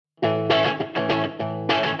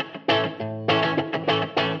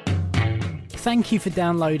Thank you for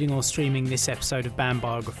downloading or streaming this episode of Band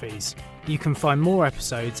Biographies. You can find more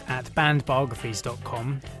episodes at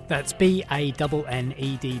bandbiographies.com. That's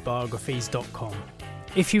BANNED biographies.com.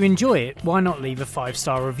 If you enjoy it, why not leave a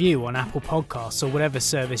 5-star review on Apple Podcasts or whatever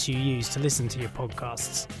service you use to listen to your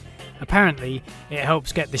podcasts. Apparently, it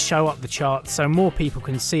helps get the show up the charts so more people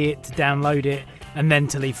can see it, to download it, and then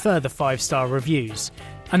to leave further 5-star reviews.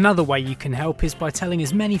 Another way you can help is by telling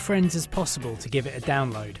as many friends as possible to give it a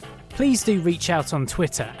download. Please do reach out on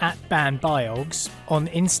Twitter at BandBiogs, on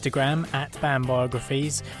Instagram at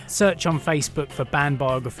BandBiographies, search on Facebook for Band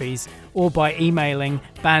Biographies, or by emailing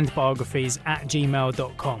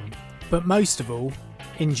bandbiographies@gmail.com. But most of all,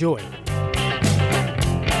 enjoy.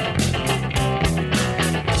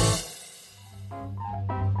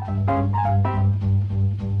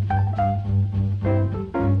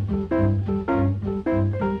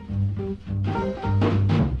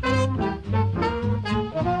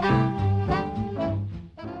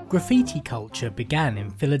 Graffiti culture began in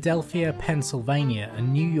Philadelphia, Pennsylvania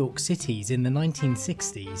and New York cities in the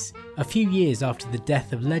 1960s, a few years after the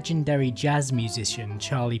death of legendary jazz musician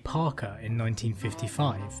Charlie Parker in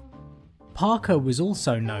 1955. Parker was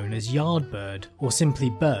also known as Yardbird or simply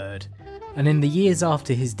Bird, and in the years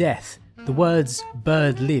after his death, the words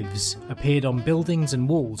 "Bird lives" appeared on buildings and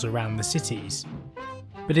walls around the cities.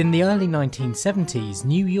 But in the early 1970s,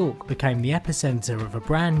 New York became the epicenter of a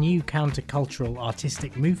brand new countercultural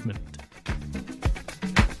artistic movement.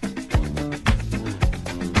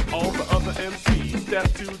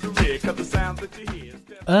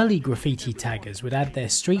 Early graffiti taggers would add their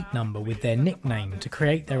street number with their nickname to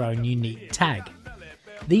create their own unique tag.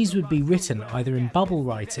 These would be written either in bubble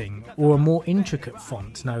writing or a more intricate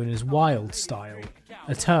font known as wild style,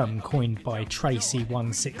 a term coined by Tracy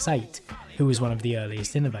 168, who was one of the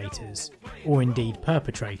earliest innovators, or indeed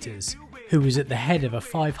perpetrators, who was at the head of a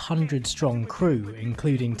 500-strong crew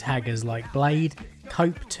including taggers like Blade,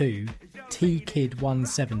 Cope 2, T-Kid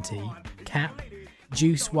 170, Cap,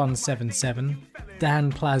 Juice 177,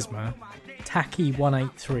 Dan Plasma, Tacky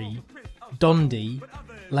 183, Dondi,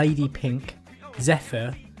 Lady Pink,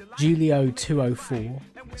 Zephyr, Julio 204,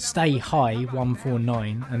 Stay High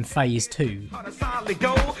 149 and Phase 2.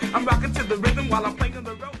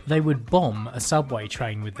 They would bomb a subway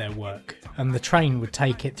train with their work, and the train would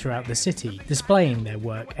take it throughout the city, displaying their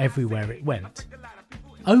work everywhere it went.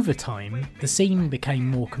 Over time, the scene became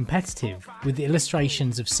more competitive, with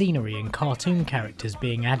illustrations of scenery and cartoon characters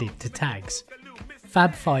being added to tags.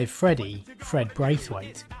 Fab 5 Freddy, Fred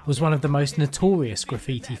Braithwaite, was one of the most notorious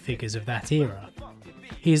graffiti figures of that era.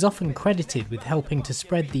 He is often credited with helping to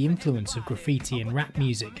spread the influence of graffiti and rap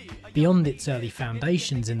music beyond its early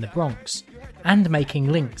foundations in the Bronx, and making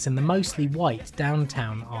links in the mostly white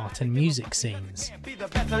downtown art and music scenes.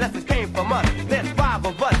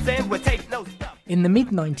 In the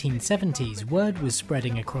mid-1970s, word was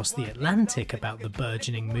spreading across the Atlantic about the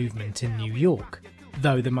burgeoning movement in New York,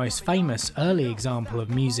 though the most famous early example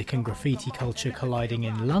of music and graffiti culture colliding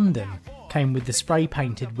in London came with the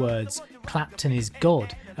spray-painted words "Clapton is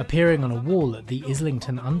God" appearing on a wall at the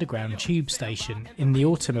Islington Underground tube station in the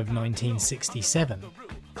autumn of 1967,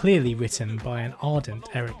 clearly written by an ardent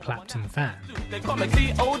Eric Clapton fan.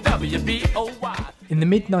 In the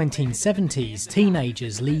mid-1970s,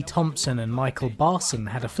 teenagers Lee Thompson and Michael Barson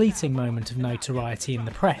had a fleeting moment of notoriety in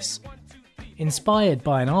the press. Inspired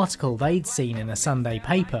by an article they'd seen in a Sunday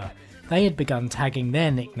paper, they had begun tagging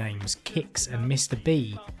their nicknames Kicks and Mr.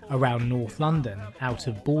 B around North London out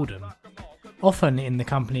of boredom, often in the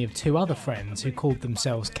company of two other friends who called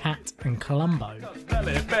themselves Cat and Columbo.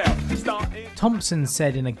 Thompson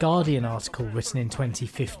said in a Guardian article written in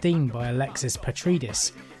 2015 by Alexis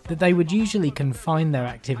Petridis that they would usually confine their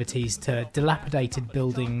activities to dilapidated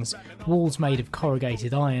buildings, walls made of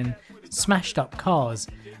corrugated iron, smashed up cars,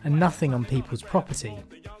 and nothing on people's property.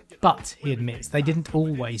 But, he admits, they didn't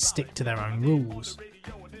always stick to their own rules.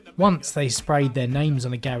 Once they sprayed their names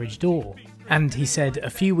on a garage door, and he said a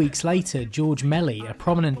few weeks later George Melly, a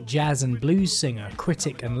prominent jazz and blues singer,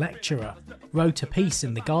 critic and lecturer, wrote a piece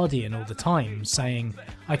in The Guardian or The Times saying,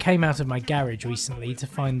 "I came out of my garage recently to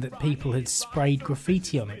find that people had sprayed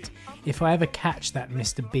graffiti on it. If I ever catch that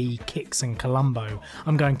Mr. B, Kicks and Columbo,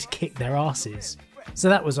 I'm going to kick their asses." So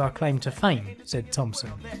that was our claim to fame, said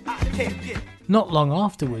Thompson. Not long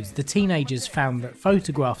afterwards, the teenagers found that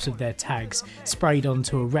photographs of their tags sprayed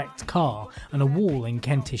onto a wrecked car and a wall in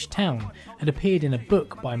Kentish Town had appeared in a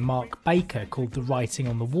book by Mark Baker called The Writing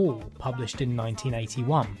on the Wall, published in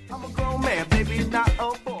 1981.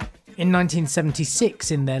 In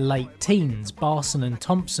 1976, in their late teens, Barson and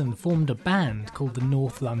Thompson formed a band called the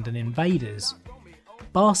North London Invaders.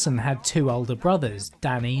 Barson had two older brothers,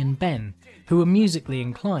 Danny and Ben, who were musically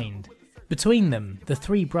inclined. Between them, the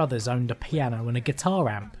three brothers owned a piano and a guitar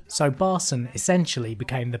amp, so Barson essentially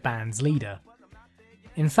became the band's leader.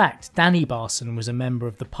 In fact, Danny Barson was a member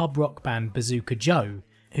of the pub rock band Bazooka Joe,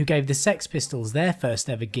 who gave the Sex Pistols their first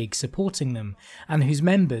ever gig supporting them, and whose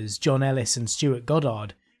members, John Ellis and Stuart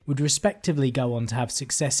Goddard, would respectively go on to have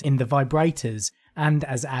success in the Vibrators and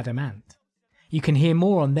as Adam Ant. You can hear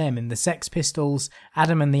more on them in the Sex Pistols,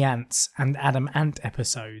 Adam and the Ants, and Adam Ant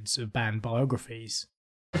episodes of band biographies.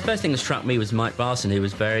 The first thing that struck me was Mike Barson, who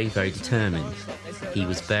was very, very determined. He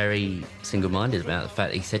was very single-minded about the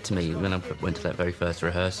fact that he said to me when I went to that very first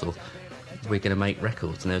rehearsal, we're going to make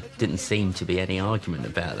records, and there didn't seem to be any argument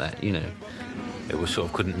about that, you know. It was sort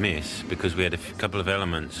of couldn't miss, because we had a couple of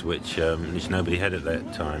elements which nobody had at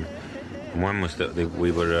that time. And one was that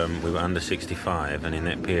we were under 65, and in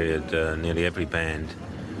that period, nearly every band,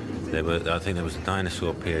 I think there was a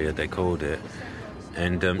dinosaur period, they called it,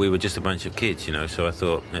 and we were just a bunch of kids, you know, so I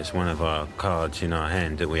thought that's one of our cards in our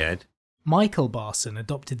hand that we had. Michael Barson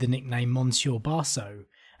adopted the nickname Monsieur Barso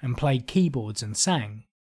and played keyboards and sang.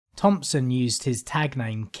 Thompson used his tag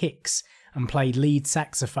name Kix and played lead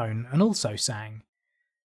saxophone and also sang.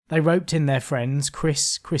 They roped in their friends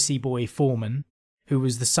Chrissy Boy Foreman, who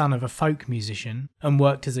was the son of a folk musician and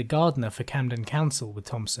worked as a gardener for Camden Council with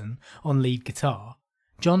Thompson, on lead guitar,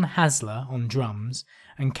 John Hasler on drums,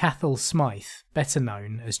 and Cathal Smythe, better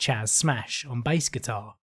known as Chaz Smash, on bass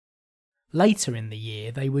guitar. Later in the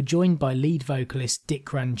year, they were joined by lead vocalist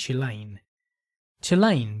Dikran Chilane.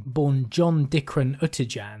 Chilane, born John Dikran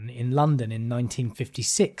Uttajan in London in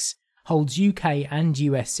 1956, holds UK and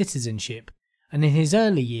US citizenship, and in his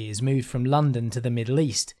early years moved from London to the Middle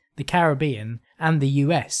East, the Caribbean, and the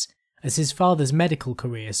US, as his father's medical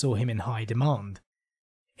career saw him in high demand.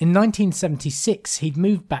 In 1976, he'd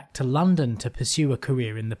moved back to London to pursue a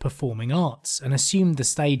career in the performing arts and assumed the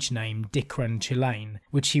stage name Dikran Chilane,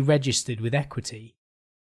 which he registered with Equity.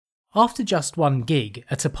 After just one gig,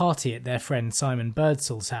 at a party at their friend Simon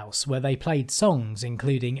Birdsall's house, where they played songs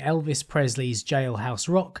including Elvis Presley's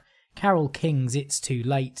Jailhouse Rock, Carole King's It's Too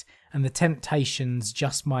Late, and The Temptations'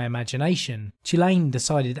 Just My Imagination, Chilane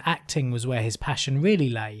decided acting was where his passion really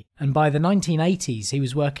lay, and by the 1980s he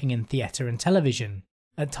was working in theatre and television,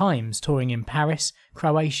 at times touring in Paris,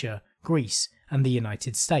 Croatia, Greece, and the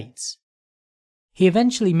United States. He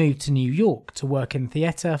eventually moved to New York to work in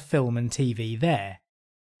theatre, film and TV there.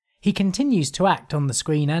 He continues to act on the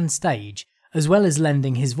screen and stage, as well as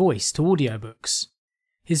lending his voice to audiobooks.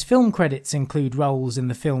 His film credits include roles in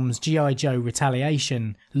the films G.I. Joe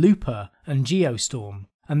Retaliation, Looper and Geostorm,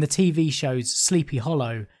 and the TV shows Sleepy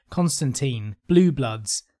Hollow, Constantine, Blue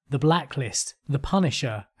Bloods, The Blacklist, The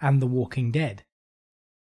Punisher and The Walking Dead.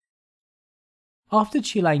 After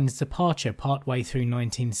Chilane's departure partway through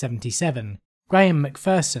 1977, Graham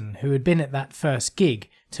McPherson, who had been at that first gig,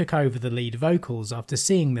 took over the lead vocals after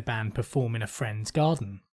seeing the band perform in a friend's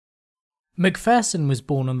garden. McPherson was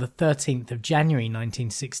born on the 13th of January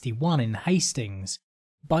 1961 in Hastings.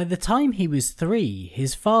 By the time he was 3,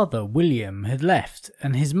 his father, William, had left,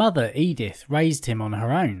 and his mother, Edith, raised him on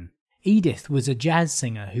her own. Edith was a jazz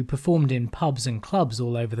singer who performed in pubs and clubs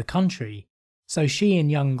all over the country, so she and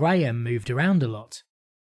young Graham moved around a lot.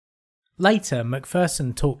 Later,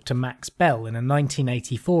 McPherson talked to Max Bell in a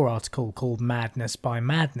 1984 article called Madness by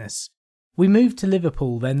Madness. We moved to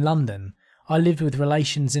Liverpool, then London. I lived with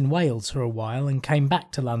relations in Wales for a while and came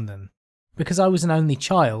back to London. Because I was an only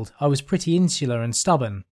child, I was pretty insular and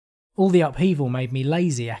stubborn. All the upheaval made me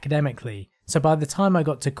lazy academically, so by the time I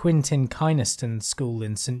got to Quintin Kynaston School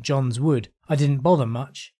in St John's Wood, I didn't bother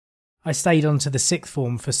much. I stayed on to the 6th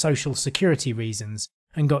form for social security reasons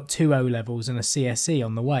and got 2 O-levels and a CSE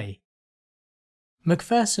on the way.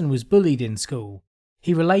 McPherson was bullied in school.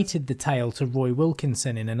 He related the tale to Roy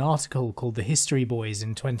Wilkinson in an article called The History Boys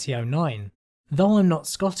in 2009. Though I'm not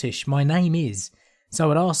Scottish, my name is, so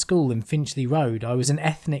at our school in Finchley Road I was an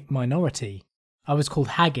ethnic minority. I was called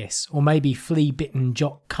Haggis, or maybe Flea-Bitten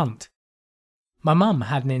Jock Cunt. My mum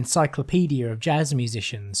had an encyclopedia of jazz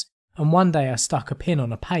musicians, and one day I stuck a pin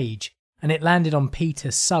on a page, and it landed on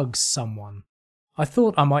Peter Suggs someone. I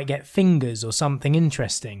thought I might get fingers or something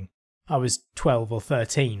interesting. I was 12 or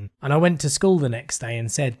 13, and I went to school the next day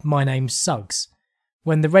and said, "My name's Suggs."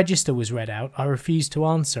 When the register was read out, I refused to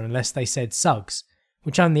answer unless they said Suggs,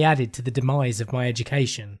 which only added to the demise of my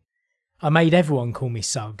education. I made everyone call me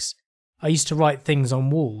Suggs. I used to write things on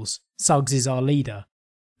walls. Suggs is our leader.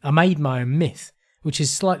 I made my own myth, which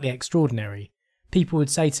is slightly extraordinary. People would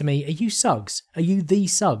say to me, "Are you Suggs? Are you the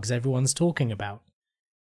Suggs everyone's talking about?"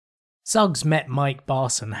 Suggs met Mike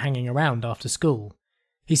Barson hanging around after school.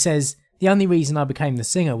 He says, The only reason I became the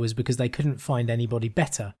singer was because they couldn't find anybody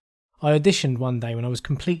better. I auditioned one day when I was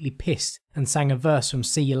completely pissed and sang a verse from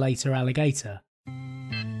See You Later Alligator.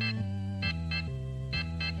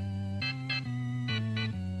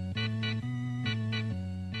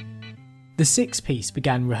 The six-piece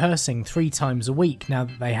began rehearsing 3 times a week now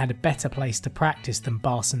that they had a better place to practice than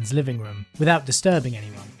Barson's living room, without disturbing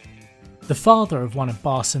anyone. The father of one of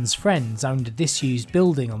Barson's friends owned a disused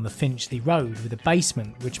building on the Finchley Road with a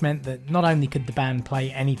basement, which meant that not only could the band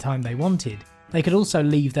play any time they wanted, they could also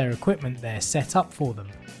leave their equipment there set up for them.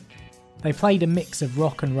 They played a mix of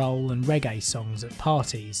rock and roll and reggae songs at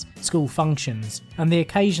parties, school functions, and the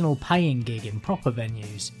occasional paying gig in proper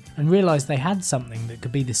venues, and realised they had something that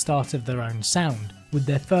could be the start of their own sound, with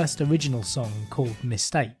their first original song called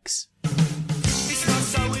Mistakes.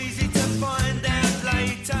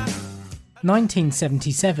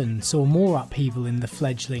 1977 saw more upheaval in the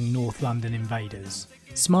fledgling North London Invaders.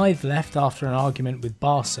 Smythe left after an argument with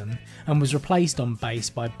Barson and was replaced on bass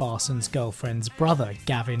by Barson's girlfriend's brother,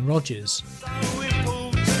 Gavin Rogers.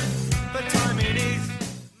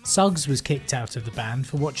 Suggs was kicked out of the band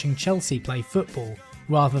for watching Chelsea play football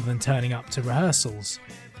rather than turning up to rehearsals.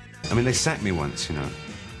 I mean, they sacked me once,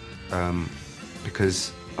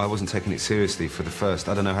 because I wasn't taking it seriously for the first,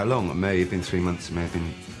 I don't know how long, it may have been 3 months, it may have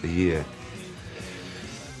been a year.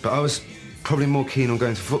 But I was probably more keen on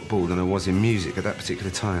going to football than I was in music at that particular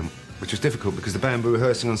time, which was difficult because the band were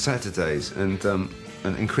rehearsing on Saturdays, and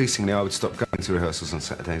increasingly I would stop going to rehearsals on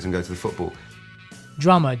Saturdays and go to the football.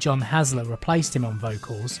 Drummer John Hasler replaced him on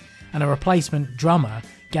vocals, and a replacement drummer,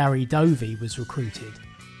 Gary Dovey, was recruited.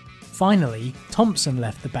 Finally, Thompson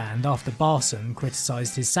left the band after Barson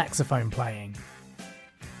criticised his saxophone playing.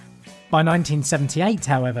 By 1978,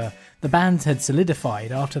 however, the band had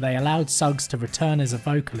solidified after they allowed Suggs to return as a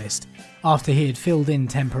vocalist after he had filled in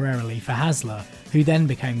temporarily for Hasler, who then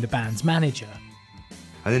became the band's manager.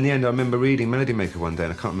 And in the end, I remember reading Melody Maker one day,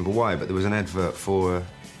 and I can't remember why, but there was an advert for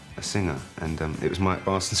a singer, and it was Mike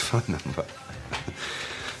Barson's phone number.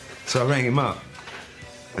 So I rang him up,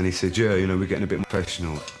 and he said, "Yeah, we're getting a bit more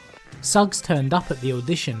professional." Suggs turned up at the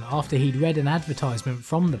audition after he'd read an advertisement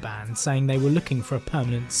from the band saying they were looking for a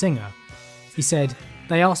permanent singer. He said,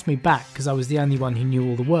 "They asked me back because I was the only one who knew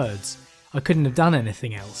all the words. I couldn't have done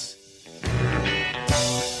anything else."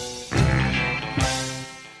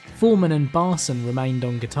 Foreman and Barson remained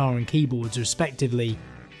on guitar and keyboards respectively.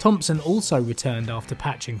 Thompson also returned after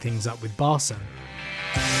patching things up with Barson.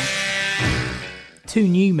 2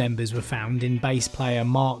 new members were found in bass player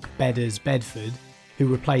Mark Bedders Bedford, who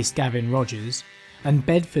replaced Gavin Rogers, and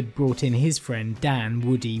Bedford brought in his friend Dan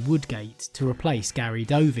Woody Woodgate to replace Gary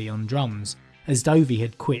Dovey on drums, as Dovey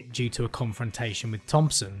had quit due to a confrontation with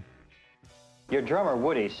Thompson. Your drummer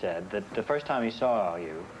Woody said that the first time he saw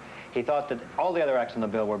you, he thought that all the other acts on the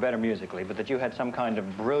bill were better musically, but that you had some kind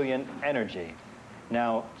of brilliant energy.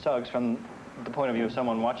 Now, Suggs, from the point of view of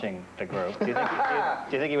someone watching the group, do you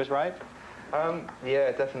think he was right?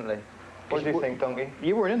 Yeah, definitely. What did you think, Donkey?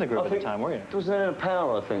 You weren't in the group at the time, were you? It was an inner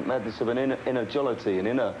power, I think, madness of an inner jollity, an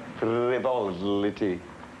inner frivolity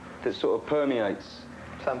that sort of permeates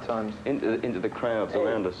sometimes into the crowds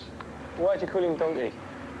around us. Why do you call him Donkey?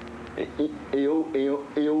 He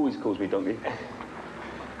always calls me Donkey.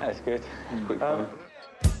 That's good. It's quick fun.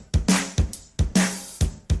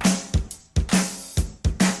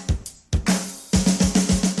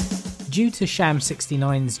 Due to Sham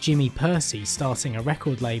 69's Jimmy Percy starting a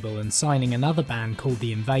record label and signing another band called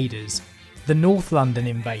The Invaders, the North London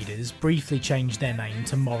Invaders briefly changed their name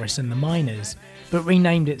to Morris and the Miners, but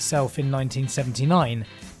renamed itself in 1979,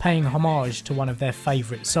 paying homage to one of their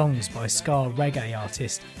favourite songs by ska reggae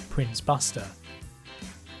artist Prince Buster.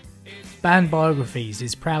 Band Biographies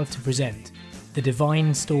is proud to present the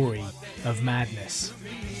divine story of Madness.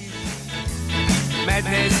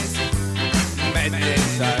 Madness,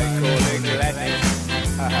 madness, I call it gladness.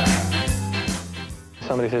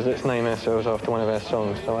 Somebody says, let's name ourselves after one of our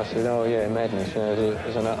songs. So I said, oh yeah, Madness,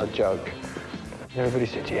 as an utter joke. And everybody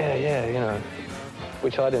said, yeah,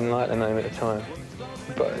 which I didn't like the name at the time,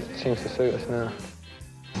 but it seems to suit us now.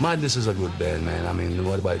 Madness is a good band, man. I mean,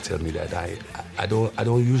 nobody tell me that. I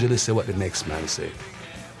don't usually say what the next man say.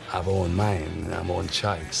 I have my own mind, my own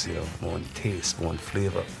choice, my own taste, my own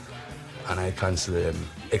flavour. And I consider them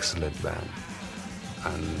excellent band.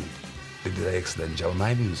 And they did an excellent job of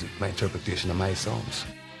my music, my interpretation of my songs.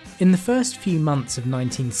 In the first few months of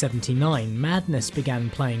 1979, Madness began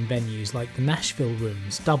playing venues like the Nashville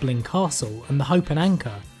Rooms, Dublin Castle and the Hope and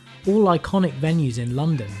Anchor, all iconic venues in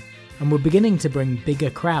London, and were beginning to bring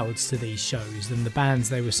bigger crowds to these shows than the bands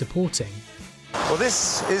they were supporting. Well,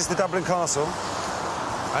 this is the Dublin Castle,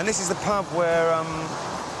 and this is the pub where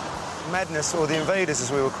Madness, or the Invaders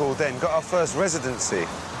as we were called then, got our first residency,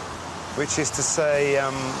 which is to say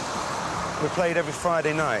we played every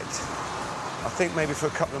Friday night, I think maybe for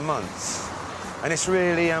a couple of months. And it's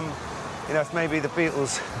really, you know, if maybe the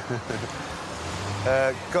Beatles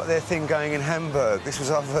got their thing going in Hamburg, this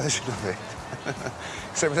was our version of it.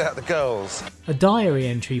 So without the girls. A diary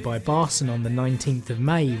entry by Barson on the 19th of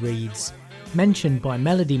May reads, "Mentioned by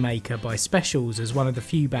Melody Maker by Specials as one of the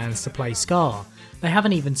few bands to play ska. They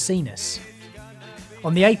haven't even seen us."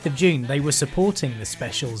 On the 8th of June they were supporting the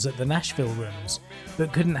Specials at the Nashville Rooms,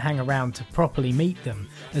 but couldn't hang around to properly meet them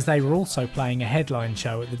as they were also playing a headline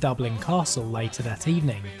show at the Dublin Castle later that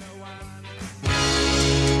evening.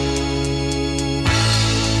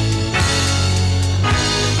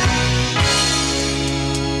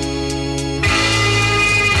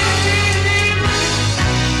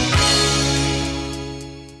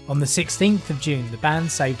 On the 16th of June, the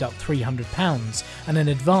band saved up £300 and an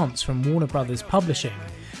advance from Warner Brothers Publishing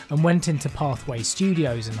and went into Pathway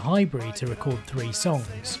Studios in Highbury to record 3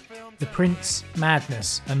 songs, The Prince,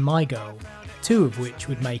 Madness and My Girl, 2 of which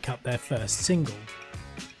would make up their first single.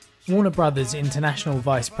 Warner Brothers International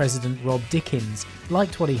Vice President Rob Dickens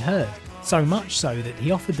liked what he heard, so much so that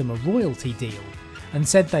he offered them a royalty deal and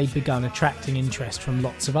said they'd begun attracting interest from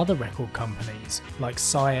lots of other record companies like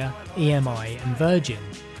Sire, EMI and Virgin,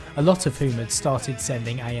 a lot of whom had started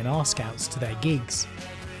sending A&R scouts to their gigs.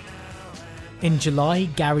 In July,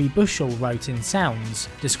 Gary Bushell wrote in Sounds,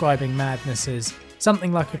 describing Madness as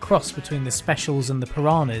something like a cross between the Specials and the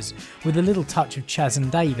Piranhas, with a little touch of Chaz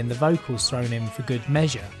and Dave in the vocals thrown in for good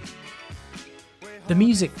measure. The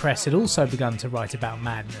music press had also begun to write about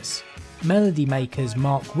Madness. Melody Maker's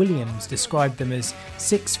Mark Williams described them as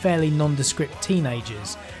 6 fairly nondescript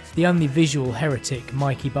teenagers, the only visual heretic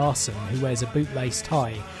Mikey Barson, who wears a bootlace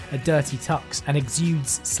tie, a dirty tux and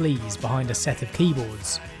exudes sleaze behind a set of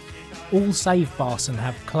keyboards. All save Barson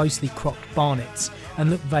have closely cropped barnets and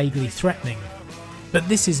look vaguely threatening. But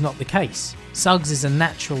this is not the case. Suggs is a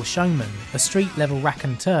natural showman, a street-level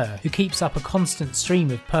raconteur who keeps up a constant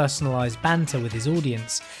stream of personalised banter with his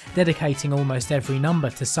audience, dedicating almost every number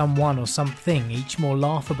to someone or something, each more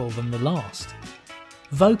laughable than the last.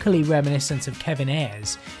 Vocally reminiscent of Kevin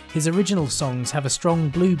Ayers, his original songs have a strong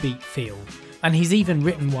blue beat feel, and he's even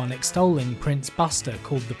written one extolling Prince Buster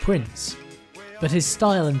called The Prince. But his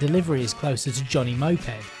style and delivery is closer to Johnny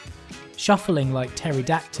Moped. Shuffling like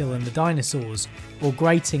Pterodactyl and the Dinosaurs, or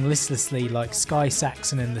grating listlessly like Sky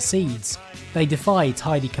Saxon and the Seeds, they defy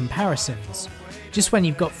tidy comparisons. Just when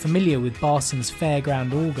you've got familiar with Barson's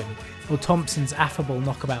fairground organ, or Thompson's affable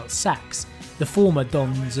knockabout sax, the former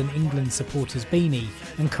dons an England supporter's beanie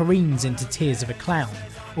and careens into Tears of a Clown,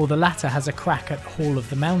 or the latter has a crack at Hall of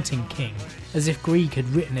the Mountain King, as if Grieg had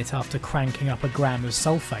written it after cranking up a gram of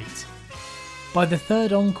sulphate. By the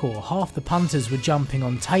third encore, half the punters were jumping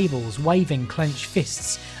on tables, waving clenched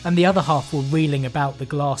fists, and the other half were reeling about the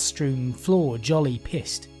glass-strewn floor, jolly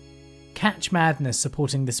pissed. Catch Madness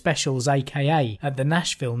supporting the Specials aka at the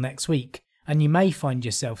Nashville next week, and you may find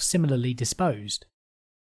yourself similarly disposed.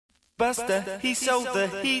 Buster, he sold the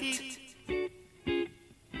heat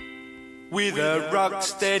with a rock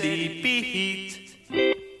steady beat.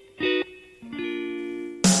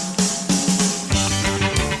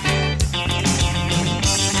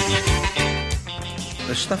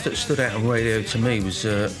 The stuff that stood out on radio to me was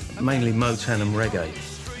mainly Motown and reggae,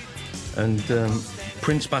 and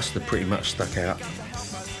Prince Buster pretty much stuck out,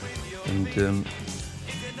 and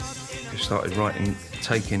started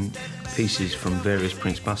taking pieces from various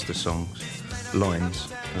Prince Buster songs,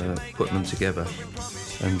 lines, putting them together,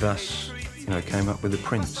 and thus, came up with the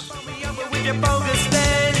Prince. With your bogus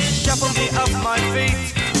stand, shuffle me up my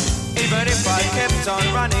feet. Even if I kept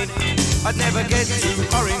on running, I'd never get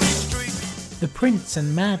to Orange Street. The Prince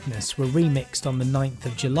and Madness were remixed on the 9th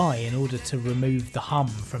of July in order to remove the hum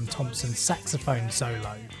from Thompson's saxophone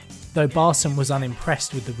solo, though Barson was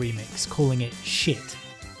unimpressed with the remix, calling it shit.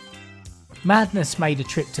 Madness made a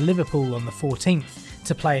trip to Liverpool on the 14th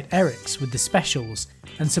to play at Eric's with the Specials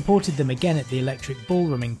and supported them again at the Electric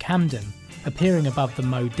Ballroom in Camden, appearing above the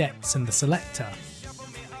Modettes and the Selector.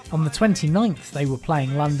 On the 29th they were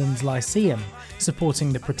playing London's Lyceum,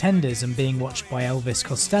 supporting the Pretenders and being watched by Elvis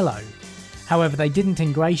Costello. However, they didn't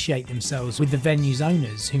ingratiate themselves with the venue's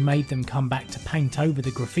owners, who made them come back to paint over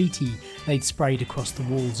the graffiti they'd sprayed across the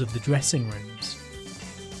walls of the dressing rooms.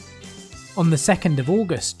 On the 2nd of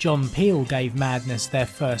August, John Peel gave Madness their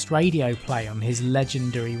first radio play on his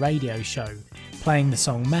legendary radio show, playing the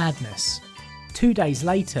song Madness. 2 days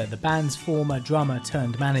later, the band's former drummer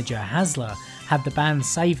turned manager Hasler had the band's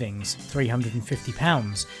savings,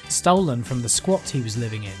 £350, stolen from the squat he was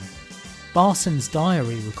living in. Barson's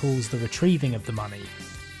diary recalls the retrieving of the money.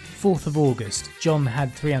 4th of August, John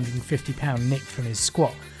had £350 nicked from his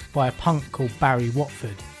squat by a punk called Barry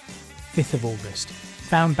Watford. 5th of August,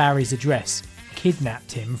 found Barry's address,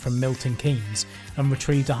 kidnapped him from Milton Keynes and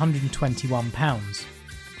retrieved £121.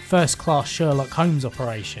 First class Sherlock Holmes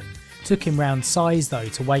operation. Took him round Size though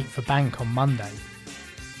to wait for bank on Monday.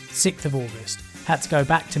 6th of August, had to go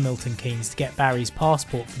back to Milton Keynes to get Barry's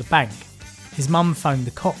passport for the bank. His mum phoned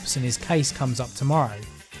the cops and his case comes up tomorrow.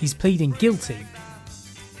 He's pleading guilty.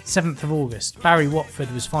 7th of August, Barry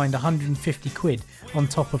Watford was fined 150 quid on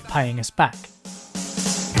top of paying us back.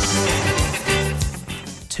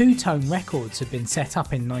 Two Tone Records had been set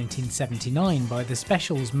up in 1979 by the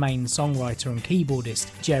Specials' main songwriter and keyboardist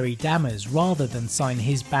Jerry Dammers rather than sign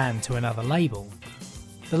his band to another label.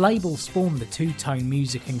 The label spawned the Two Tone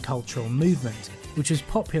music and cultural movement, which was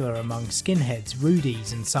popular among skinheads,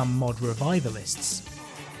 rudies and some mod revivalists.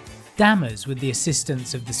 Dammers, with the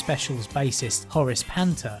assistance of the Specials' bassist Horace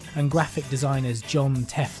Panter and graphic designers John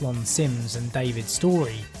Teflon Sims and David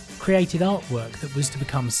Story, created artwork that was to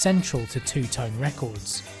become central to Two Tone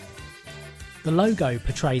Records. The logo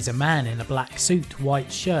portrays a man in a black suit,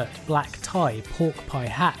 white shirt, black tie, pork pie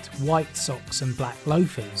hat, white socks and black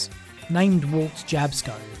loafers. Named Walt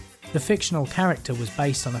Jabsco, the fictional character was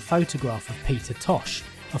based on a photograph of Peter Tosh,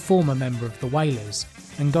 a former member of the Wailers,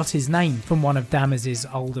 and got his name from one of Dammers'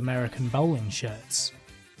 old American bowling shirts.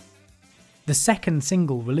 The second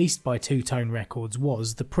single released by Two Tone Records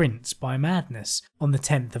was The Prince by Madness on the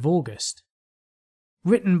 10th of August.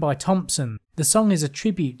 Written by Thompson, the song is a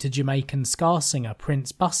tribute to Jamaican ska singer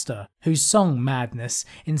Prince Buster, whose song Madness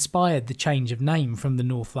inspired the change of name from the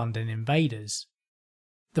North London Invaders.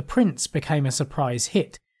 The Prince became a surprise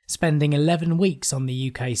hit, spending 11 weeks on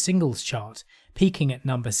the UK singles chart, peaking at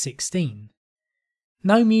number 16.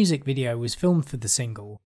 No music video was filmed for the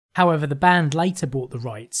single. However, the band later bought the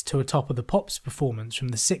rights to a Top of the Pops performance from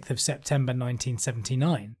the 6th of September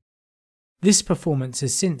 1979. This performance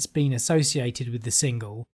has since been associated with the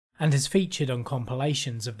single and has featured on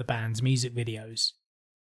compilations of the band's music videos.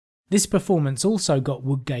 This performance also got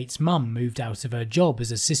Woodgate's mum moved out of her job as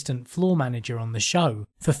assistant floor manager on the show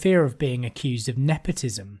for fear of being accused of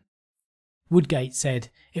nepotism. Woodgate said,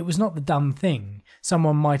 "It was not the done thing.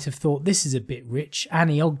 Someone might have thought this is a bit rich,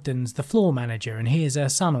 Annie Ogden's the floor manager and here's her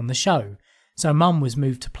son on the show. So mum was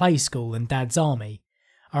moved to play school and dad's army.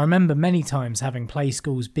 I remember many times having play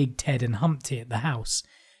schools Big Ted and Humpty at the house.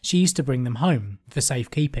 She used to bring them home for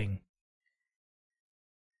safekeeping."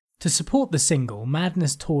 To support the single,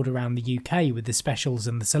 Madness toured around the UK with the Specials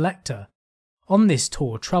and the Selector. On this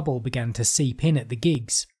tour, trouble began to seep in at the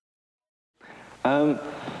gigs. There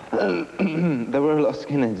were a lot of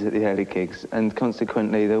skinheads at the early gigs, and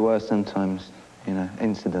consequently there were sometimes,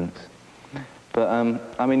 incidents. But,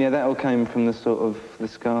 that all came from the sort of the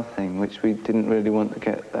ska thing, which we didn't really want to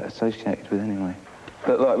get that associated with anyway.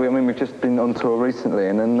 But, we've just been on tour recently,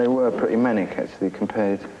 and then they were pretty manic, actually,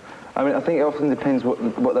 compared... I think it often depends what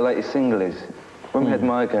the latest single is. When we had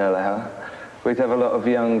My Girl out, we'd have a lot of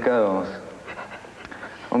young girls.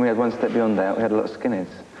 When we had One Step Beyond out, we had a lot of skinheads.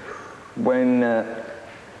 When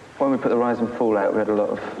we put The Rise and Fall out, we had a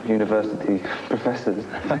lot of university professors.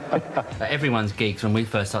 At everyone's gigs, when we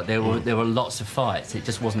first started, there were lots of fights. It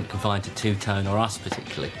just wasn't confined to Two Tone or us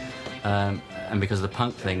particularly. And because the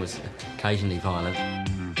punk thing was occasionally violent.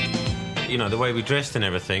 The way we dressed and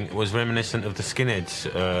everything was reminiscent of the skinheads,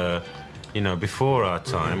 before our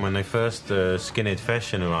time, when they first skinhead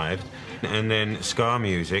fashion arrived, and then ska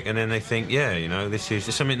music, and then they think, this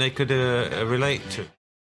is something they could relate to.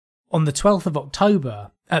 On the 12th of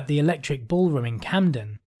October, at the Electric Ballroom in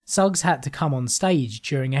Camden, Suggs had to come on stage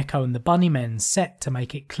during Echo and the Bunnymen's set to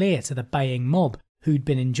make it clear to the baying mob who'd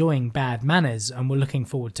been enjoying Bad Manners and were looking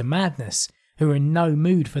forward to Madness, who were in no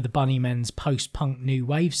mood for the Bunnymen's post-punk new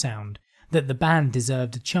wave sound, that the band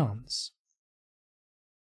deserved a chance.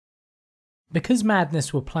 Because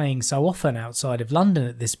Madness were playing so often outside of London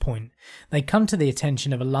at this point, they'd come to the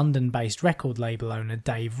attention of a London-based record label owner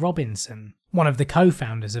Dave Robinson, one of the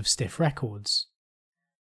co-founders of Stiff Records.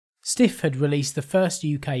 Stiff had released the first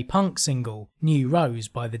UK punk single, New Rose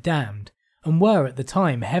by The Damned, and were at the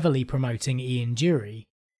time heavily promoting Ian Dury.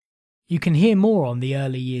 You can hear more on the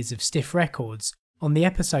early years of Stiff Records on the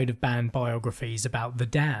episode of band biographies about The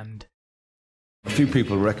Damned. A few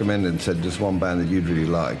people recommended and said just one band that you'd really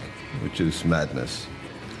like, which is Madness.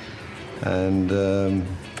 And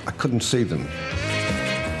I couldn't see them.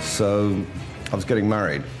 So I was getting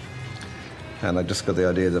married. And I just got the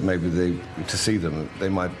idea that maybe to see them, they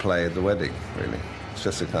might play at the wedding, really. It's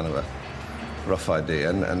just a kind of a rough idea.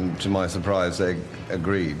 And to my surprise, they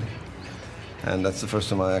agreed. And that's the first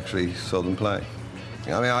time I actually saw them play.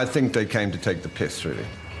 I mean, I think they came to take the piss, really.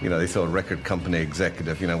 You know, they thought record company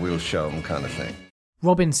executive, you know, we'll show them kind of thing.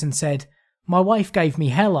 Robinson said, "My wife gave me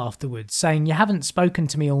hell afterwards, saying you haven't spoken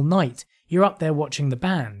to me all night, you're up there watching the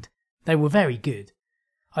band. They were very good.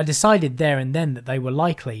 I decided there and then that they were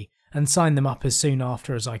likely and signed them up as soon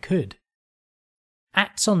after as I could."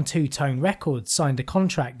 Acts on Two Tone Records signed a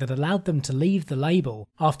contract that allowed them to leave the label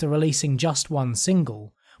after releasing just one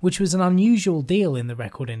single, which was an unusual deal in the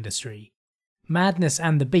record industry. Madness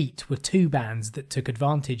and The Beat were two bands that took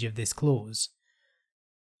advantage of this clause.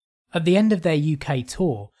 At the end of their UK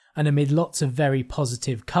tour, and amid lots of very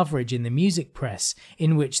positive coverage in the music press,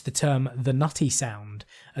 in which the term "the nutty sound,"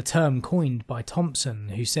 a term coined by Thompson,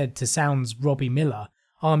 who said to Sound's Robbie Miller,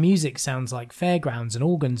 "Our music sounds like fairgrounds and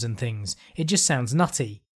organs and things, it just sounds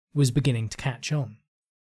nutty," was beginning to catch on.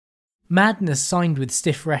 Madness signed with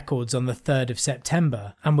Stiff Records on the 3rd of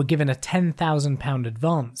September and were given a £10,000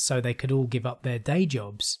 advance so they could all give up their day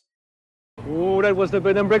jobs. Oh, that was the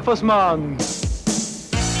bed and breakfast, man.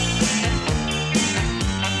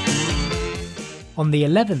 On the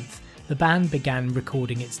 11th, the band began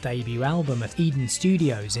recording its debut album at Eden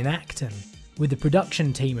Studios in Acton, with the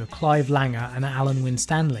production team of Clive Langer and Alan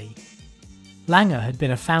Winstanley. Langer had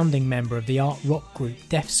been a founding member of the art rock group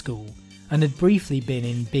Deaf School, and had briefly been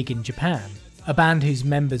in Big in Japan, a band whose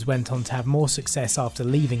members went on to have more success after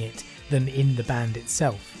leaving it than in the band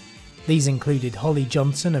itself. These included Holly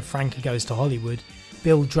Johnson of Frankie Goes to Hollywood,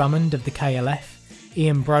 Bill Drummond of the KLF,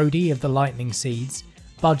 Ian Brodie of the Lightning Seeds,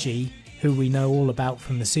 Budgie, who we know all about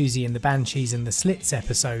from the Susie and the Banshees and the Slits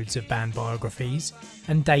episodes of Band Biographies,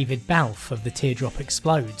 and David Balfe of the Teardrop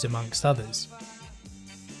Explodes, amongst others.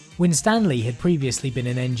 Winstanley had previously been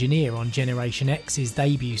an engineer on Generation X's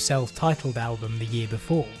debut self-titled album the year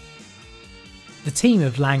before. The team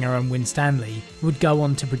of Langer and Winstanley would go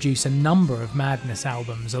on to produce a number of Madness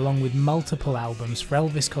albums, along with multiple albums for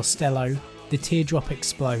Elvis Costello, The Teardrop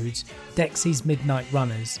Explodes, Dexy's Midnight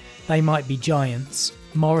Runners, They Might Be Giants,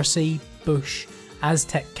 Morrissey, Bush,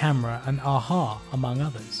 Aztec Camera and Aha, among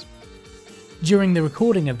others. During the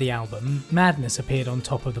recording of the album, Madness appeared on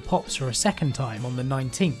Top of the Pops for a second time on the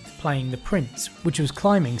 19th, playing The Prince, which was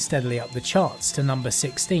climbing steadily up the charts to number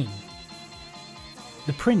 16.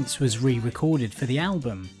 The Prince was re-recorded for the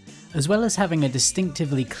album. As well as having a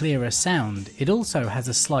distinctively clearer sound, it also has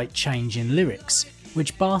a slight change in lyrics,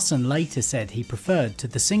 which Barson later said he preferred to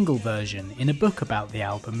the single version in a book about the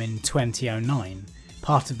album in 2009,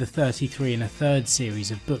 part of the 33 1/3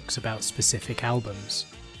 series of books about specific albums.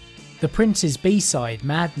 The Prince's B-side,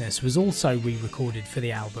 Madness, was also re-recorded for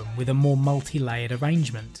the album with a more multi-layered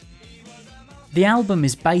arrangement. The album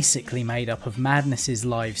is basically made up of Madness's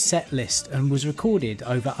live set list and was recorded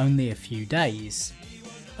over only a few days.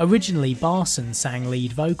 Originally, Barson sang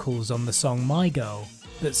lead vocals on the song My Girl,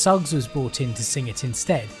 but Suggs was brought in to sing it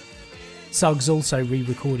instead. Suggs also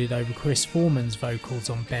re-recorded over Chris Foreman's vocals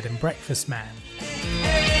on Bed and Breakfast Man.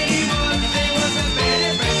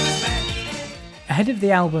 Ahead of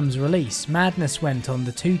the album's release, Madness went on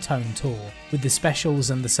the Two Tone tour with the Specials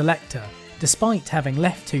and the Selector, despite having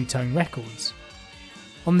left Two Tone Records.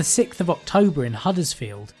 On the 6th of October in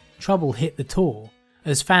Huddersfield, trouble hit the tour,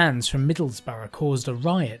 as fans from Middlesbrough caused a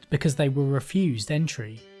riot because they were refused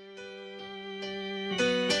entry.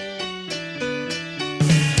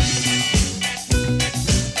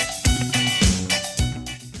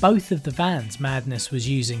 Both of the vans Madness was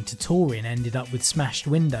using to tour in ended up with smashed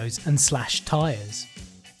windows and slashed tyres.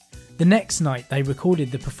 The next night they recorded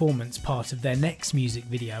the performance part of their next music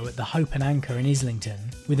video at the Hope and Anchor in Islington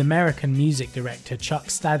with American music director Chuck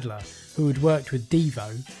Stadler, who had worked with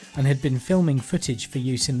Devo and had been filming footage for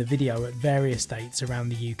use in the video at various dates around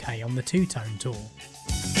the UK on the Two Tone tour.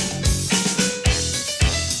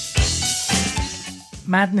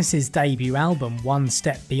 Madness's debut album One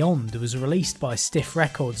Step Beyond was released by Stiff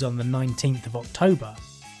Records on the 19th of October.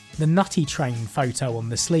 The Nutty Train photo on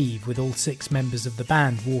the sleeve with all 6 members of the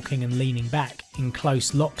band walking and leaning back in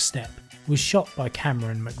close lockstep was shot by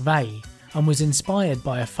Cameron McVeigh and was inspired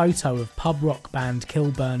by a photo of pub rock band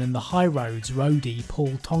Kilburn and the High Roads roadie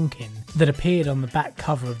Paul Tonkin that appeared on the back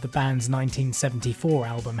cover of the band's 1974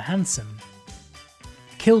 album Handsome.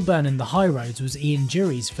 Kilburn and the High Roads was Ian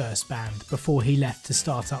Dury's first band before he left to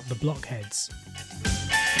start up the Blockheads.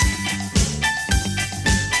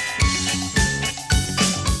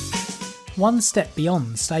 One Step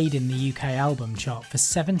Beyond stayed in the UK album chart for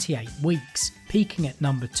 78 weeks, peaking at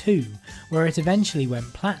number 2, where it eventually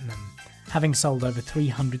went platinum, having sold over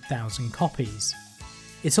 300,000 copies.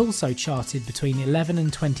 It also charted between 11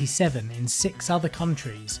 and 27 in 6 other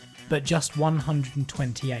countries, but just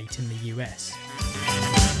 128 in the US.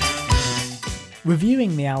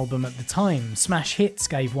 Reviewing the album at the time, Smash Hits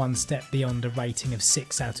gave One Step Beyond a rating of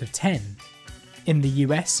 6 out of 10. In the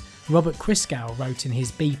US, Robert Christgau wrote in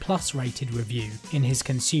his B+ rated review in his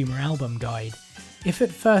Consumer Album Guide, "If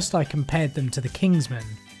at first I compared them to the Kingsmen,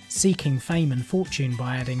 seeking fame and fortune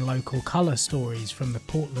by adding local colour stories from the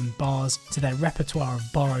Portland bars to their repertoire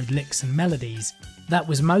of borrowed licks and melodies, that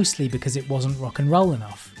was mostly because it wasn't rock and roll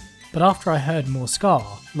enough. But after I heard more ska,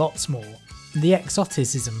 lots more, the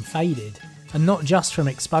exoticism faded, and not just from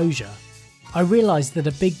exposure. I realised that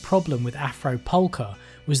a big problem with Afro Polka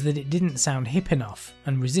was that it didn't sound hip enough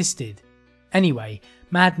and resisted. Anyway,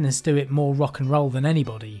 Madness do it more rock and roll than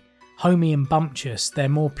anybody. Homey and bumptious, they're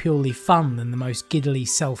more purely fun than the most giddily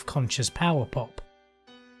self-conscious power pop."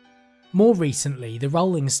 More recently, the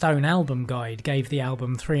Rolling Stone Album Guide gave the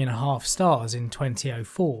album 3.5 stars in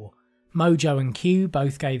 2004. Mojo and Q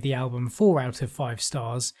both gave the album 4 out of 5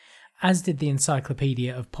 stars, as did the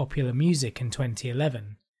Encyclopedia of Popular Music in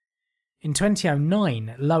 2011. In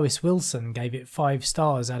 2009, Lois Wilson gave it 5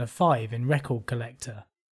 stars out of 5 in Record Collector.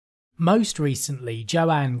 Most recently,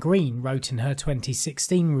 Joanne Green wrote in her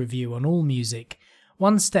 2016 review on AllMusic,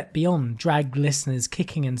 "One Step Beyond dragged listeners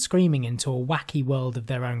kicking and screaming into a wacky world of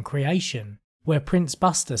their own creation, where Prince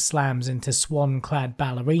Buster slams into swan-clad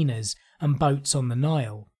ballerinas and boats on the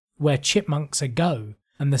Nile, where chipmunks are go,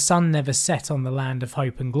 and the sun never set on the land of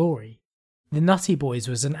hope and glory. The Nutty Boys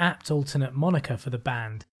was an apt alternate moniker for the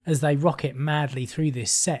band, as they rocket madly through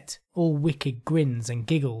this set, all wicked grins and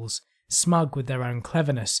giggles, smug with their own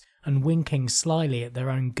cleverness and winking slyly at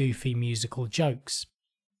their own goofy musical jokes.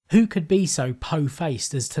 Who could be so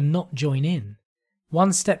po-faced as to not join in?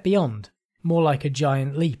 One Step Beyond, more like a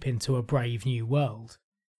giant leap into a brave new world."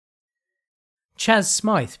 Chas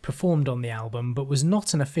Smythe performed on the album but was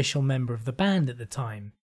not an official member of the band at the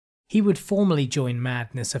time. He would formally join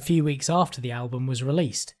Madness a few weeks after the album was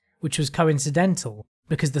released, which was coincidental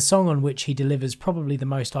because the song on which he delivers probably the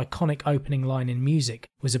most iconic opening line in music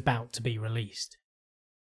was about to be released.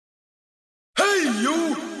 "Hey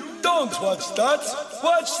you! Don't watch that!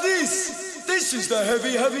 Watch this! This is the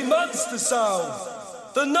heavy, heavy monster sound!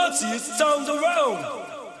 The nuttiest sound around!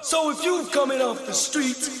 So if you're coming off the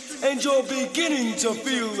street and you're beginning to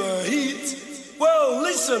feel the heat, well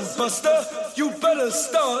listen, Buster, you better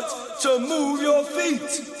start to move your feet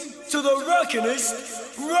to the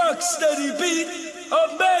rockinest, rock-steady beat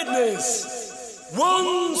of madness.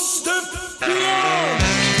 One step beyond!"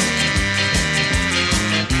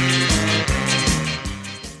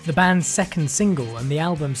 The band's second single and the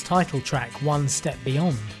album's title track, One Step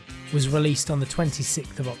Beyond, was released on the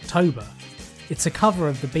 26th of October. It's a cover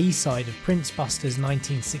of the B-side of Prince Buster's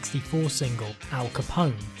 1964 single, Al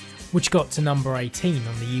Capone, which got to number 18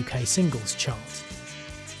 on the UK singles chart.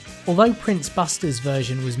 Although Prince Buster's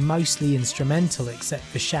version was mostly instrumental except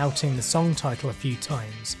for shouting the song title a few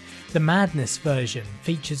times, the Madness version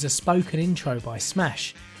features a spoken intro by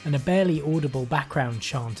Smash and a barely audible background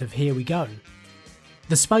chant of Here We Go.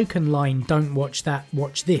 The spoken line "Don't watch that,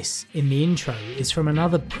 watch this" in the intro is from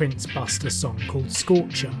another Prince Buster song called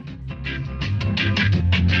Scorcher.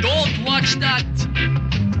 Don't watch that,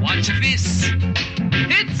 watch this.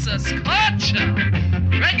 It's a scorcher,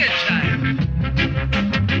 reggae child.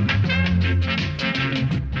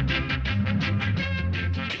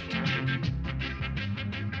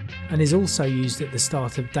 And is also used at the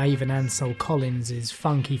start of Dave and Ansel Collins'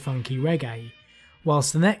 Funky Funky Reggae,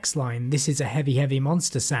 whilst the next line, "This is a heavy, heavy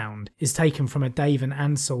monster sound," is taken from a Dave and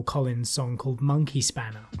Ansel Collins song called Monkey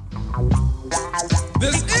Spanner.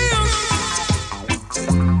 This is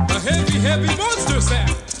a heavy, heavy monster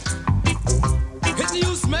sound. Hitting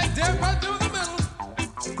you smack dab right through the middle.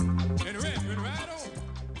 And ripping right on.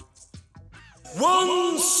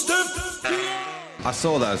 One step beyond. I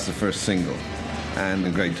saw that as the first single and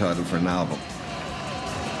a great title for an album.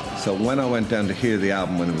 So when I went down to hear the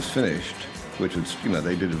album when it was finished, which was,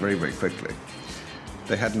 they did it very, very quickly,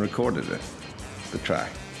 they hadn't recorded it, the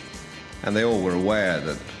track. And they all were aware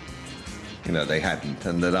that, they hadn't,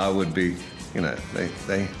 and that I would be,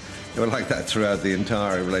 they were like that throughout the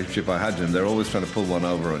entire relationship I had to them. They're always trying to pull one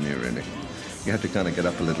over on you, really. You had to kind of get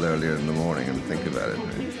up a little earlier in the morning and think about it,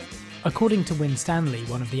 really. According to Wyn Stanley,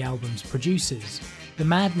 one of the album's producers, the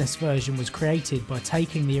Madness version was created by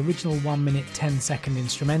taking the original 1-minute 10-second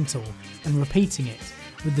instrumental and repeating it,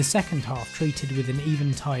 with the second half treated with an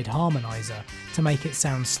Eventide harmonizer to make it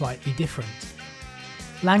sound slightly different.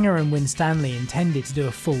 Langer and Wyn Stanley intended to do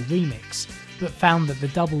a full remix, but found that the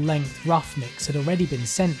double-length rough mix had already been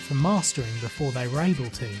sent for mastering before they were able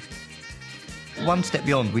to. One Step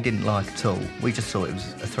Beyond we didn't like at all. We just thought it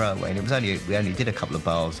was a throwaway, and we only did a couple of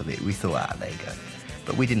bars of it. We thought, there you go.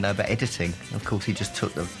 But we didn't know about editing. Of course, he just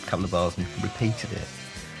took a couple of bars and repeated it.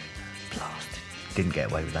 Blast. Didn't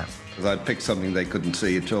get away with that. Because I'd picked something they couldn't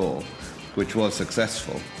see at all, which was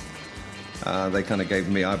successful. They kind of gave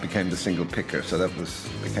me, I became the single picker, so that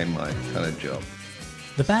became my kind of job.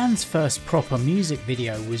 The band's first proper music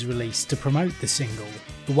video was released to promote the single,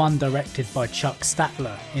 the one directed by Chuck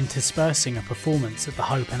Statler, interspersing a performance at the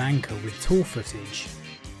Hope and Anchor with tour footage.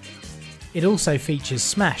 It also features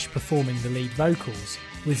Smash performing the lead vocals,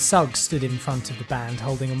 with Suggs stood in front of the band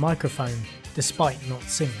holding a microphone, despite not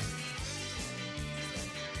singing.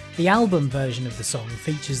 The album version of the song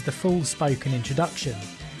features the full spoken introduction,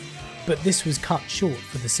 but this was cut short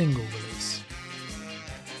for the single release.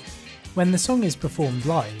 When the song is performed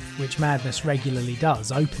live, which Madness regularly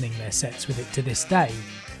does, opening their sets with it to this day,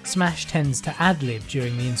 Smash tends to ad-lib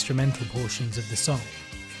during the instrumental portions of the song.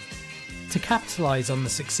 To capitalise on the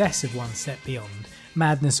success of One Step Beyond,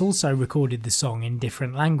 Madness also recorded the song in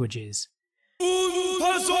different languages.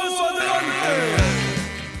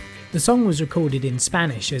 The song was recorded in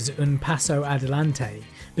Spanish as Un Paso Adelante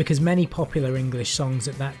because many popular English songs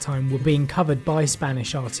at that time were being covered by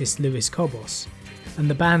Spanish artist Luis Cobos, and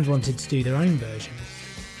the band wanted to do their own version.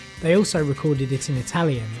 They also recorded it in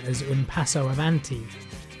Italian as Un Paso Avanti,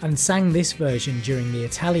 and sang this version during the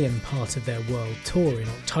Italian part of their world tour in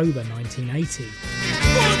October 1980.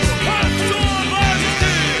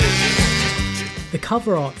 The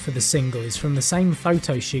cover art for the single is from the same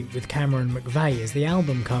photo shoot with Cameron McVeigh as the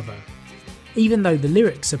album cover. Even though the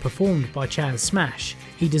lyrics are performed by Chaz Smash,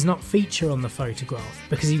 he does not feature on the photograph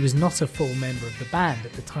because he was not a full member of the band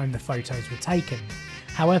at the time the photos were taken.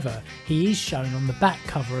 However, he is shown on the back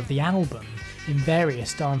cover of the album in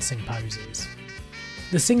various dancing poses.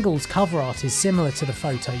 The single's cover art is similar to the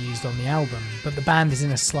photo used on the album, but the band is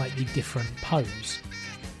in a slightly different pose.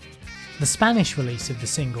 The Spanish release of the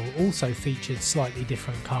single also featured slightly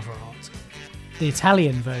different cover art. The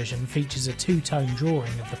Italian version features a two-tone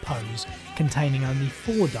drawing of the pose containing only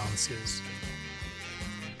 4 dancers.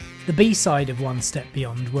 The B-side of One Step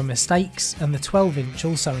Beyond were Mistakes, and the 12-inch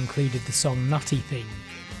also included the song Nutty Theme.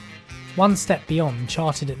 One Step Beyond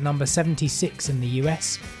charted at number 76 in the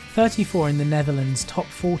US, 34 in the Netherlands Top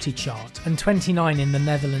 40 chart, and 29 in the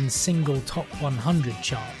Netherlands Single Top 100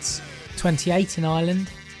 charts, 28 in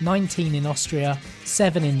Ireland, 19 in Austria,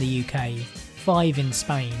 7 in the UK, 5 in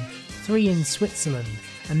Spain, 3 in Switzerland,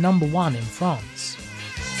 and number 1 in France.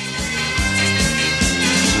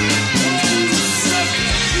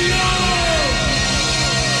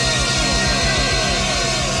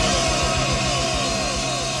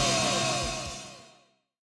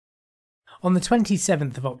 On the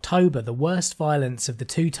 27th of October, the worst violence of the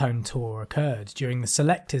Two-Tone tour occurred during the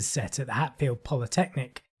Selectors set at the Hatfield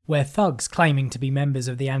Polytechnic, where thugs claiming to be members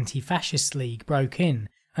of the Anti-Fascist League broke in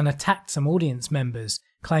and attacked some audience members,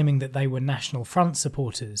 claiming that they were National Front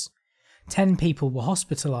supporters. 10 people were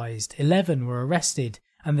hospitalised, 11 were arrested,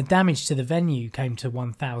 and the damage to the venue came to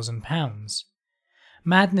 £1,000.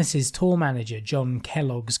 Madness's tour manager John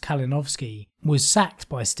Kellogg's Kalinowski was sacked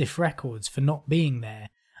by Stiff Records for not being there,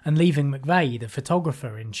 and leaving McVeigh, the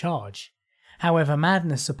photographer, in charge. However,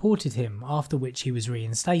 Madness supported him, after which he was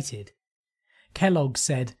reinstated. Kellogg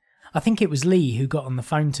said, "I think it was Lee who got on the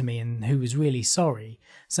phone to me and who was really sorry,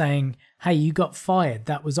 saying, 'Hey, you got fired,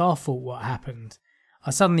 that was our fault what happened.' I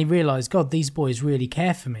suddenly realised, God, these boys really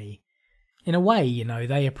care for me. In a way, you know,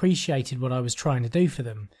 they appreciated what I was trying to do for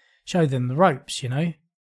them, show them the ropes, you know."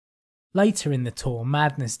 Later in the tour,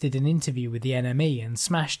 Madness did an interview with the NME, and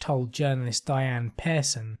Smash told journalist Diane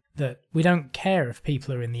Pearson that "we don't care if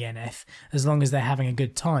people are in the NF as long as they're having a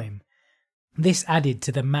good time." This added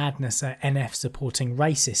to the Madness at NF supporting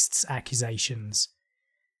racists accusations.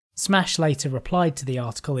 Smash later replied to the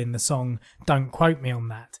article in the song "Don't Quote Me on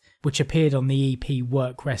That," which appeared on the EP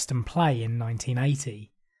Work, Rest and Play in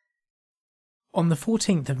 1980. On the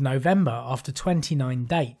 14th of November, after 29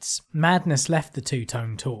 dates, Madness left the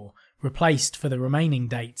Two-Tone tour, replaced for the remaining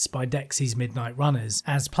dates by Dexy's Midnight Runners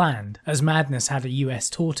as planned, as Madness had a US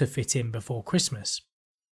tour to fit in before Christmas.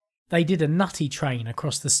 They did a nutty train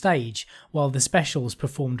across the stage while the Specials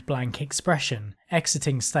performed Blank Expression,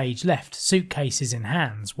 exiting stage left, suitcases in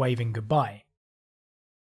hands, waving goodbye.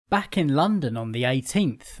 Back in London on the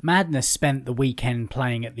 18th, Madness spent the weekend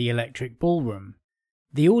playing at the Electric Ballroom.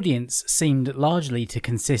 The audience seemed largely to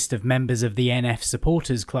consist of members of the NF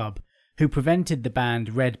Supporters Club, who prevented the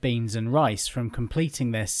band Red Beans and Rice from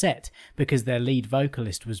completing their set because their lead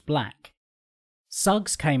vocalist was black.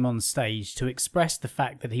 Suggs came on stage to express the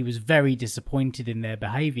fact that he was very disappointed in their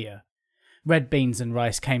behaviour, Red Beans and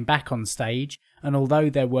Rice came back on stage, and although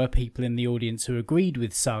there were people in the audience who agreed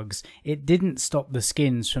with Suggs, it didn't stop the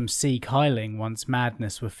Skins from sieg heiling once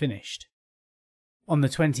Madness were finished. On the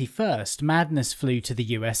 21st, Madness flew to the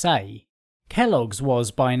USA. Kellogg's was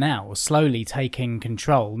by now slowly taking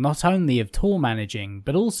control not only of tour managing,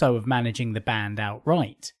 but also of managing the band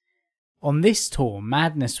outright. On this tour,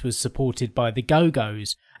 Madness was supported by the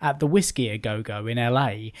Go-Go's at the Whiskey A Go-Go in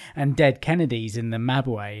LA and Dead Kennedys in the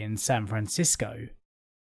Mabuhay in San Francisco.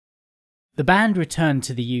 The band returned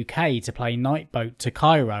to the UK to play Nightboat to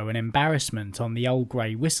Cairo and Embarrassment on the Old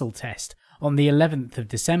Grey Whistle Test on the 11th of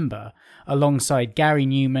December, alongside Gary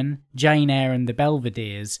Newman, Jane Eyre and the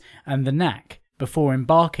Belvederes and the Knack, before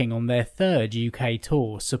embarking on their third UK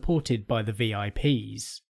tour supported by the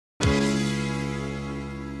VIPs.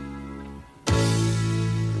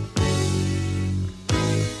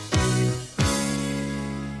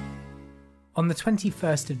 On the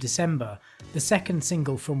 21st of December, the second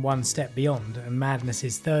single from One Step Beyond and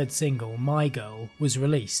Madness's third single, My Girl, was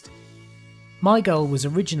released. My Girl was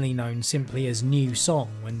originally known simply as New Song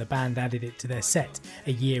when the band added it to their set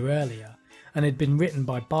a year earlier, and had been written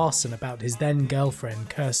by Barson about his then girlfriend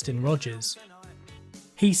Kirsten Rogers.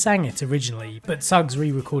 He sang it originally, but Suggs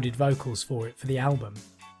re-recorded vocals for it for the album.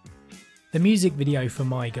 The music video for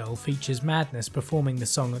My Girl features Madness performing the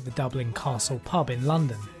song at the Dublin Castle pub in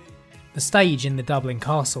London. The stage in the Dublin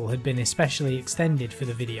Castle had been especially extended for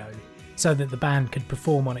the video, so that the band could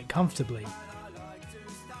perform on it comfortably.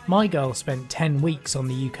 My Girl spent 10 weeks on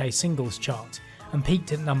the UK singles chart and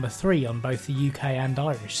peaked at number 3 on both the UK and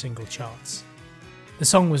Irish single charts. The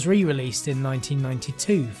song was re-released in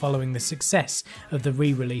 1992 following the success of the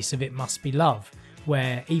re-release of It Must Be Love,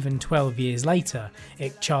 where, even 12 years later,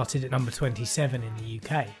 it charted at number 27 in the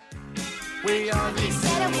UK. We only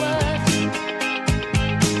said a word.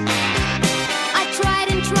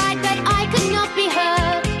 Tried, but I could not be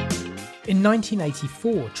heard. In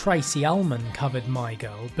 1984, Tracy Ullman covered My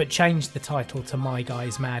Girl, but changed the title to My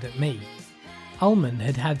Guy's Mad at Me. Ullman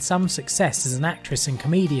had had some success as an actress and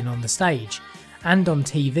comedian on the stage, and on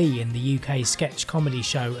TV in the UK sketch comedy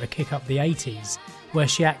show A Kick Up the 80s, where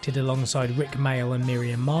she acted alongside Rick Mayall and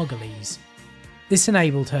Miriam Margolyes. This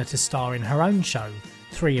enabled her to star in her own show,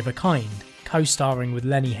 Three of a Kind, co-starring with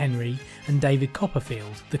Lenny Henry and David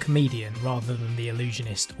Copperfield, the comedian rather than the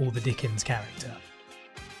illusionist or the Dickens character.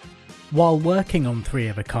 While working on Three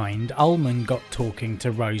of a Kind, Ullman got talking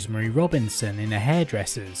to Rosemary Robinson in a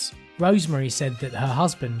hairdresser's. Rosemary said that her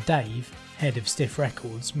husband Dave, head of Stiff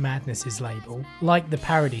Records, Madness's label, liked the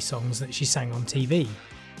parody songs that she sang on TV.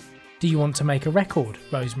 "Do you want to make a record?"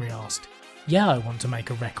 Rosemary asked. "Yeah, I want to make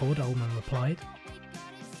a record," Ullman replied.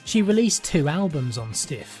 She released 2 albums on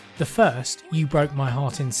Stiff. The first, You Broke My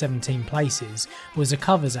Heart in 17 Places, was a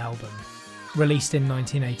covers album, released in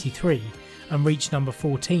 1983, and reached number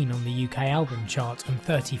 14 on the UK album chart and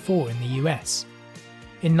 34 in the US.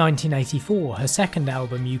 In 1984, her second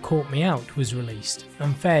album, You Caught Me Out, was released,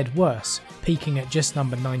 and fared worse, peaking at just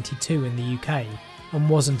number 92 in the UK, and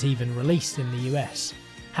wasn't even released in the US.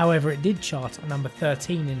 However, it did chart at number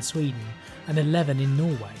 13 in Sweden and 11 in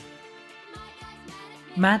Norway.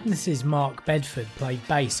 Madness's Mark Bedford played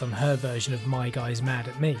bass on her version of My Guy's Mad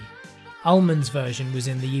at Me. Ullman's version was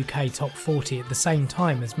in the UK top 40 at the same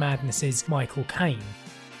time as Madness's Michael Caine,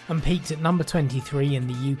 and peaked at number 23 in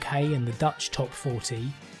the UK and the Dutch top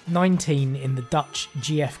 40, 19 in the Dutch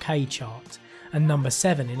GFK chart, and number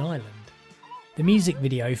 7 in Ireland. The music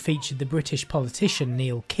video featured the British politician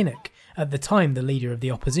Neil Kinnock, at the time the leader of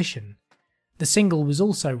the opposition. The single was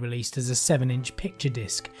also released as a 7-inch picture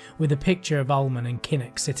disc with a picture of Ullman and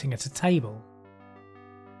Kinnock sitting at a table.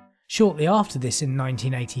 Shortly after this, in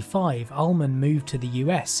 1985, Ullman moved to the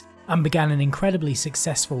US and began an incredibly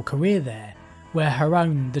successful career there, where her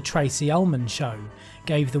own The Tracy Ullman Show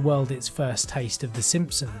gave the world its first taste of The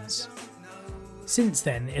Simpsons. Since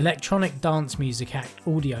then, electronic dance music act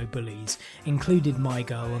Audio Bullies included My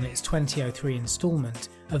Girl on its 2003 instalment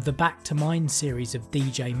of the Back to Mind series of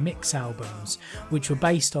DJ Mix albums, which were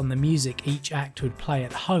based on the music each act would play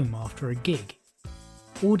at home after a gig.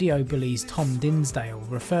 Audio Bullies Tom Dinsdale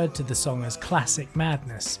referred to the song as Classic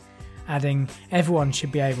Madness, adding, "Everyone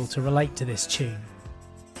should be able to relate to this tune."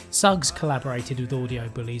 Suggs collaborated with Audio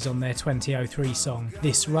Bullies on their 2003 song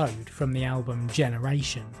This Road from the album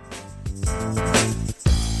Generation.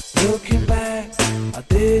 Looking back, I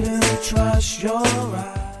didn't trust your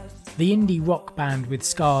eyes. The indie rock band with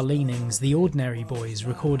ska leanings The Ordinary Boys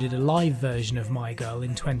recorded a live version of My Girl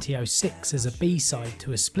in 2006 as a B-side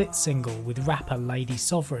to a split single with rapper Lady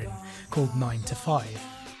Sovereign called 9 to 5.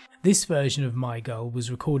 This version of My Girl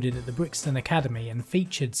was recorded at the Brixton Academy and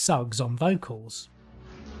featured Suggs on vocals.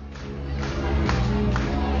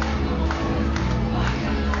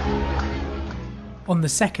 On the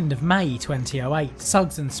 2nd of May 2008,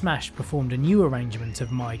 Suggs and Smash performed a new arrangement of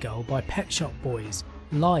My Girl by Pet Shop Boys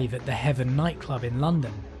live at the Heaven nightclub in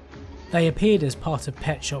London. They appeared as part of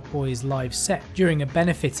Pet Shop Boys' live set during a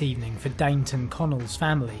benefit evening for Dainton Connell's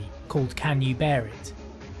family called Can You Bear It?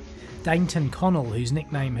 Dainton Connell, whose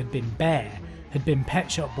nickname had been Bear, had been Pet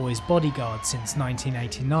Shop Boys' bodyguard since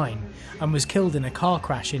 1989 and was killed in a car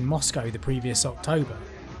crash in Moscow the previous October.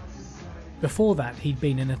 Before that, he'd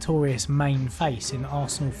been a notorious main face in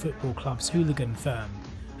Arsenal Football Club's hooligan firm,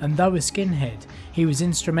 and though a skinhead, he was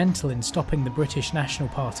instrumental in stopping the British National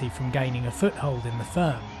Party from gaining a foothold in the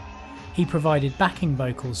firm. He provided backing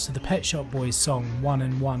vocals to the Pet Shop Boys song 1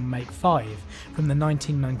 and 1 Make 5 from the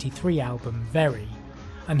 1993 album Very,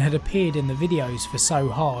 and had appeared in the videos for So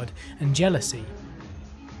Hard and Jealousy.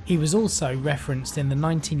 He was also referenced in the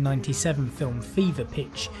 1997 film Fever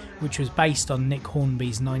Pitch, which was based on Nick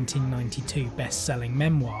Hornby's 1992 best-selling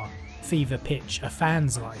memoir, Fever Pitch: A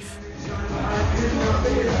Fan's Life.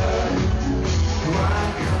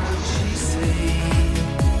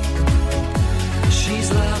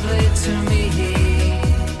 She's lovely to me.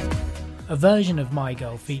 A version of My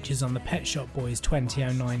Girl features on the Pet Shop Boys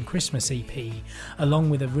 2009 Christmas EP, along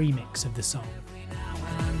with a remix of the song.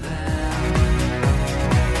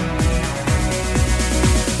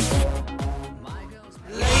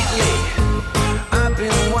 I've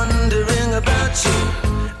been wondering about you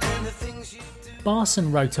and the things you do.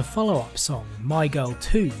 Barson wrote a follow-up song, My Girl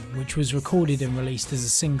 2, which was recorded and released as a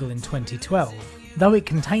single in 2012. Though it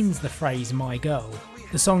contains the phrase My Girl,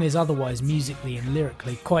 the song is otherwise musically and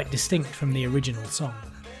lyrically quite distinct from the original song.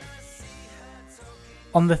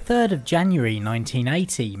 On the 3rd of January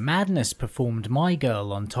 1980, Madness performed My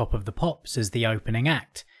Girl on Top of the Pops as the opening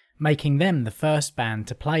act, making them the first band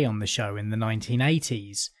to play on the show in the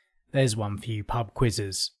 1980s. There's one for you pub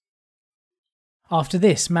quizzers. After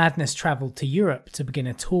this, Madness travelled to Europe to begin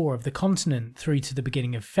a tour of the continent through to the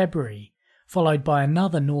beginning of February, followed by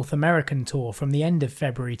another North American tour from the end of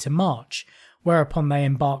February to March, whereupon they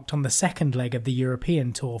embarked on the second leg of the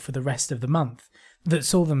European tour for the rest of the month, that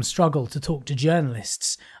saw them struggle to talk to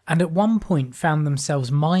journalists, and at one point found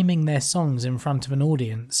themselves miming their songs in front of an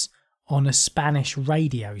audience on a Spanish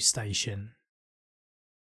radio station.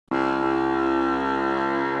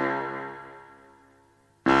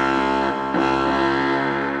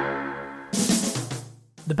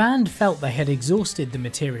 The band felt they had exhausted the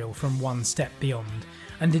material from One Step Beyond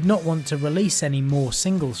and did not want to release any more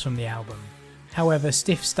singles from the album. However,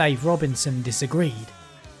 Stiff's Dave Robinson disagreed.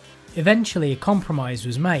 Eventually a compromise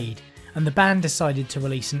was made, and the band decided to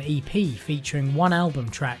release an EP featuring one album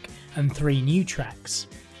track and 3 new tracks.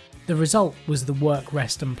 The result was the Work,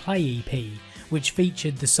 Rest and Play EP, which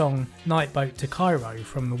featured the song Nightboat to Cairo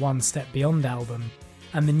from the One Step Beyond album,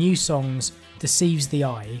 and the new songs Deceives the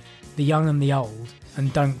Eye, The Young and the Old,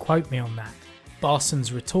 and Don't Quote Me on That.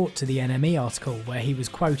 Barson's retort to the NME article where he was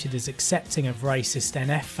quoted as accepting of racist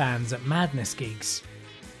NF fans at Madness gigs.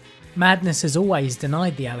 Madness has always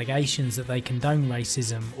denied the allegations that they condone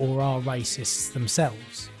racism or are racists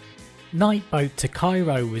themselves. Nightboat to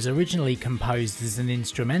Cairo was originally composed as an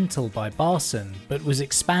instrumental by Barson, but was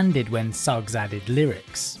expanded when Suggs added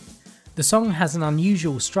lyrics. The song has an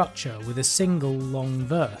unusual structure with a single long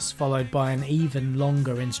verse followed by an even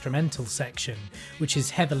longer instrumental section, which is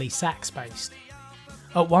heavily sax-based.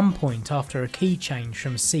 At one point, after a key change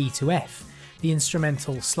from C to F, the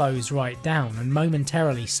instrumental slows right down and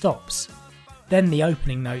momentarily stops. Then the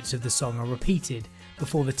opening notes of the song are repeated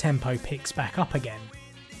before the tempo picks back up again.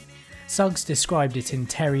 Suggs described it in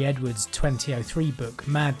Terry Edwards' 2003 book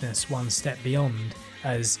Madness One Step Beyond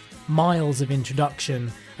as miles of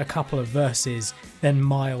introduction, a couple of verses, then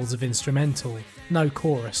miles of instrumental, no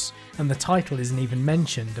chorus, and the title isn't even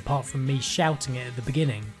mentioned apart from me shouting it at the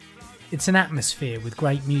beginning. It's an atmosphere with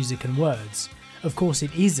great music and words. Of course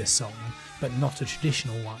it is a song, but not a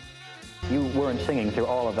traditional one. You weren't singing through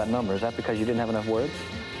all of that number. Is that because you didn't have enough words?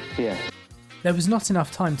 Yeah. There was not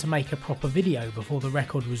enough time to make a proper video before the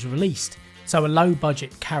record was released, so a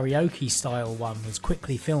low-budget karaoke-style one was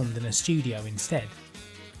quickly filmed in a studio instead.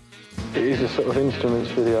 It is a sort of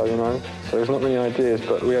instruments video, you know, so there's not many ideas,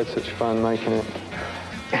 but we had such fun making it.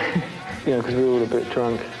 You know, because we were all a bit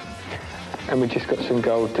drunk. And we just got some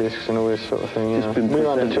gold discs and all this sort of thing, you know. We were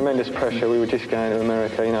under tremendous pressure. We were just going to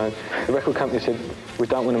America, you know. The record company said, we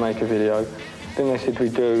don't want to make a video. Then they said we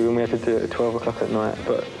do, and we had to do it at 12 o'clock at night.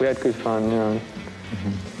 But we had good fun, you know.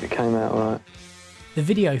 It came out all right. The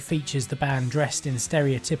video features the band dressed in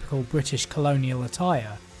stereotypical British colonial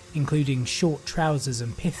attire, including short trousers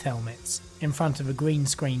and pith helmets, in front of a green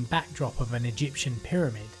screen backdrop of an Egyptian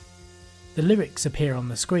pyramid. The lyrics appear on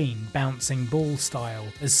the screen, bouncing ball style,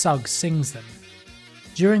 as Suggs sings them.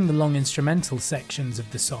 During the long instrumental sections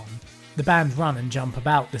of the song, the band run and jump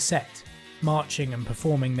about the set, marching and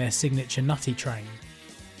performing their signature Nutty Train.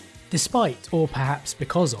 Despite, or perhaps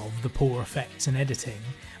because of, the poor effects and editing,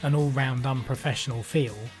 an all-round unprofessional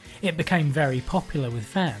feel, it became very popular with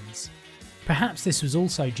fans. Perhaps this was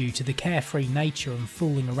also due to the carefree nature and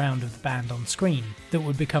fooling around of the band on screen that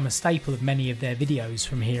would become a staple of many of their videos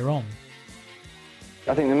from here on.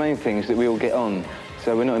 I think the main thing is that we all get on,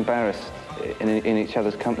 so we're not embarrassed in each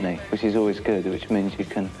other's company, which is always good, which means you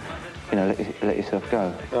can, you know, let yourself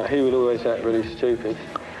go. He would always act really stupid,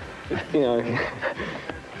 you know.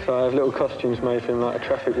 So I have little costumes made for him, like a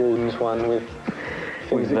traffic warden's one with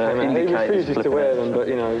things that came out. He refuses to wear them, but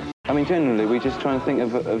you know. I mean, generally, we just try and think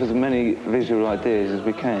of as many visual ideas as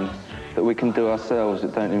we can that we can do ourselves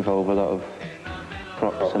that don't involve a lot of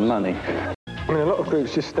props and money. I mean, a lot of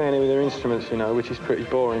groups just stand there with their instruments, you know, which is pretty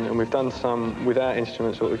boring, and we've done some without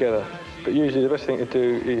instruments altogether. But usually the best thing to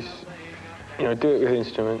do is, you know, do it with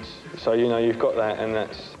instruments, so you know you've got that, and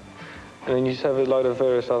then you just have a load of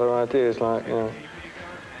various other ideas, like, you know,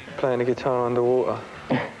 playing the guitar underwater,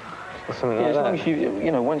 or something like that. As long as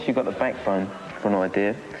you know, once you've got the backbone for an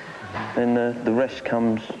idea, then the rest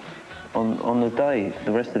comes on the day.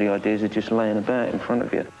 The rest of the ideas are just laying about in front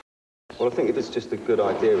of you. Well, I think if it's just a good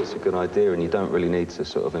idea, it's a good idea, and you don't really need to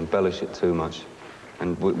sort of embellish it too much.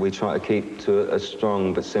 And we try to keep to a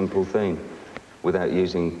strong but simple theme without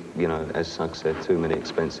using, you know, as Sugg said, too many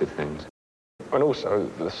expensive things. And also,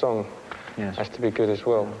 the song has to be good as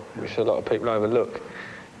well, which a lot of people overlook. Do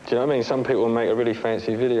you know what I mean? Some people make a really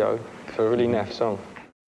fancy video for a really naff song.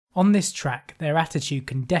 On this track, their attitude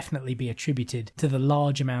can definitely be attributed to the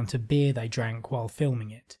large amount of beer they drank while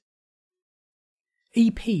filming it.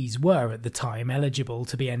 EPs were at the time eligible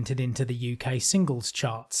to be entered into the UK singles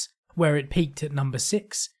charts, where it peaked at number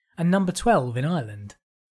 6 and number 12 in Ireland.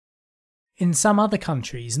 In some other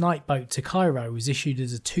countries, Nightboat to Cairo was issued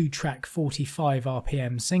as a 2-track 45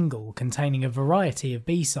 RPM single containing a variety of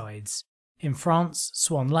B-sides. In France,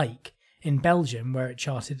 Swan Lake. In Belgium, where it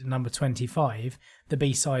charted at number 25, the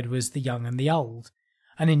B-side was The Young and the Old.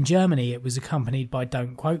 And in Germany it was accompanied by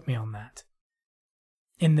Don't Quote Me on That.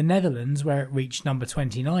 In the Netherlands, where it reached number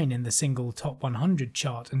 29 in the single Top 100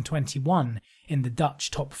 chart and 21 in the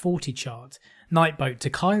Dutch Top 40 chart, Nightboat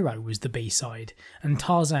to Cairo was the B-side, and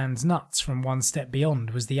Tarzan's Nuts from One Step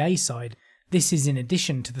Beyond was the A-side. This is in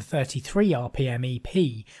addition to the 33 RPM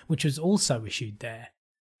EP, which was also issued there.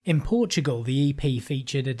 In Portugal, the EP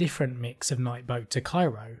featured a different mix of Nightboat to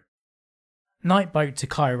Cairo. Nightboat to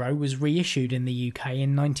Cairo was reissued in the UK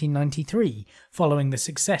in 1993, following the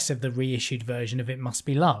success of the reissued version of It Must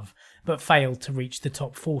Be Love, but failed to reach the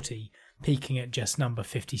top 40, peaking at just number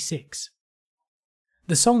 56.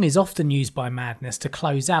 The song is often used by Madness to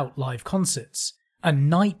close out live concerts,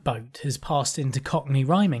 and Nightboat has passed into Cockney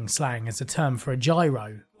rhyming slang as a term for a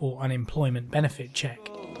gyro, or unemployment benefit check.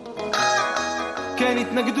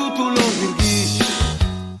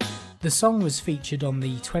 The song was featured on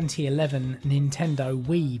the 2011 Nintendo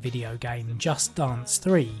Wii video game Just Dance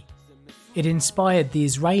 3. It inspired the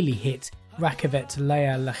Israeli hit Rakevet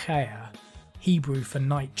Leia Lachaya, Hebrew for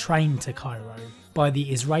Night Train to Cairo, by the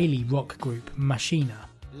Israeli rock group Machina.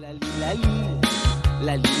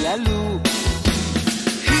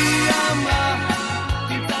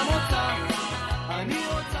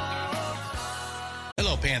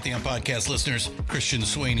 Hello, Pantheon Podcast listeners. Christian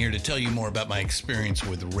Swain here to tell you more about my experience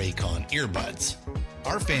with Raycon earbuds.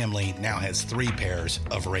 Our family now has 3 pairs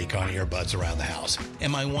of Raycon earbuds around the house,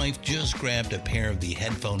 and my wife just grabbed a pair of the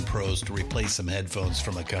Headphone Pros to replace some headphones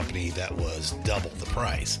from a company that was double the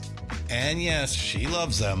price. And yes, she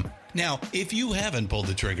loves them. Now, if you haven't pulled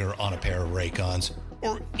the trigger on a pair of Raycons,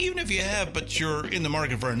 or even if you have, but you're in the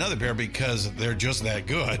market for another pair because they're just that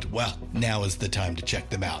good, well, now is the time to check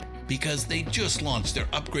them out, because they just launched their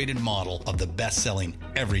upgraded model of the best-selling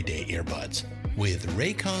everyday earbuds. With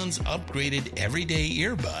Raycon's upgraded everyday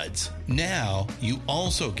earbuds, now you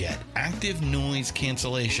also get active noise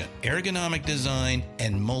cancellation, ergonomic design,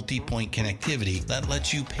 and multi-point connectivity that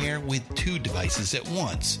lets you pair with 2 devices at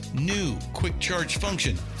once. New quick charge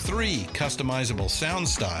function, 3 customizable sound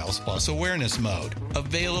styles, plus awareness mode.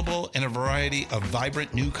 Available in a variety of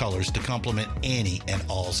vibrant new colors to complement any and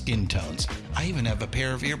all skin tones. I even have a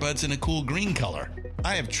pair of earbuds in a cool green color.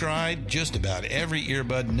 I have tried just about every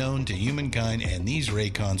earbud known to humankind, and these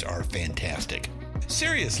Raycons are fantastic.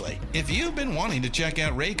 Seriously, if you've been wanting to check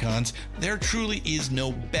out Raycons, there truly is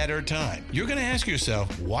no better time. You're going to ask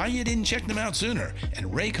yourself why you didn't check them out sooner, and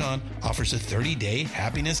Raycon offers a 30-day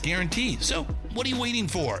happiness guarantee. So what are you waiting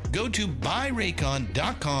for? Go to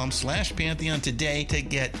buyraycon.com/Pantheon today to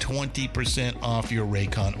get 20% off your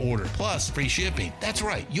Raycon order, plus free shipping. That's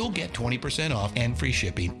right, you'll get 20% off and free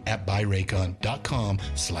shipping at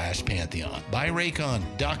buyraycon.com/Pantheon.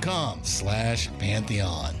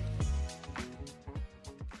 buyraycon.com/Pantheon.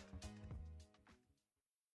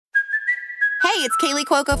 Hey, it's Kaylee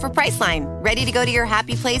Cuoco for Priceline. Ready to go to your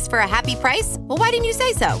happy place for a happy price? Well, why didn't you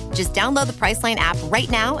say so? Just download the Priceline app right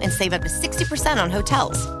now and save up to 60% on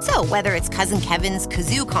hotels. So whether it's Cousin Kevin's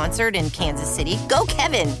Kazoo Concert in Kansas City, go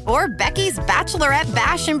Kevin, or Becky's Bachelorette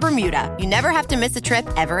Bash in Bermuda, you never have to miss a trip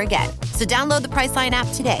ever again. So download the Priceline app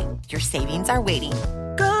today. Your savings are waiting.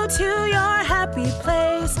 Go to your happy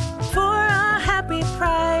place for a happy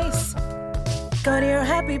price. Go to your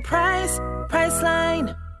happy price,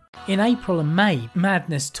 Priceline. In April and May,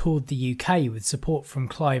 Madness toured the UK with support from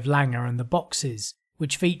Clive Langer and the Boxes,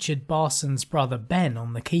 which featured Barson's brother Ben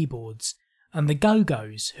on the keyboards, and the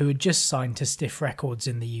Go-Go's, who had just signed to Stiff Records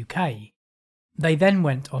in the UK. They then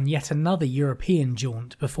went on yet another European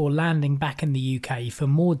jaunt before landing back in the UK for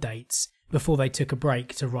more dates before they took a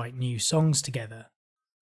break to write new songs together.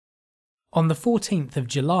 On the 14th of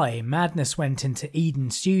July, Madness went into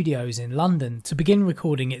Eden Studios in London to begin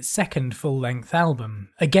recording its second full-length album,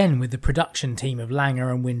 again with the production team of Langer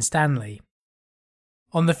and Winstanley.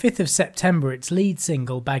 On the 5th of September, its lead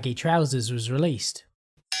single, Baggy Trousers, was released.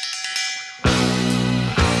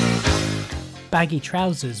 Baggy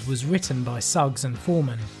Trousers was written by Suggs and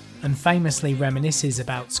Foreman, and famously reminisces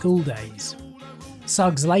about school days.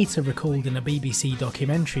 Suggs later recalled in a BBC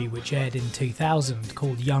documentary which aired in 2000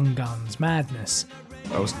 called Young Guns Madness.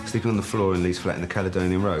 I was sleeping on the floor in Lee's flat in the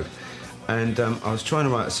Caledonian Road, and I was trying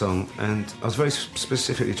to write a song, and I was very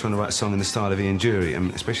specifically trying to write a song in the style of Ian Dury,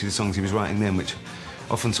 and especially the songs he was writing then, which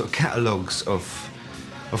often sort of catalogues of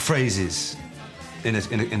phrases in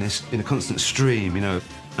a constant stream, you know.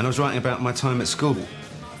 And I was writing about my time at school.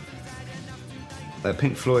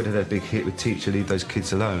 Pink Floyd had a big hit with Teacher, Leave Those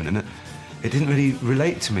Kids Alone, and it didn't really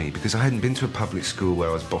relate to me because I hadn't been to a public school where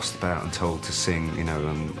I was bossed about and told to sing, you know,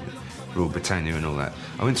 Rule Britannia and all that.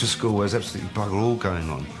 I went to a school where there was absolutely bugger all going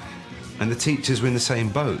on. And the teachers were in the same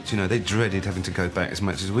boat, you know, they dreaded having to go back as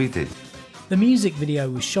much as we did. The music video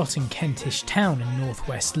was shot in Kentish Town in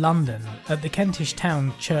northwest London, at the Kentish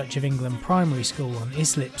Town Church of England Primary School on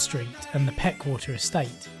Islip Street and the Peckwater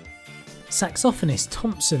Estate. Saxophonist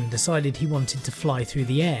Thompson decided he wanted to fly through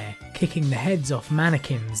the air, kicking the heads off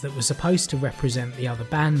mannequins that were supposed to represent the other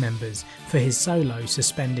band members for his solo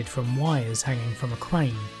suspended from wires hanging from a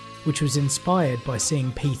crane, which was inspired by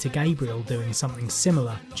seeing Peter Gabriel doing something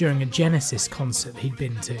similar during a Genesis concert he'd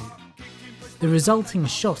been to. The resulting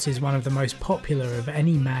shot is one of the most popular of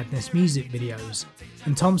any Madness music videos,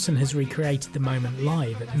 and Thompson has recreated the moment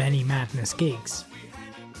live at many Madness gigs.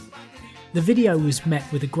 The video was met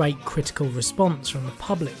with a great critical response from the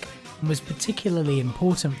public and was particularly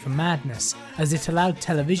important for Madness as it allowed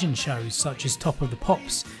television shows such as Top of the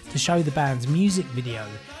Pops to show the band's music video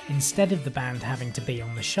instead of the band having to be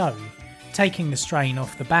on the show, taking the strain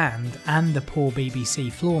off the band and the poor BBC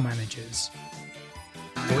floor managers.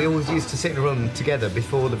 We always used to sit in a room together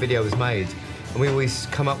before the video was made, and we always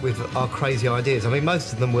come up with our crazy ideas. I mean,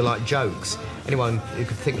 most of them were like jokes. Anyone who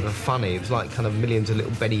could think of a funny, it was like kind of millions of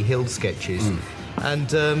little Benny Hill sketches. And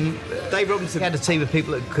Dave Robinson had a team of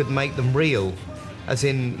people that could make them real. As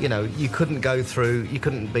in, you know, you couldn't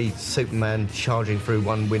be Superman charging through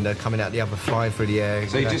one window, coming out the other, flying through the air.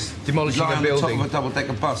 So you just demolishing lie a on building. the top of a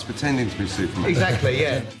double-decker bus pretending to be Superman. Exactly,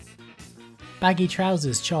 yeah. Baggy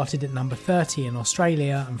Trousers charted at number 30 in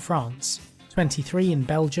Australia and France, 23 in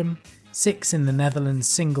Belgium, 6 in the Netherlands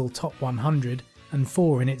single top 100 and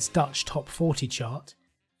 4 in its Dutch top 40 chart,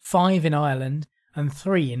 5 in Ireland and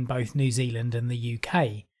 3 in both New Zealand and the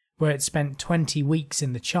UK, where it spent 20 weeks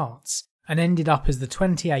in the charts and ended up as the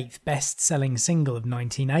 28th best-selling single of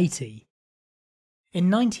 1980.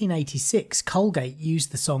 In 1986, Colgate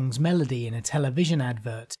used the song's melody in a television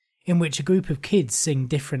advert in which a group of kids sing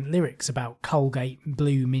different lyrics about Colgate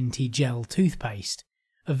Blue Minty Gel toothpaste,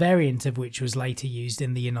 a variant of which was later used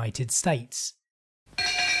in the United States.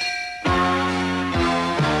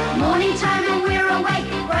 Morning time and we're awake.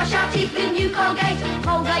 Brush our teeth with new Colgate.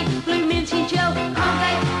 Colgate Blue Minty Gel.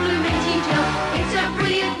 Colgate Blue Minty Gel. It's a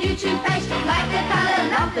brilliant new toothpaste. Like the colour,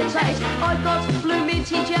 love the taste. I've got Blue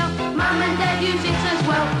Minty Gel. Mum and Dad use it as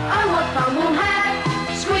well. Oh, what fun we'll have.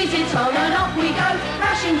 Squeeze it on and off we go.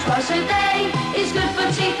 Brushing twice a day is good for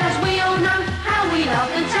teeth, as we all know. How we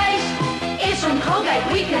love the taste. It's from Colgate.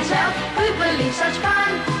 Colgate, we can tell. Who believes such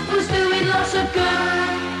fun was doing lots of good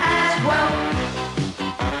as well.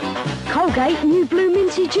 Colgate new blue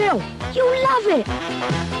minty gel. You'll love it.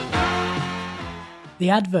 The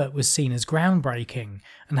advert was seen as groundbreaking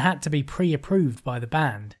and had to be pre-approved by the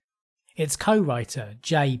band. Its co-writer,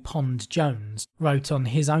 J. Pond Jones, wrote on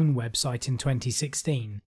his own website in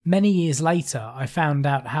 2016, "Many years later I found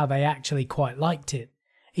out how they actually quite liked it.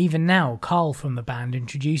 Even now, Carl from the band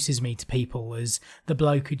introduces me to people as the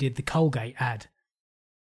bloke who did the Colgate ad."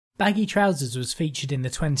 Baggy Trousers was featured in the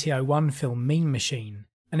 2001 film Mean Machine,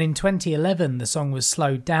 and in 2011 the song was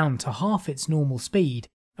slowed down to half its normal speed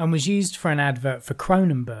and was used for an advert for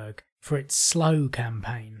Kronenberg for its Slow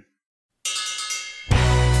campaign.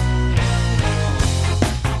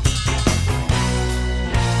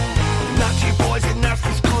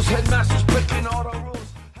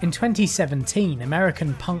 In 2017,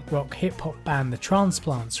 American punk rock hip hop band The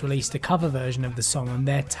Transplants released a cover version of the song on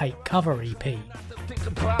their Take Cover EP.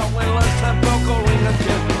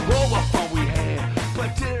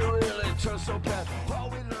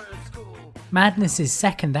 Madness's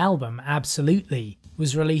second album, Absolutely,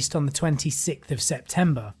 was released on the 26th of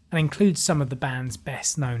September and includes some of the band's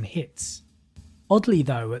best known hits. Oddly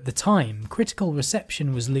though, at the time, critical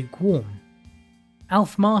reception was lukewarm.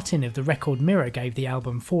 Alf Martin of the Record Mirror gave the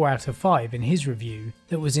album 4 out of 5 in his review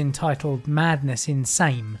that was entitled Madness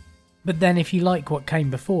Insane, but then if you like what came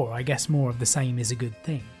before, I guess more of the same is a good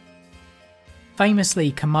thing.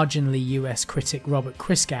 Famously curmudgeonly US critic Robert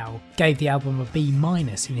Christgau gave the album a B-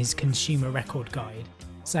 in his Consumer Record Guide,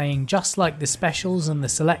 saying, "Just like the Specials and the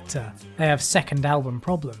Selector, they have second album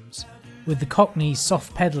problems, with the Cockneys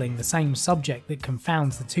soft pedalling the same subject that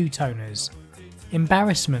confounds the two-toners.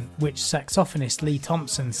 Embarrassment, which saxophonist Lee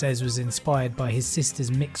Thompson says was inspired by his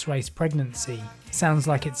sister's mixed-race pregnancy, sounds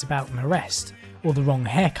like it's about an arrest, or the wrong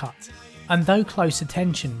haircut. And though Close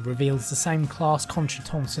Attention reveals the same class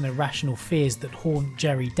contretemps and irrational fears that haunt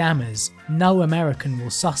Jerry Dammers, no American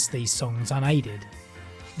will suss these songs unaided.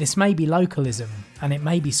 This may be localism, and it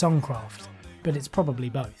may be songcraft, but it's probably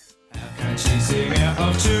both."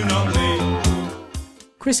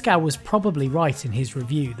 Christgau was probably right in his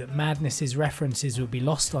review that Madness's references would be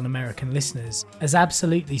lost on American listeners, as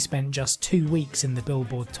Absolutely spent just 2 weeks in the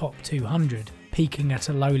Billboard Top 200, peaking at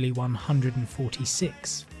a lowly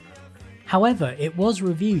 146. However, it was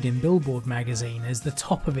reviewed in Billboard magazine as the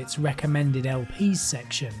top of its recommended LPs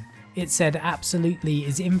section. It said Absolutely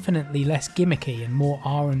is infinitely less gimmicky and more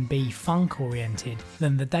R&B funk oriented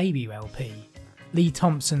than the debut LP. Lee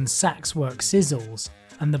Thompson's sax work sizzles,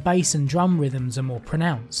 and the bass and drum rhythms are more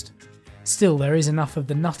pronounced. Still, there is enough of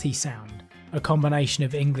the nutty sound, a combination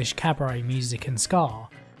of English cabaret music and ska,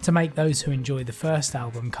 to make those who enjoy the first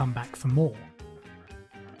album come back for more.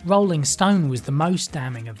 Rolling Stone was the most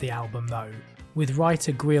damning of the album though, with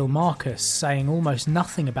writer Greil Marcus saying almost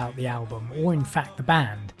nothing about the album or in fact the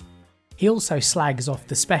band. He also slags off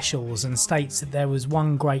the Specials and states that there was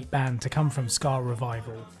one great band to come from ska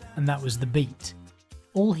revival, and that was The Beat.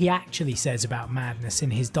 All he actually says about Madness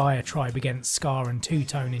in his diatribe against ska and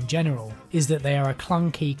two-tone in general is that they are a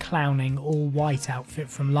clunky, clowning, all-white outfit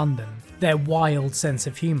from London. Their wild sense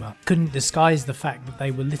of humour couldn't disguise the fact that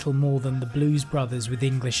they were little more than the Blues Brothers with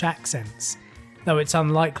English accents, though it's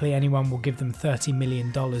unlikely anyone will give them $30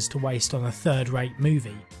 million to waste on a third-rate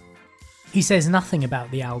movie. He says nothing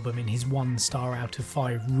about the album in his 1 star out of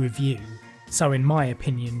 5 review, so in my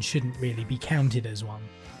opinion shouldn't really be counted as one.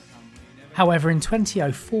 However, in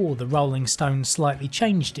 2004 the Rolling Stone slightly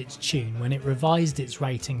changed its tune when it revised its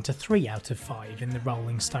rating to 3 out of 5 in the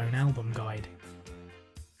Rolling Stone album guide.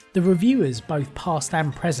 The reviewers, both past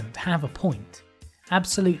and present, have a point.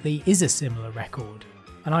 Absolutely is a similar record,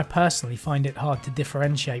 and I personally find it hard to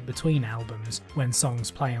differentiate between albums when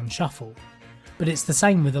songs play on shuffle, but it's the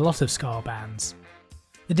same with a lot of ska bands.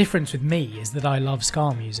 The difference with me is that I love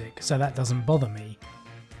ska music, so that doesn't bother me.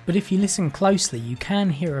 But if you listen closely, you can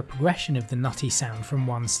hear a progression of the nutty sound from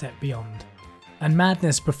One Step Beyond. And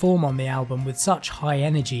Madness perform on the album with such high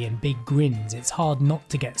energy and big grins, it's hard not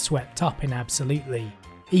to get swept up in Absolutely,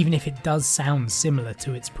 even if it does sound similar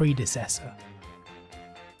to its predecessor.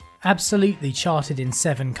 Absolutely charted in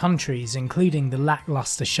 7 countries, including the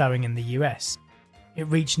lackluster showing in the US. It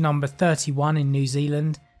reached number 31 in New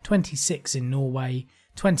Zealand, 26 in Norway,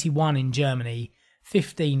 21 in Germany,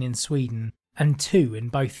 15 in Sweden, and 2 in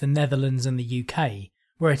both the Netherlands and the UK,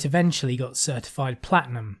 where it eventually got certified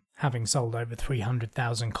platinum, having sold over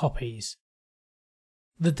 300,000 copies.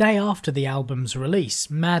 The day after the album's release,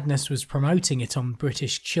 Madness was promoting it on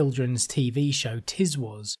British children's TV show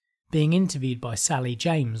Tiswas, being interviewed by Sally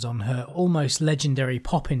James on her almost legendary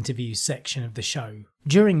pop interviews section of the show.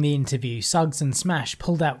 During the interview, Suggs and Smash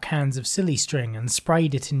pulled out cans of silly string and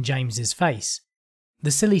sprayed it in James's face. The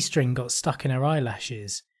silly string got stuck in her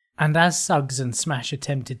eyelashes, and as Suggs and Smash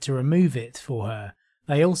attempted to remove it for her,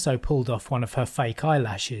 they also pulled off one of her fake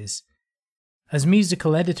eyelashes. As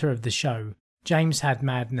musical editor of the show, James had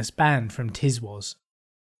Madness banned from Tiswas.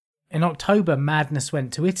 In October, Madness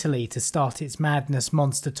went to Italy to start its Madness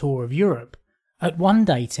Monster Tour of Europe. At one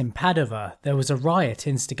date in Padova, there was a riot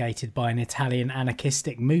instigated by an Italian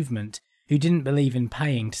anarchistic movement who didn't believe in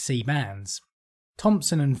paying to see bands.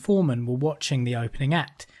 Thompson and Foreman were watching the opening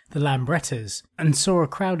act, the Lambrettas, and saw a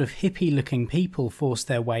crowd of hippie-looking people force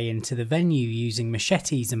their way into the venue using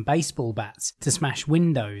machetes and baseball bats to smash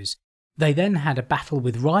windows. They then had a battle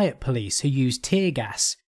with riot police who used tear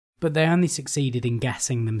gas, but they only succeeded in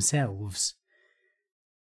gassing themselves.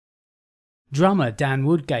 Drummer Dan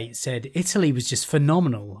Woodgate said Italy was just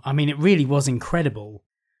phenomenal. I mean, it really was incredible.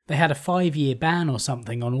 They had a 5-year ban or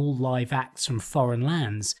something on all live acts from foreign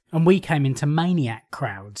lands, and we came into maniac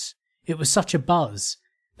crowds. It was such a buzz.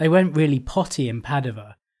 They went really potty in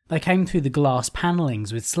Padova. They came through the glass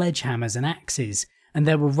panellings with sledgehammers and axes, and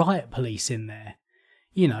there were riot police in there.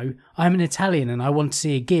 You know, I'm an Italian and I want to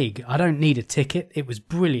see a gig. I don't need a ticket. It was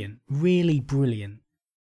brilliant. Really brilliant.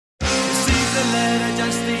 Received a letter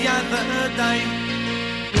just the other day.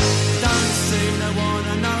 Don't seem to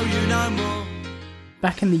wanna know you no more.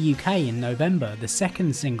 Back in the UK in November, the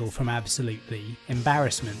second single from Absolutely,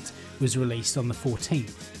 Embarrassment, was released on the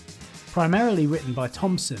 14th. Primarily written by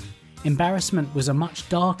Thompson, Embarrassment was a much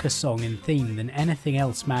darker song in theme than anything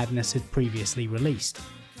else Madness had previously released.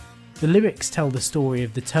 The lyrics tell the story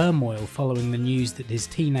of the turmoil following the news that his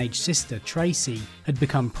teenage sister, Tracy, had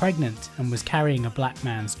become pregnant and was carrying a black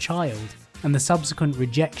man's child, and the subsequent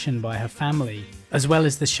rejection by her family, as well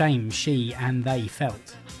as the shame she and they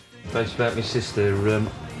felt. It's about my sister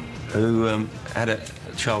who had a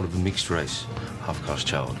child of a mixed race, half-caste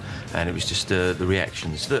child, and it was just the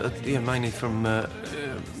reactions that mainly from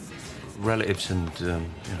relatives and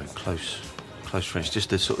close friends, just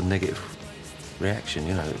the sort of negative reaction,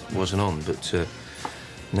 it wasn't on, but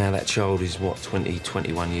now that child is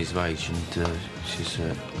 21 years of age, and she's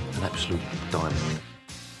an absolute diamond.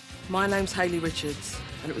 My name's Hayley Richards,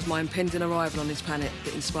 and it was my impending arrival on this planet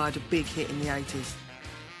that inspired a big hit in the 80s.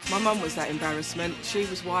 My mum was that embarrassment. She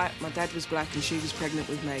was white, my dad was black, and she was pregnant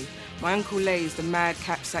with me. My Uncle Lee is the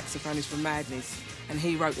madcap saxophonist from Madness, and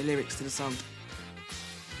he wrote the lyrics to the song.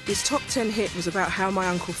 His top 10 hit was about how my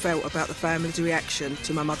uncle felt about the family's reaction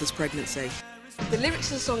to my mother's pregnancy. The lyrics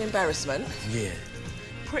of the song Embarrassment. Yeah.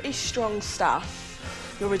 Pretty strong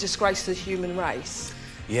stuff. You're a disgrace to the human race.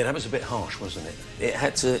 Yeah, that was a bit harsh, wasn't it? It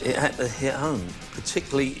had to hit home,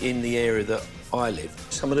 particularly in the area that I live.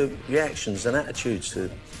 Some of the reactions and attitudes to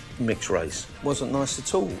mixed race wasn't nice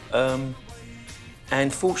at all.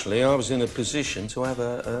 And fortunately, I was in a position to have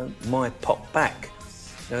my pop back,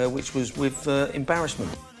 which was with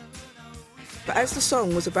Embarrassment. But as the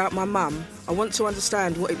song was about my mum, I want to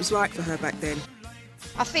understand what it was like for her back then.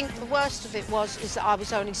 I think the worst of it is that I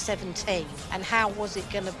was only 17, and how was it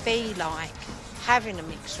going to be like having a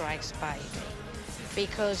mixed race baby?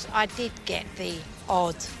 Because I did get the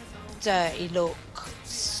odd, dirty look,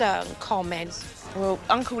 certain comments. Well,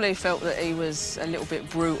 Uncle Lee felt that he was a little bit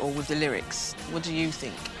brutal with the lyrics. What do you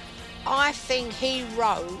think? I think he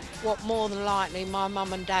wrote what more than likely my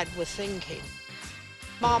mum and dad were thinking.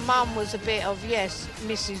 My mum was a bit of, yes,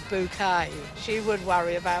 Mrs. Bouquet. She would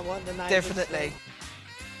worry about what the neighbours Definitely. think.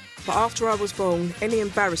 But after I was born, any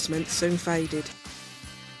embarrassment soon faded.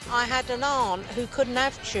 I had an aunt who couldn't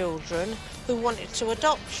have children who wanted to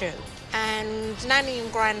adopt you. And Nanny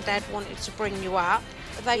and Grandad wanted to bring you up.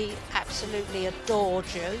 They absolutely adored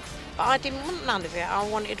you. But I didn't want none of it. I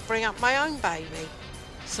wanted to bring up my own baby.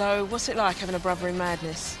 So what's it like having a brother in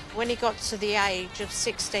Madness? When he got to the age of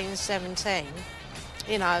 16, 17,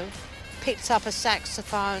 picked up a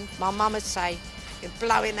saxophone. My mum would say, "You're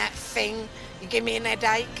blowing that thing, you give me an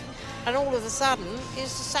headache." And all of a sudden,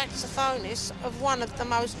 he's the saxophonist of one of the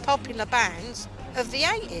most popular bands of the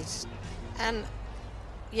 80s. And,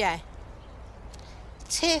 yeah,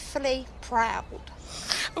 tearfully proud.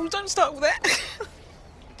 Oh, don't start with that.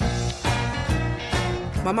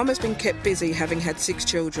 My mum has been kept busy having had 6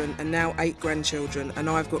 children and now 8 grandchildren, and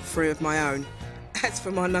I've got 3 of my own. As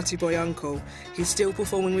for my nutty boy uncle, he's still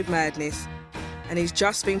performing with Madness, and he's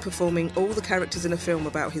just been performing all the characters in a film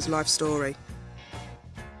about his life story.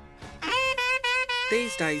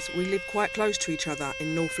 These days, we live quite close to each other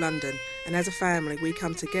in North London, and as a family, we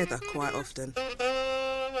come together quite often.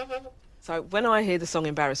 So when I hear the song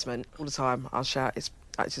Embarrassment, all the time, I'll shout, "It's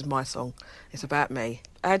This is my song. It's about me.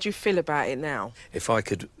 How do you feel about it now? If I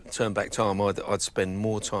could turn back time, I'd spend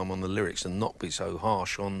more time on the lyrics and not be so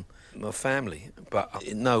harsh on my family. But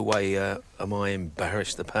in no way am I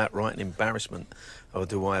embarrassed about writing embarrassment, or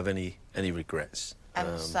do I have any regrets.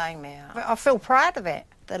 Same here. I feel proud of it.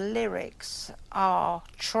 The lyrics are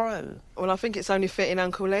true. Well, I think it's only fitting,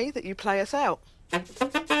 Uncle Lee, that you play us out.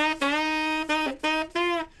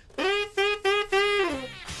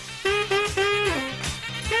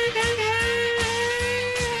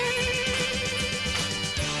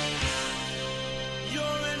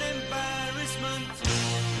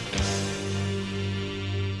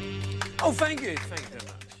 Oh, thank you very much.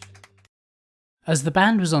 As the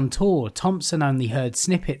band was on tour, Thompson only heard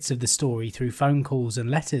snippets of the story through phone calls and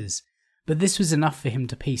letters, but this was enough for him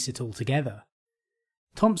to piece it all together.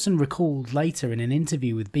 Thompson recalled later in an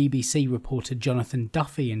interview with BBC reporter Jonathan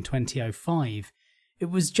Duffy in 2005, "It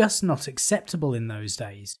was just not acceptable in those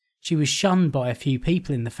days. She was shunned by a few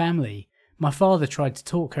people in the family. My father tried to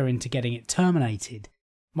talk her into getting it terminated.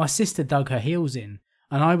 My sister dug her heels in,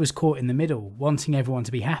 and I was caught in the middle, wanting everyone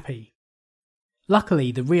to be happy."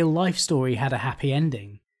 Luckily, the real-life story had a happy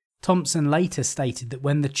ending. Thompson later stated that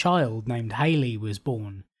when the child named Hayley was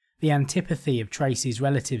born, the antipathy of Tracy's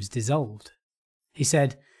relatives dissolved. He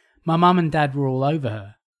said, "My mum and dad were all over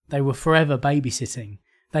her. They were forever babysitting.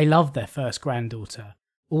 They loved their first granddaughter.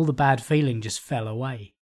 All the bad feeling just fell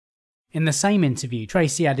away." In the same interview,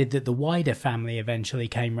 Tracy added that the wider family eventually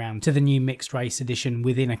came round to the new mixed-race edition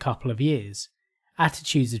within a couple of years.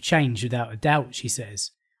 "Attitudes have changed without a doubt," she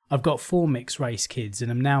says. "I've got 4 mixed-race kids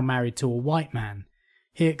and am now married to a white man.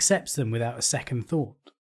 He accepts them without a second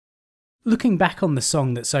thought." Looking back on the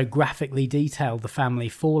song that so graphically detailed the family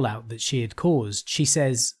fallout that she had caused, she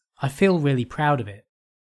says, "I feel really proud of it."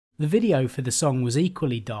 The video for the song was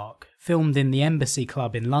equally dark, filmed in the Embassy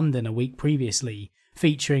Club in London a week previously,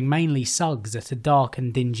 featuring mainly Suggs at a dark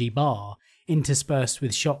and dingy bar, interspersed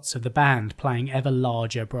with shots of the band playing ever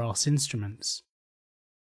larger brass instruments.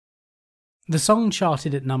 The song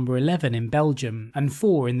charted at number 11 in Belgium and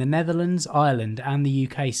 4 in the Netherlands, Ireland and the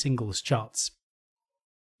UK singles charts.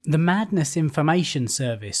 The Madness Information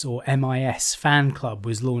Service, or MIS, fan club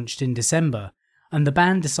was launched in December, and the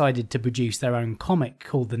band decided to produce their own comic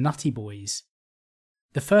called The Nutty Boys.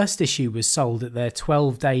 The first issue was sold at their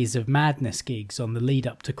 12 Days of Madness gigs on the lead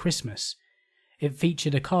up to Christmas. It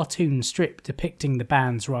featured a cartoon strip depicting the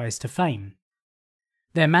band's rise to fame.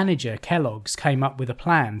 Their manager, Kellogg's, came up with a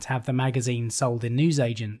plan to have the magazine sold in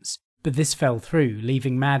newsagents, but this fell through,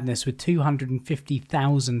 leaving Madness with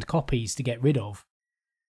 250,000 copies to get rid of.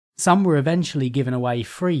 Some were eventually given away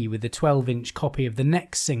free with a 12-inch copy of the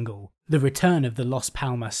next single, The Return of the Las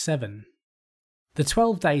Palmas 7. The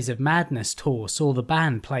 12 Days of Madness tour saw the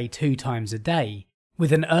band play 2 times a day,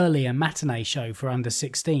 with an earlier matinee show for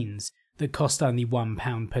under-16s that cost only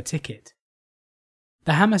 £1 per ticket.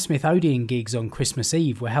 The Hammersmith Odeon gigs on Christmas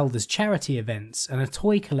Eve were held as charity events, and a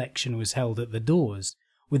toy collection was held at the doors,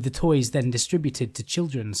 with the toys then distributed to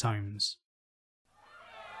children's homes.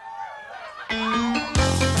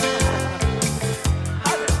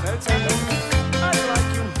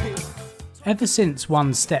 Ever since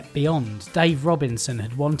One Step Beyond, Dave Robinson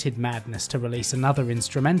had wanted Madness to release another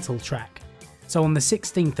instrumental track, so on the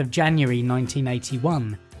 16th of January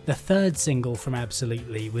 1981, the third single from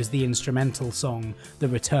Absolutely was the instrumental song The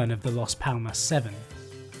Return of the Las Palmas 7.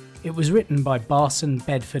 It was written by Barson,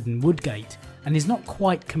 Bedford and Woodgate, and is not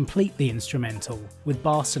quite completely instrumental, with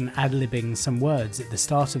Barson ad-libbing some words at the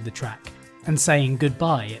start of the track, and saying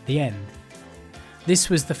goodbye at the end. This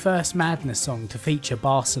was the first Madness song to feature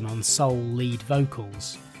Barson on sole lead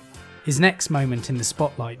vocals. His next moment in the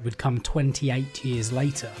spotlight would come 28 years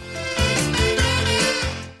later.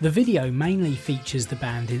 The video mainly features the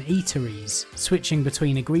band in eateries, switching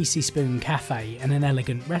between a Greasy Spoon cafe and an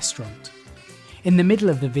elegant restaurant. In the middle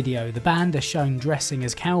of the video, the band are shown dressing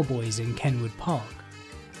as cowboys in Kenwood Park.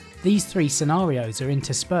 These 3 scenarios are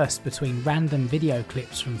interspersed between random video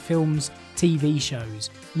clips from films, TV shows,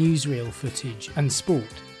 newsreel footage and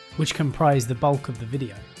sport, which comprise the bulk of the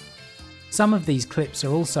video. Some of these clips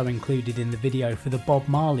are also included in the video for the Bob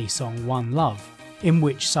Marley song One Love, in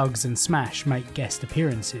which Suggs and Smash make guest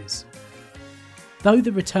appearances. Though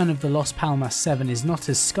The Return of the Las Palmas 7 is not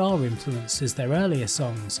as ska-influenced as their earlier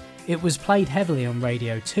songs, it was played heavily on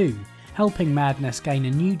Radio 2, helping Madness gain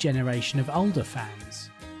a new generation of older fans.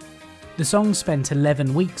 The song spent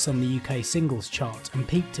 11 weeks on the UK singles chart and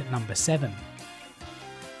peaked at number 7.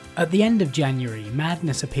 At the end of January,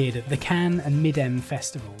 Madness appeared at the Cannes and Mid-End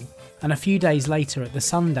Festival, and a few days later at the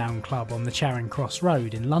Sundown Club on the Charing Cross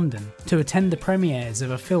Road in London to attend the premieres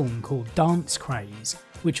of a film called Dance Craze,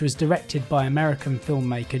 which was directed by American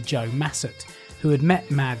filmmaker Joe Massett, who had met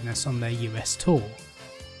Madness on their US tour.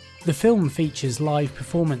 The film features live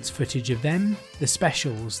performance footage of them, the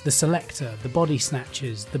Specials, the Selector, the Body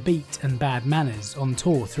Snatchers, the Beat and Bad Manners on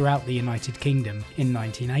tour throughout the United Kingdom in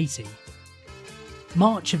 1980.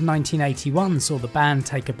 March of 1981 saw the band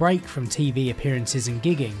take a break from TV appearances and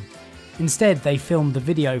gigging. Instead, they filmed the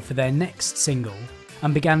video for their next single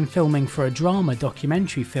and began filming for a drama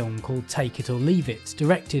documentary film called Take It or Leave It,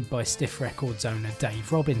 directed by Stiff Records owner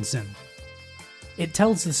Dave Robinson. It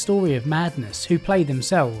tells the story of Madness, who play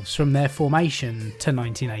themselves from their formation to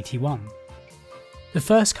 1981. The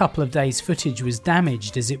first couple of days' footage was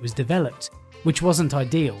damaged as it was developed, which wasn't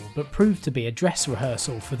ideal, but proved to be a dress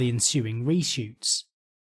rehearsal for the ensuing reshoots.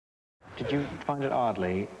 Did you find it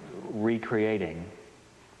oddly recreating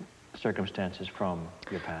circumstances from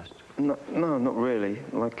your past? No, not really.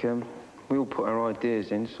 Like, we all put our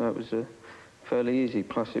ideas in, so it was fairly easy.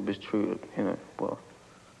 Plus, it was true,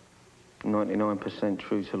 99%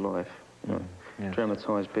 true to life.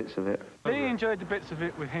 Dramatised bits of it. He enjoyed the bits of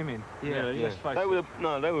it with him in. Yeah. They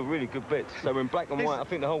were really good bits. They were in black and white. I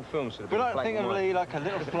think the whole film should have been black and white. But I think of Lee like a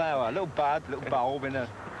little flower, a little bud, a little bulb in a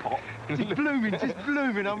pot. Just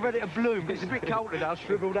blooming. I'm ready to bloom. It's a bit cold today, I've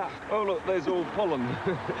shriveled up. Oh, look, there's all pollen.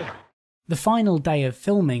 The final day of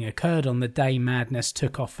filming occurred on the day Madness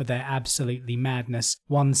took off for their Absolutely Madness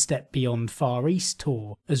One Step Beyond Far East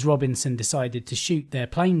tour, as Robinson decided to shoot their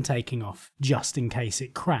plane taking off, just in case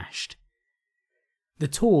it crashed. The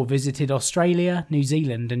tour visited Australia, New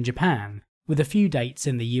Zealand and Japan, with a few dates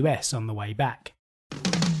in the US on the way back.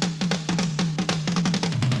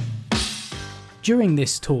 During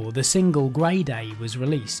this tour, the single Grey Day was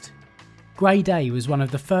released. Grey Day was one of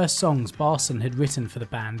the first songs Barson had written for the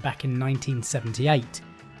band back in 1978,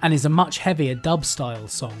 and is a much heavier dub-style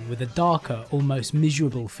song with a darker, almost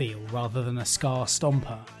miserable feel rather than a ska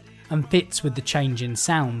stomper, and fits with the change in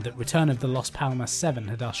sound that Return of the Los Palmas 7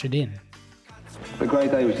 had ushered in. But Grey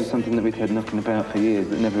Day was just something that we'd had knocking about for years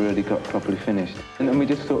that never really got properly finished. And then we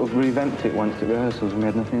just sort of revamped it once at rehearsals and we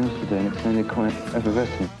had nothing else to do, and it sounded quite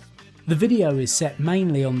effervescent. The video is set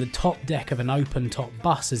mainly on the top deck of an open-top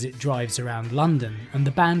bus as it drives around London, and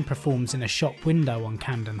the band performs in a shop window on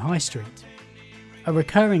Camden High Street. A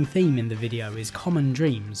recurring theme in the video is common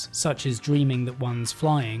dreams, such as dreaming that one's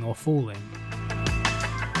flying or falling.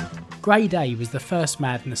 Grey Day was the first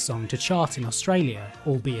Madness song to chart in Australia,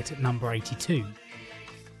 albeit at number 82.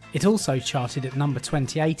 It also charted at number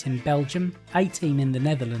 28 in Belgium, 18 in the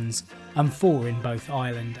Netherlands, and 4 in both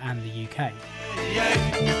Ireland and the UK.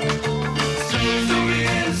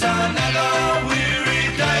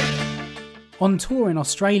 On tour in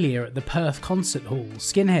Australia at the Perth Concert Hall,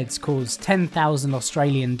 Skinheads caused $10,000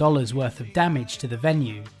 Australian worth of damage to the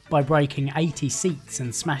venue by breaking 80 seats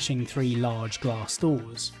and smashing 3 large glass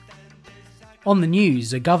doors. On the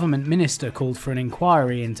news, a government minister called for an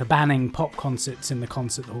inquiry into banning pop concerts in the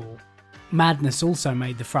concert hall. Madness also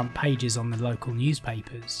made the front pages on the local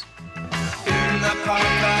newspapers.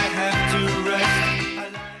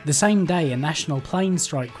 The same day, a national plane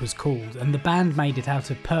strike was called, and the band made it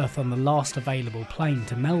out of Perth on the last available plane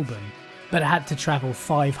to Melbourne, but had to travel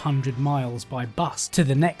 500 miles by bus to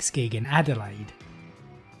the next gig in Adelaide.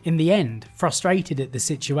 In the end, frustrated at the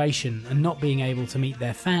situation and not being able to meet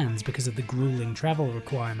their fans because of the gruelling travel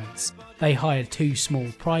requirements, they hired 2 small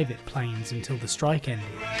private planes until the strike ended.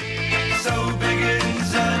 So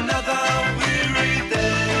begins another weary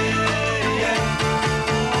day.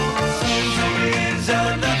 So begins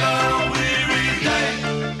another weary day.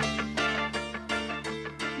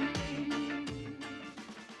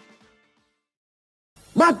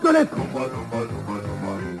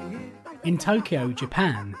 In Tokyo,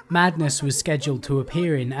 Japan, Madness was scheduled to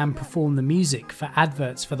appear in and perform the music for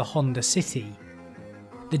adverts for the Honda City.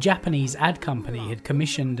 The Japanese ad company had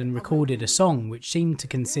commissioned and recorded a song which seemed to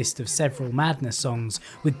consist of several Madness songs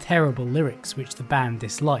with terrible lyrics which the band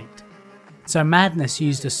disliked. So Madness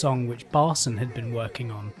used a song which Barson had been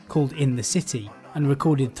working on, called In the City, and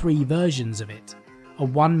recorded 3 versions of it. A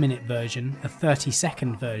 1-minute version, a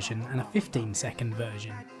 30-second version, and a 15-second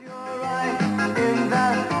version.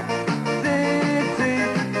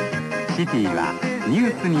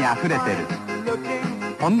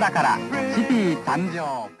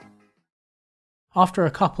 After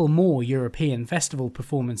a couple more European festival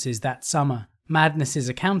performances that summer, Madness's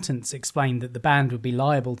accountants explained that the band would be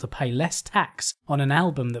liable to pay less tax on an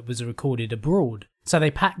album that was recorded abroad, so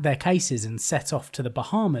they packed their cases and set off to the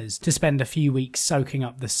Bahamas to spend a few weeks soaking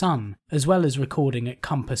up the sun, as well as recording at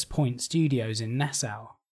Compass Point Studios in Nassau.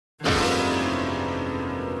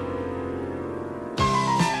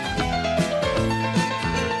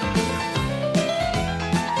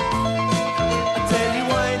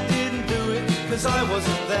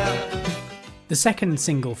 wasn't there. The second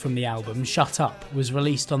single from the album, Shut Up, was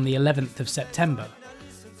released on the 11th of September.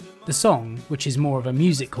 The song, which is more of a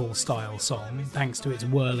music hall style song, thanks to its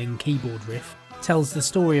whirling keyboard riff, tells the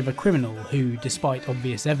story of a criminal who, despite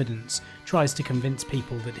obvious evidence, tries to convince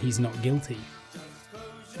people that he's not guilty.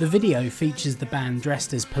 The video features the band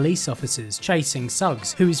dressed as police officers chasing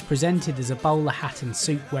Suggs, who is presented as a bowler hat and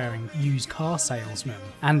suit wearing used car salesman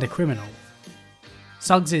and a criminal.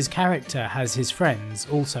 Suggs' character has his friends,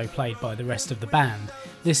 also played by the rest of the band,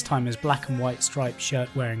 this time as black and white striped shirt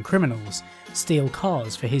wearing criminals, steal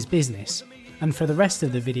cars for his business, and for the rest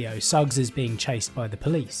of the video Suggs is being chased by the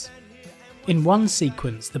police. In one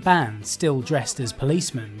sequence, the band, still dressed as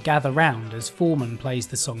policemen, gather round as Foreman plays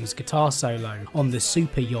the song's guitar solo on the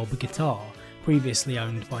Super Yob guitar, previously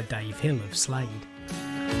owned by Dave Hill of Slade.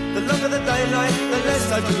 The longer the daylight, the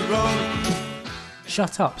less I do wrong.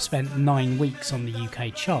 Shut Up spent 9 weeks on the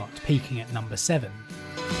UK chart, peaking at number 7.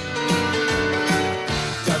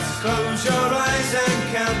 Just close your eyes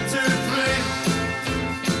and count to 3.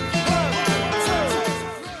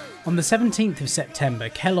 On the 17th of September,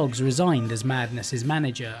 Kellogg's resigned as Madness's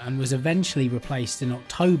manager and was eventually replaced in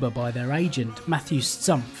October by their agent Matthew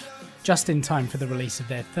Stumpf, just in time for the release of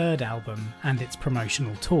their third album and its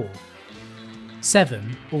promotional tour.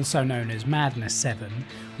 7, also known as Madness 7,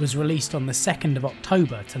 was released on the 2nd of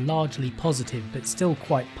October to largely positive but still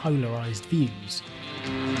quite polarised views.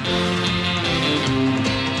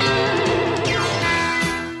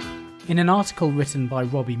 In an article written by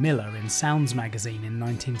Robbie Miller in Sounds magazine in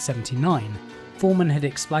 1979, Foreman had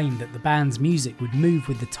explained that the band's music would move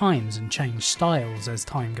with the times and change styles as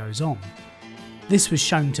time goes on. This was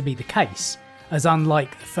shown to be the case, as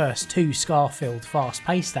unlike the first 2 scar-filled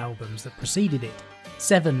fast-paced albums that preceded it,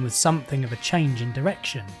 7 was something of a change in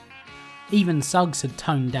direction. Even Suggs had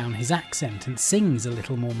toned down his accent and sings a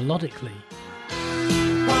little more melodically.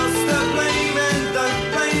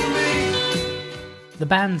 The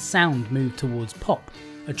band's sound moved towards pop,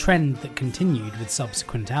 a trend that continued with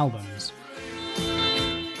subsequent albums.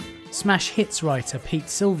 Smash Hits writer Pete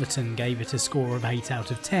Silverton gave it a score of 8 out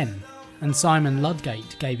of 10, and Simon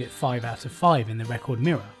Ludgate gave it 5 out of 5 in the Record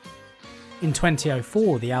Mirror. In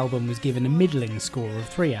 2004, the album was given a middling score of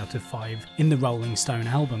 3 out of 5 in the Rolling Stone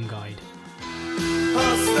Album Guide.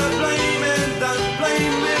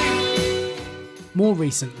 More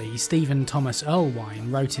recently, Stephen Thomas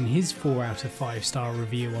Erlewine wrote in his 4 out of 5 star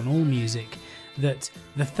review on AllMusic that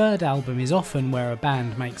the third album is often where a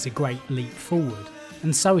band makes a great leap forward,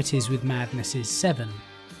 and so it is with Madness's 7.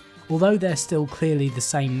 Although they're still clearly the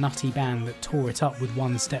same nutty band that tore it up with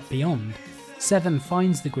One Step Beyond, 7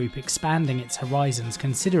 finds the group expanding its horizons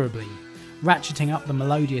considerably, ratcheting up the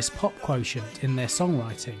melodious pop quotient in their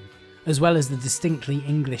songwriting, as well as the distinctly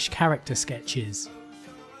English character sketches.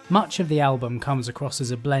 Much of the album comes across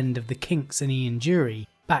as a blend of the Kinks and Ian Dury,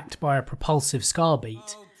 backed by a propulsive ska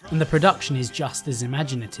beat, and the production is just as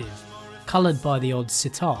imaginative, coloured by the odd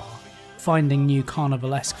sitar, finding new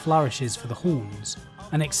carnivalesque flourishes for the horns,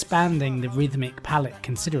 and expanding the rhythmic palette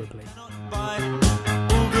considerably.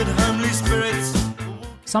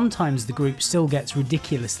 Sometimes the group still gets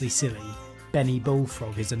ridiculously silly. Benny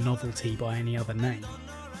Bullfrog is a novelty by any other name.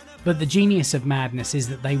 But the genius of Madness is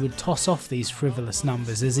that they would toss off these frivolous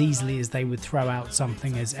numbers as easily as they would throw out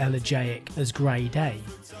something as elegiac as Grey Day,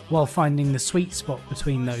 while finding the sweet spot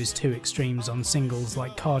between those two extremes on singles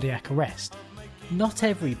like Cardiac Arrest. Not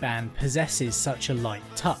every band possesses such a light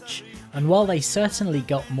touch, and while they certainly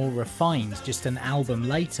got more refined just an album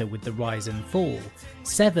later with The Rise and Fall,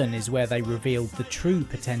 7 is where they revealed the true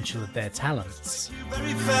potential of their talents.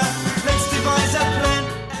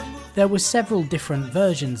 There were several different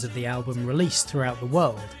versions of the album released throughout the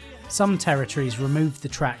world. Some territories removed the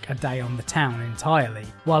track A Day on the Town entirely,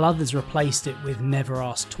 while others replaced it with Never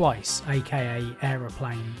Asked Twice, aka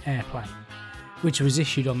Aeroplane, which was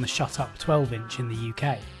issued on the Shut Up 12-inch in the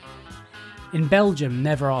UK. In Belgium,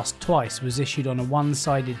 Never Asked Twice was issued on a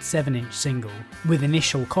one-sided 7-inch single with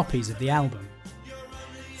initial copies of the album.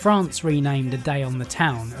 France renamed A Day on the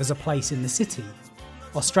Town as A Place in the City.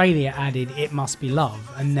 Australia added It Must Be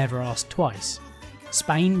Love and Never Asked Twice.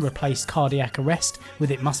 Spain replaced Cardiac Arrest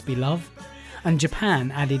with It Must Be Love, and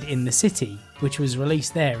Japan added In the City, which was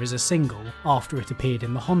released there as a single after it appeared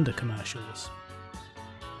in the Honda commercials.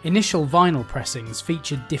 Initial vinyl pressings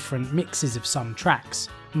featured different mixes of some tracks,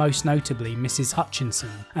 most notably Mrs.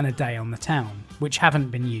 Hutchinson and A Day on the Town, which haven't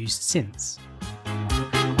been used since.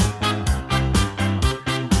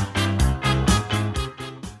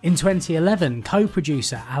 In 2011,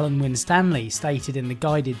 co-producer Alan Winstanley stated in the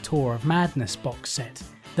Guided Tour of Madness box set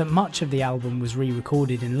that much of the album was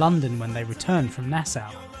re-recorded in London when they returned from Nassau.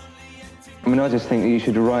 I mean, I just think that you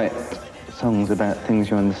should write songs about things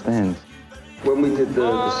you understand. When we did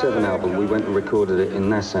the Seven album, we went and recorded it in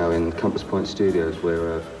Nassau in Compass Point Studios,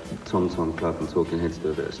 where Tom Club and Talking Heads do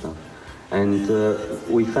a bit of stuff. And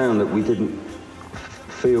we found that we didn't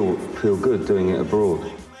feel good doing it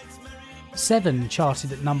abroad. Seven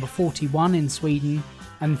charted at number 41 in Sweden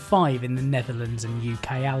and 5 in the Netherlands and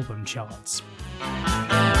UK album charts.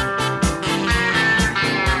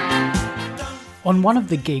 On one of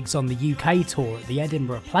the gigs on the UK tour at the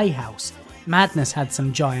Edinburgh Playhouse, Madness had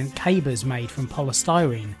some giant cabers made from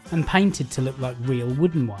polystyrene and painted to look like real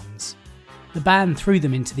wooden ones. The band threw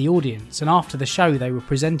them into the audience, and after the show they were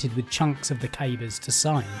presented with chunks of the cabers to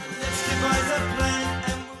sign.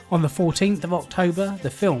 On the 14th of October, the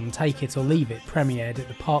film Take It or Leave It premiered at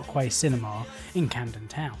the Parkway Cinema in Camden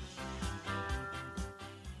Town.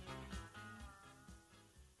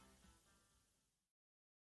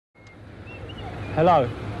 Hello,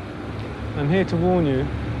 I'm here to warn you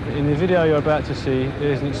that in the video you're about to see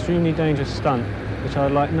there is an extremely dangerous stunt which I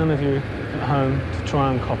would like none of you at home to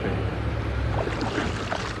try and copy.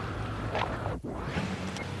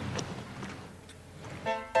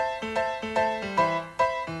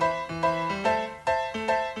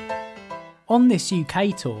 On this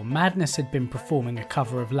UK tour, Madness had been performing a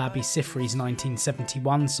cover of Labi Siffre's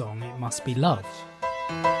 1971 song It Must Be Love.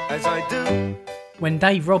 As I do. When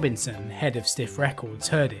Dave Robinson, head of Stiff Records,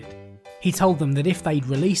 heard it, he told them that if they'd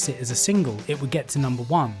release it as a single, it would get to number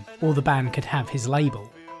 1, or the band could have his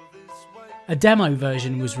label. A demo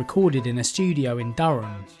version was recorded in a studio in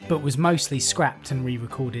Durham, but was mostly scrapped and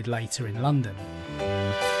re-recorded later in London.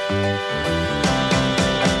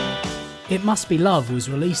 It Must Be Love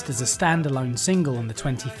was released as a standalone single on the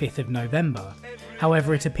 25th of November,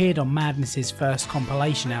 however it appeared on Madness's first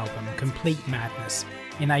compilation album, Complete Madness,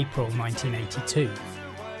 in April 1982.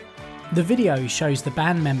 The video shows the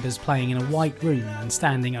band members playing in a white room and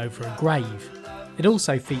standing over a grave. It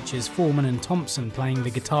also features Foreman and Thompson playing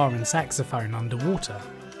the guitar and saxophone underwater.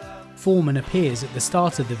 Foreman appears at the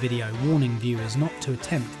start of the video warning viewers not to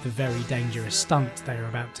attempt the very dangerous stunt they are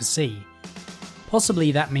about to see.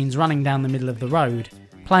 Possibly that means running down the middle of the road,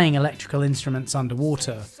 playing electrical instruments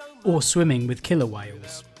underwater, or swimming with killer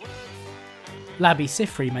whales. Labi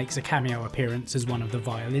Siffre makes a cameo appearance as one of the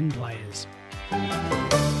violin players.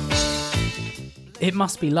 It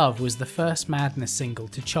Must Be Love was the first Madness single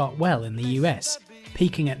to chart well in the US,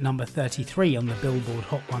 peaking at number 33 on the Billboard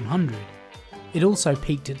Hot 100. It also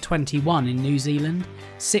peaked at 21 in New Zealand,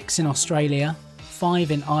 6 in Australia,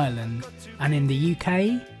 5 in Ireland, and in the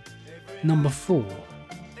UK, number 4.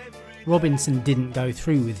 Robinson didn't go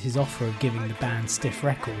through with his offer of giving the band Stiff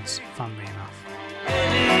Records, funnily enough.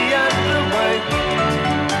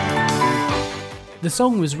 The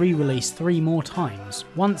song was re-released 3 more times,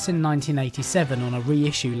 once in 1987 on a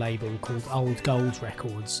reissue label called Old Gold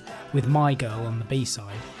Records, with My Girl on the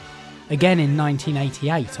B-side. Again in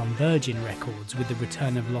 1988 on Virgin Records with the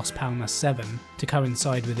return of Los Palmas 7 to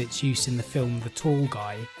coincide with its use in the film The Tall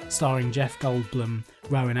Guy, starring Jeff Goldblum,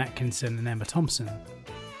 Rowan Atkinson and Emma Thompson.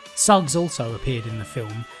 Suggs also appeared in the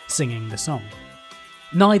film, singing the song.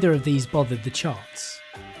 Neither of these bothered the charts.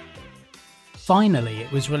 Finally,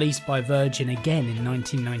 it was released by Virgin again in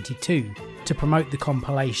 1992 to promote the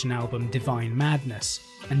compilation album Divine Madness,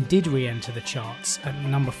 and did re-enter the charts at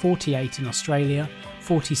number 48 in Australia,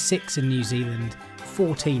 46 in New Zealand,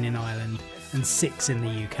 14 in Ireland, and 6 in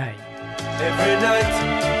the UK. Every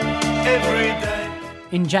night, every day.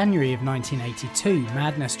 In January of 1982,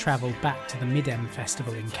 Madness travelled back to the Mid-Em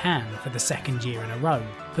Festival in Cannes for the second year in a row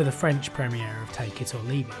for the French premiere of Take It or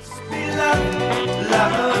Leave It. Love,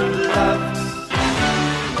 love, love.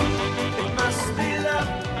 It must be love,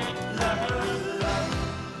 love, love.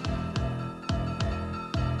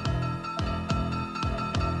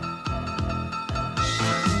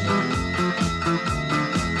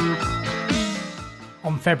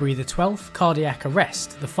 On February the 12th, Cardiac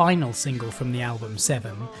Arrest, the final single from the album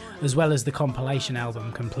 7, as well as the compilation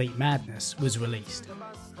album Complete Madness, was released.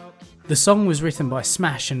 The song was written by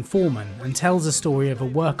Smash and Foreman and tells a story of a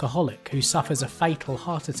workaholic who suffers a fatal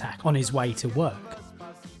heart attack on his way to work.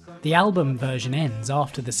 The album version ends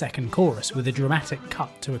after the second chorus with a dramatic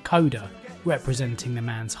cut to a coda representing the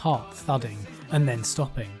man's heart thudding and then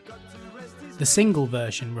stopping. The single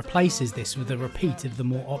version replaces this with a repeat of the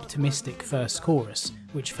more optimistic first chorus,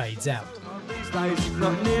 which fades out.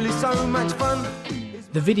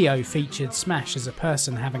 The video featured Smash as a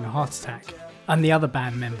person having a heart attack, and the other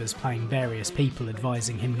band members playing various people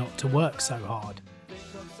advising him not to work so hard.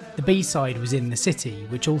 The B-side was In the City,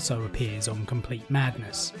 which also appears on Complete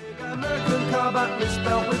Madness.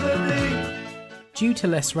 Due to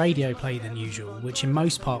less radio play than usual, which in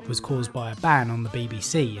most part was caused by a ban on the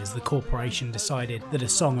BBC as the corporation decided that a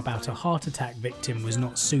song about a heart attack victim was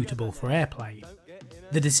not suitable for airplay,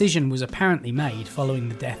 the decision was apparently made following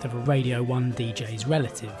the death of a Radio 1 DJ's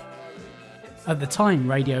relative. At the time,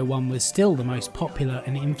 Radio 1 was still the most popular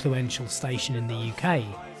and influential station in the UK,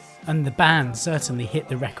 and the band certainly hit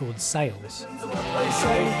the record's sales.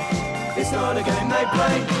 It's not a game they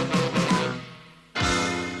play.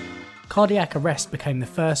 Cardiac Arrest became the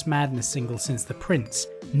first Madness single since The Prince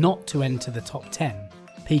not to enter the top 10,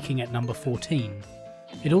 peaking at number 14.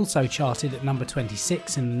 It also charted at number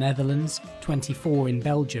 26 in the Netherlands, 24 in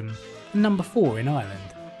Belgium, and number 4 in Ireland.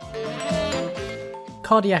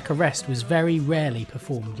 Cardiac Arrest was very rarely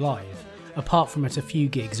performed live, apart from at a few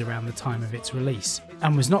gigs around the time of its release,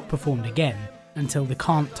 and was not performed again until the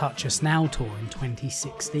Can't Touch Us Now tour in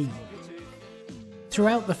 2016.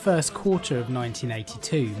 Throughout the first quarter of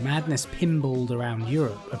 1982, Madness pinballed around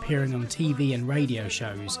Europe, appearing on TV and radio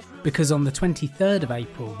shows, because on the 23rd of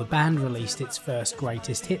April the band released its first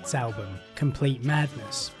greatest hits album, Complete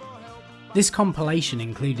Madness. This compilation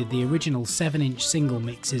included the original 7-inch single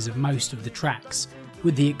mixes of most of the tracks,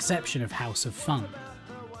 with the exception of House of Fun.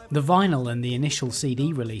 The vinyl and the initial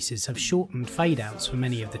CD releases have shortened fade-outs for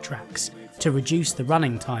many of the tracks, to reduce the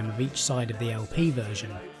running time of each side of the LP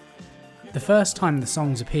version. The first time the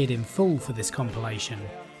songs appeared in full for this compilation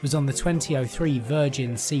was on the 2003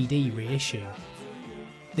 Virgin CD reissue.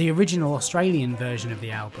 The original Australian version of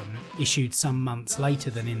the album, issued some months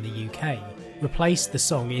later than in the UK, replaced the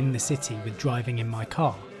song In the City with Driving in My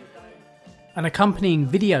Car. An accompanying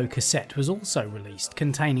video cassette was also released,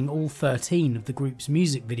 containing all 13 of the group's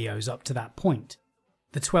music videos up to that point,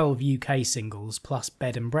 the 12 UK singles plus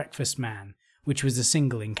Bed and Breakfast Man, which was a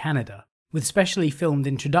single in Canada, with specially filmed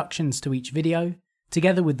introductions to each video,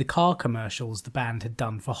 together with the car commercials the band had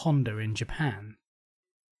done for Honda in Japan.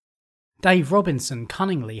 Dave Robinson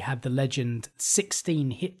cunningly had the legend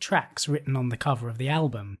 16 hit tracks written on the cover of the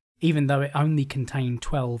album, even though it only contained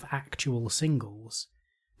 12 actual singles,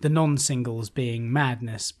 the non-singles being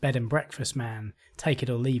Madness, Bed and Breakfast Man, Take It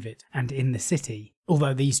or Leave It, and In the City,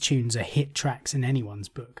 although these tunes are hit tracks in anyone's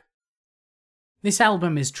book. This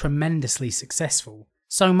album is tremendously successful,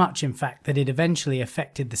 so much in fact that it eventually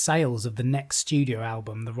affected the sales of the next studio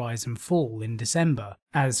album, The Rise and Fall, in December,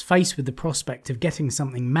 as faced with the prospect of getting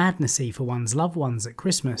something madnessy for one's loved ones at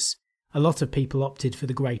Christmas, a lot of people opted for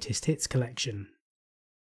the Greatest Hits collection.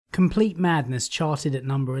 Complete Madness charted at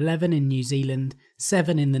number 11 in New Zealand,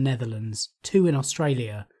 7 in the Netherlands, 2 in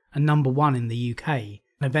Australia, and number 1 in the UK, and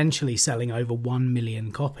eventually selling over 1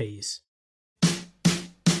 million copies.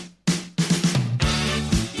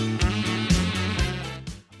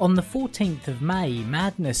 On the 14th of May,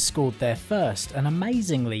 Madness scored their first and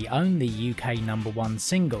amazingly only UK number 1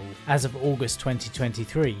 single as of August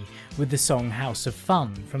 2023 with the song House of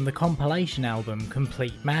Fun from the compilation album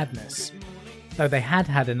Complete Madness, though they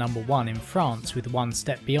had a number 1 in France with One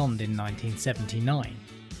Step Beyond in 1979.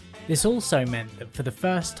 This also meant that for the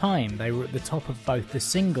first time they were at the top of both the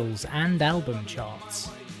singles and album charts.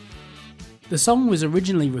 The song was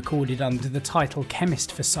originally recorded under the title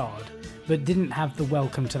Chemist Facade, but didn't have the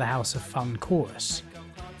Welcome to the House of Fun chorus.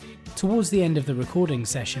 Towards the end of the recording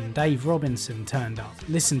session, Dave Robinson turned up,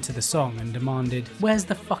 listened to the song and demanded, "Where's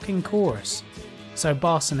the fucking chorus?" So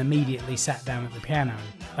Barson immediately sat down at the piano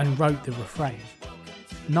and wrote the refrain.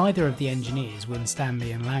 Neither of the engineers,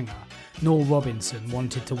 Winstanley and Langer, nor Robinson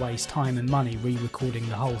wanted to waste time and money re-recording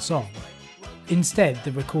the whole song. Instead,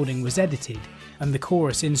 the recording was edited and the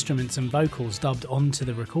chorus instruments and vocals dubbed onto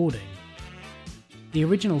the recording. The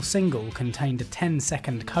original single contained a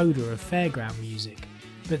 10-second coda of fairground music,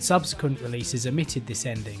 but subsequent releases omitted this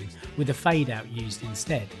ending, with a fade-out used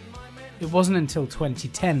instead. It wasn't until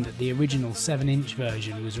 2010 that the original 7-inch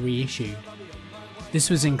version was reissued. This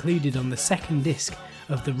was included on the second disc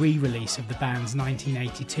of the re-release of the band's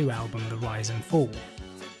 1982 album The Rise and Fall.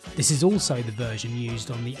 This is also the version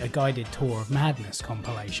used on the A Guided Tour of Madness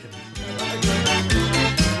compilation.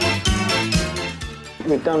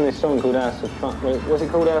 We've done this song called House of Fun. Was it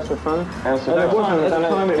called House of Fun? House of Fun. At the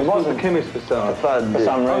time it was a Chemist Facade. For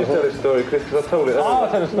some reason. I'll tell a story, Chris, because I told it. I'll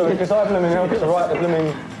tell a story, because I blooming helped to write the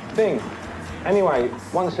blooming thing. Anyway,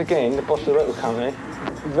 once again, the boss of the record company,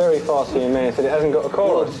 very fastly in there, said it hasn't got a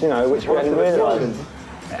chorus, you know, which we hadn't realised.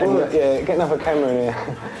 Yeah, get another camera in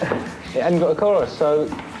here. It hadn't got a chorus, so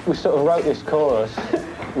we sort of wrote this chorus,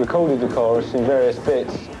 recorded the chorus in various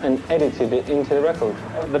bits, and edited it into the record.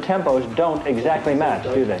 The tempos don't exactly match,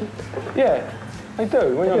 do they? Yeah, They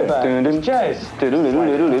do, when you're back. It's jazz.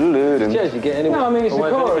 It's jazz, you get anywhere. No, I mean, it's a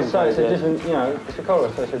chorus, so it's a different, it's a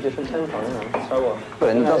chorus, so it's a different tempo, so what?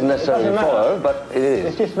 But it doesn't necessarily follow, but it is.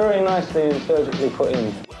 It's just very nicely and surgically put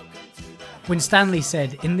in. When Stanley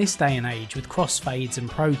said, in this day and age with crossfades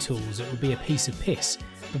and Pro Tools it would be a piece of piss,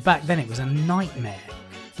 but back then it was a nightmare.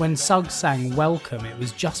 When Suggs sang Welcome, it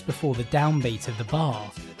was just before the downbeat of the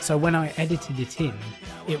bar, so when I edited it in,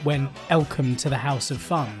 it went Elcome to the House of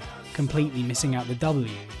Fun, completely missing out the W.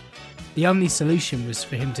 The only solution was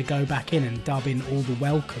for him to go back in and dub in all the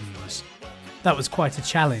welcomes. That was quite a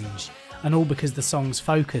challenge, and all because the song's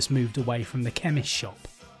focus moved away from the chemist shop.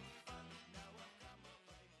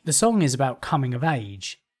 The song is about coming of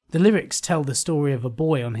age. The lyrics tell the story of a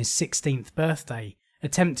boy on his 16th birthday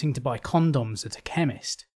attempting to buy condoms at a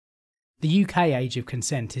chemist. The UK age of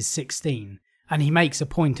consent is 16, and he makes a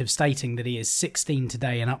point of stating that he is 16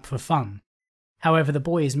 today and up for fun. However, the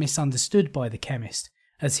boy is misunderstood by the chemist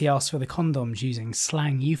as he asks for the condoms using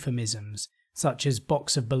slang euphemisms such as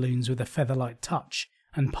box of balloons with a feather-light touch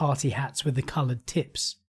and party hats with the coloured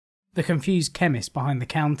tips. The confused chemist behind the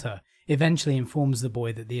counter eventually informs the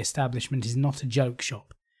boy that the establishment is not a joke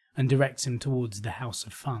shop and directs him towards the House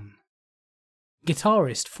of Fun.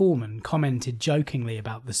 Guitarist Foreman commented jokingly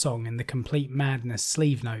about the song in the Complete Madness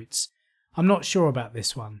sleeve notes. I'm not sure about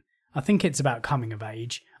this one. I think it's about coming of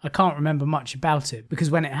age. I can't remember much about it because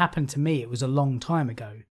when it happened to me it was a long time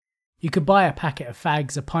ago. You could buy a packet of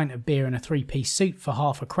fags, a pint of beer and a 3-piece suit for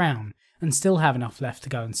 £50 and still have enough left to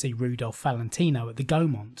go and see Rudolph Valentino at the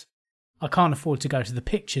Gaumont. I can't afford to go to the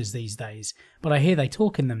pictures these days, but I hear they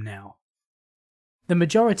talk in them now. The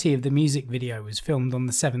majority of the music video was filmed on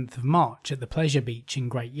the 7th of March at the Pleasure Beach in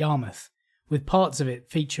Great Yarmouth, with parts of it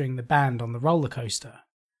featuring the band on the roller coaster.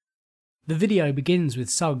 The video begins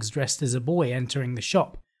with Suggs dressed as a boy entering the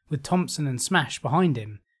shop, with Thompson and Smash behind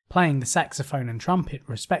him, playing the saxophone and trumpet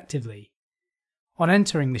respectively. On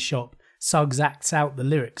entering the shop, Suggs acts out the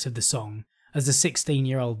lyrics of the song as a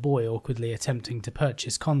 16-year-old boy awkwardly attempting to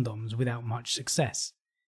purchase condoms without much success.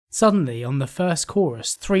 Suddenly, on the first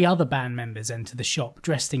chorus, 3 other band members enter the shop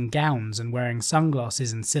dressed in gowns and wearing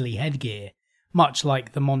sunglasses and silly headgear, much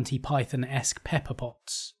like the Monty Python-esque Pepper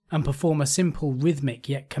Potts, and perform a simple rhythmic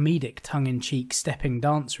yet comedic tongue-in-cheek stepping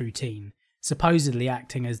dance routine, supposedly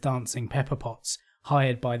acting as dancing Pepper Potts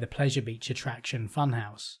hired by the Pleasure Beach attraction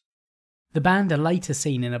Funhouse. The band are later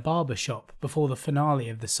seen in a barber shop before the finale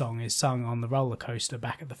of the song is sung on the roller coaster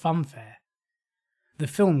back at the fun fair. The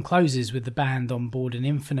film closes with the band on board an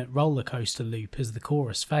infinite roller coaster loop as the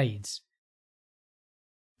chorus fades.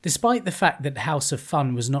 Despite the fact that House of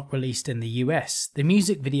Fun was not released in the US, the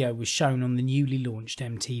music video was shown on the newly launched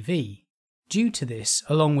MTV. Due to this,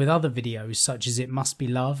 along with other videos such as It Must Be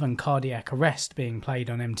Love and Cardiac Arrest being played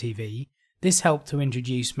on MTV, this helped to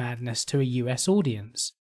introduce Madness to a US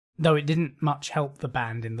audience, though it didn't much help the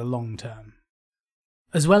band in the long term.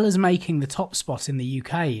 As well as making the top spot in the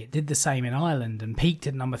UK, it did the same in Ireland and peaked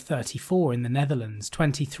at number 34 in the Netherlands,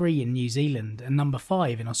 23 in New Zealand and number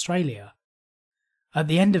 5 in Australia. At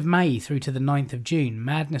the end of May through to the 9th of June,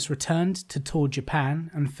 Madness returned to tour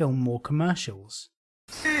Japan and film more commercials.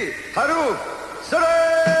 We've been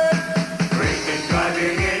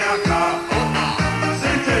driving in our car.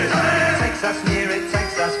 It takes us near, it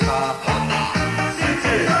takes us far.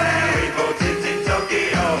 We bought it in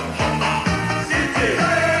Tokyo.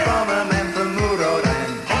 From a man from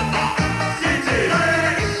Murodan.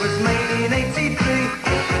 It was made in 83.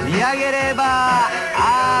 見上げれば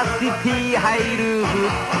RCT ハイルーフ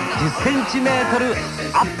 10cm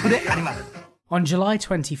アップであります。On July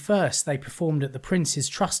 21st, they performed at the Prince's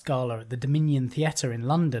Trust Gala at the Dominion Theatre in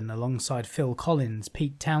London alongside Phil Collins,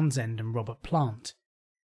 Pete Townsend and Robert Plant.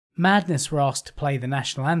 Madness were asked to play the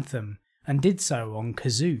national anthem and did so on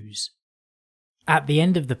kazoos. At the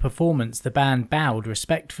end of the performance, the band bowed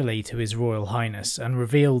respectfully to His Royal Highness and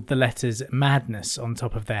revealed the letters Madness on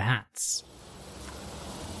top of their hats.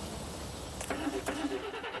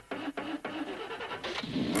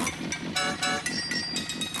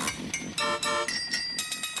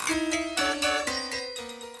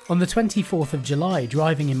 On the 24th of July,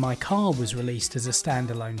 Driving in My Car was released as a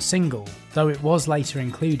standalone single, though it was later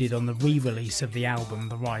included on the re-release of the album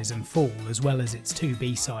The Rise and Fall, as well as its 2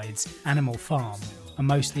 B-sides, Animal Farm, a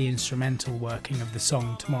mostly instrumental working of the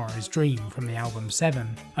song Tomorrow's Dream from the album 7,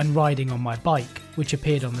 and Riding on My Bike, which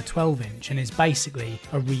appeared on the 12-inch and is basically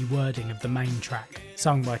a rewording of the main track,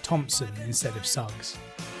 sung by Thompson instead of Suggs.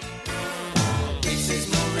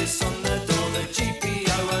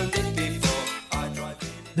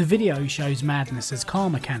 The video shows Madness as car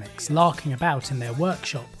mechanics larking about in their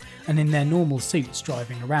workshop and in their normal suits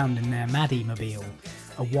driving around in their Maddie-mobile,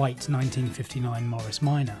 a white 1959 Morris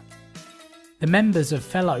Minor. The members of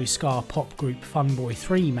fellow ska pop group Funboy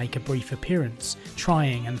 3 make a brief appearance,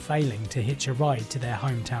 trying and failing to hitch a ride to their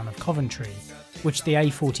hometown of Coventry, which the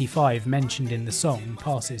A45 mentioned in the song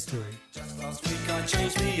passes through.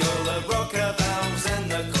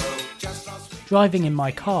 Driving in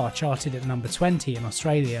My Car charted at number 20 in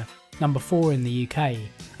Australia, number 4 in the UK,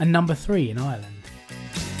 and number 3 in Ireland.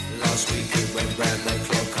 Last week it went round the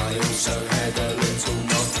clock, I also had a little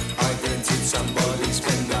knock. I dented somebody's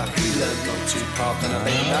fender, he learned not to park on a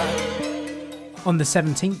bender. On the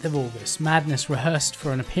 17th of August, Madness rehearsed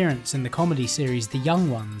for an appearance in the comedy series The Young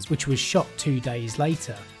Ones, which was shot 2 days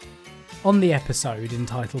later. On the episode,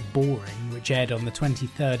 entitled Boring, which aired on the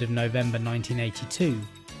 23rd of November 1982,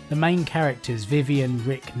 the main characters Vivian,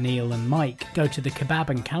 Rick, Neil and Mike go to the Kebab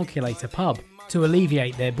and Calculator pub to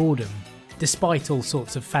alleviate their boredom, despite all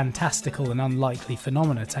sorts of fantastical and unlikely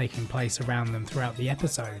phenomena taking place around them throughout the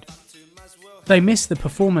episode. They miss the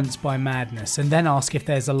performance by Madness and then ask if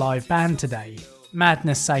there's a live band today.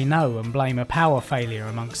 Madness say no and blame a power failure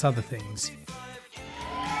amongst other things.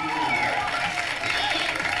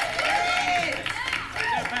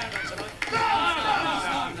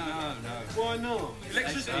 Why not?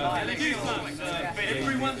 Electricity.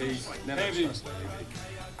 Everyone's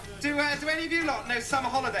Do any of you lot know Summer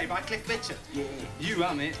Holiday by Cliff Richard? Yeah. You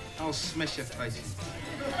hum it, I'll smash your face.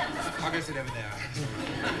 I'll go sit over there.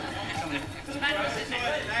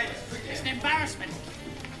 It's an embarrassment.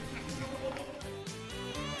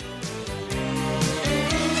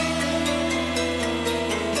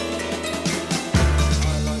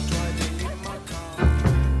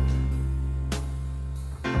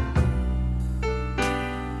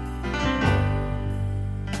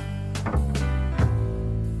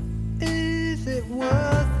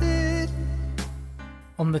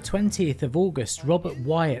 On the 20th of August, Robert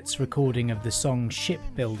Wyatt's recording of the song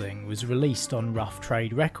Shipbuilding was released on Rough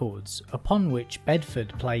Trade Records, upon which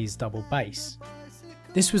Bedford plays double bass.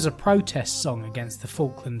 This was a protest song against the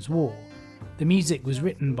Falklands War. The music was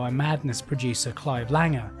written by Madness producer Clive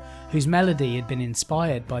Langer, whose melody had been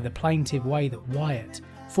inspired by the plaintive way that Wyatt,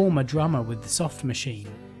 former drummer with the Soft Machine,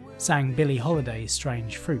 sang Billie Holiday's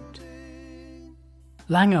Strange Fruit.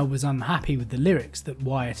 Langer was unhappy with the lyrics that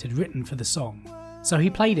Wyatt had written for the song, so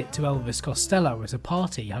he played it to Elvis Costello at a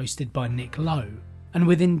party hosted by Nick Lowe, and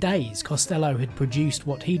within days Costello had produced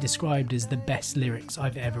what he described as the best lyrics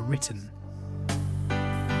I've ever written.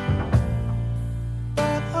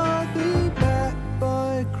 But I'll be back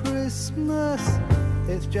by Christmas.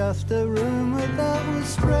 It's just a rumour that was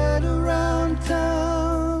spread around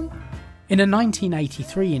town. In a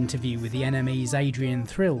 1983 interview with the NME's Adrian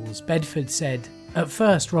Thrills, Bedford said, "At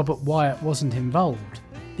first Robert Wyatt wasn't involved.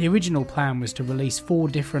 The original plan was to release 4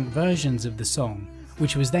 different versions of the song,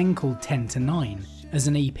 which was then called 10 to 9, as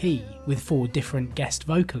an EP with 4 different guest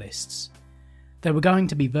vocalists. There were going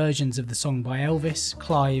to be versions of the song by Elvis,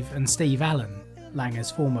 Clive and Steve Allen, Langer's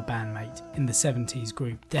former bandmate in the 70s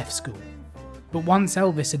group Def School. But once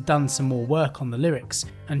Elvis had done some more work on the lyrics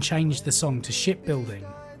and changed the song to Shipbuilding,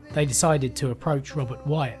 they decided to approach Robert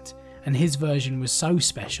Wyatt, and his version was so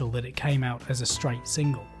special that it came out as a straight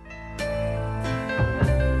single.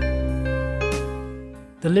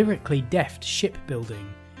 The lyrically deft Shipbuilding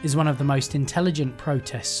is one of the most intelligent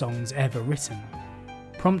protest songs ever written.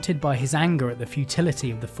 Prompted by his anger at the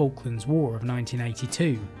futility of the Falklands War of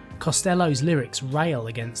 1982, Costello's lyrics rail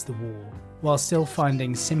against the war, while still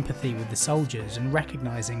finding sympathy with the soldiers and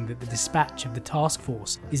recognising that the dispatch of the task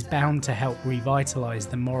force is bound to help revitalise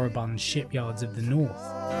the moribund shipyards of the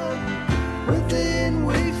north. Within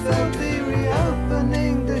we felt the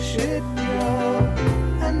reopening the shipyard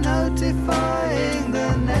and notifying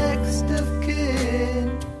the next of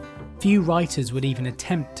kin. Few writers would even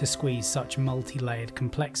attempt to squeeze such multi-layered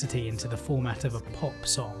complexity into the format of a pop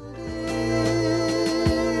song.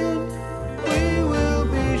 We will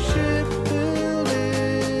be shipbuilding.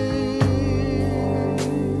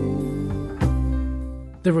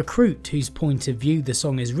 The recruit whose point of view the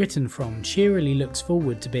song is written from cheerily looks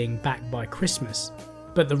forward to being back by Christmas,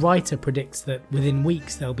 but the writer predicts that within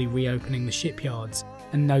weeks they'll be reopening the shipyards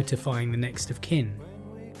and notifying the next of kin.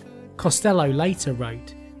 Costello later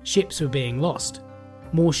wrote, "Ships were being lost.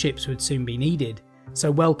 More ships would soon be needed,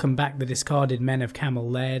 so welcome back the discarded men of Camel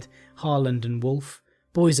Laird, Harland and Wolfe.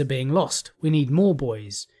 Boys are being lost. We need more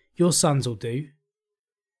boys. Your sons'll do."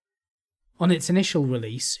 On its initial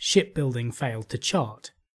release, Shipbuilding failed to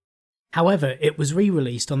chart. However, it was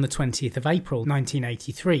re-released on the 20th of April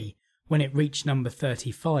 1983, when it reached number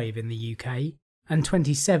 35 in the UK and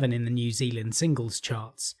 27 in the New Zealand singles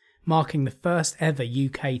charts, marking the first ever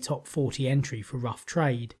UK top 40 entry for Rough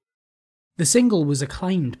Trade. The single was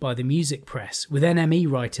acclaimed by the music press, with NME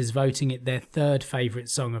writers voting it their third favourite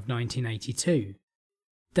song of 1982.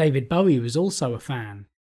 David Bowie was also a fan.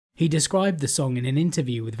 He described the song in an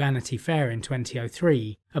interview with Vanity Fair in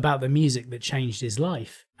 2003 about the music that changed his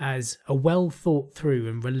life as a well thought through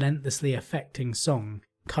and relentlessly affecting song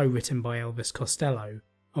co-written by Elvis Costello,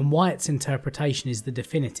 and why its interpretation is the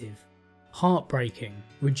definitive. Heartbreaking,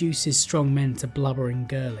 reduces strong men to blubbering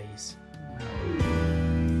girlies.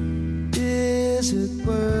 Is it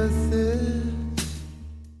worth it?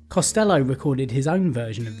 Costello recorded his own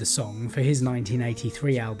version of the song for his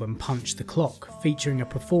 1983 album Punch the Clock, featuring a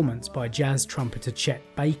performance by jazz trumpeter Chet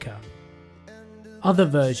Baker. Other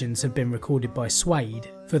versions have been recorded by Suede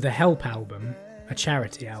for the Help album, a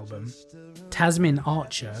charity album, Tasmin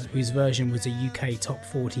Archer, whose version was a UK Top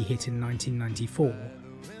 40 hit in 1994,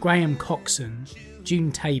 Graham Coxon,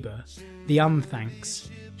 June Tabor, The Unthanks,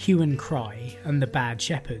 Hue and Cry, and The Bad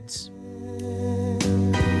Shepherds.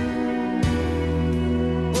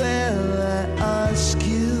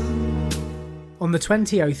 On the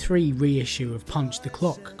 2003 reissue of Punch the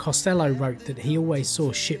Clock, Costello wrote that he always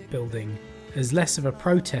saw shipbuilding as less of a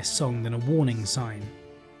protest song than a warning sign.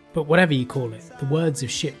 But whatever you call it, the words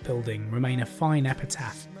of shipbuilding remain a fine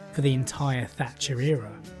epitaph for the entire Thatcher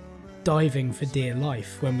era. Diving for dear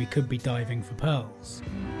life when we could be diving for pearls.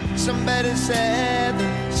 Somebody said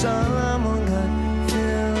that someone got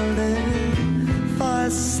killed in for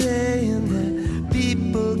saying that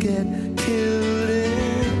people get killed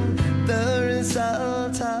in the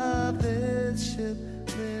result of this ship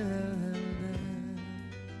building.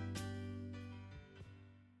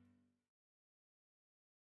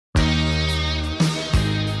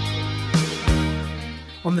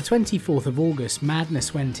 On the 24th of August,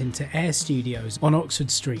 Madness went into Air Studios on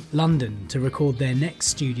Oxford Street, London, to record their next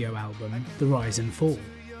studio album, The Rise and Fall.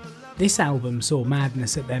 This album saw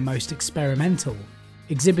Madness at their most experimental,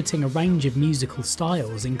 exhibiting a range of musical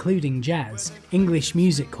styles including jazz, English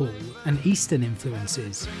music hall, and Eastern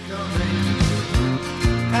influences.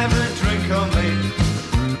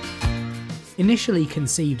 Initially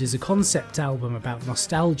conceived as a concept album about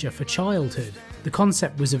nostalgia for childhood, the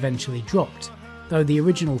concept was eventually dropped, though the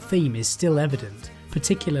original theme is still evident,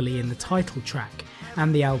 particularly in the title track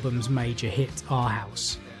and the album's major hit, Our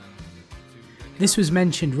House. This was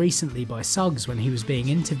mentioned recently by Suggs when he was being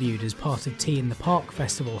interviewed as part of Tea in the Park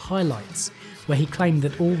Festival highlights, where he claimed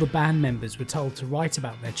that all the band members were told to write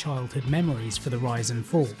about their childhood memories for The Rise and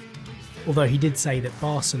Fall, although he did say that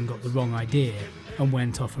Barson got the wrong idea and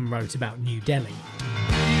went off and wrote about New Delhi.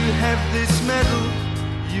 You have this metal,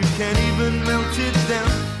 you can even melt it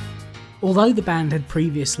down. Although the band had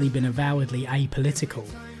previously been avowedly apolitical,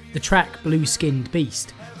 the track Blue Skinned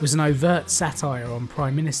Beast was an overt satire on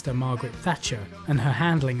Prime Minister Margaret Thatcher and her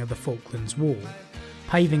handling of the Falklands War,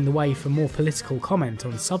 paving the way for more political comment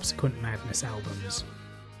on subsequent Madness albums.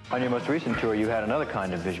 On your most recent tour, you had another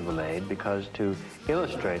kind of visual aid, because to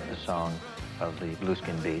illustrate the song of the Blue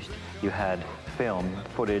Skinned Beast, you had film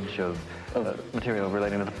footage of material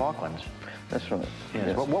relating to the Falklands. That's right. Yes.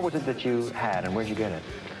 Yes. What was it that you had, and where'd you get it?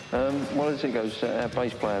 Well, as it goes, our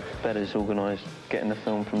bass player, Better's organised getting the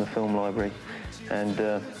film from the film library. And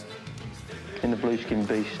in the Blue Skinned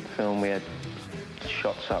Beast film, we had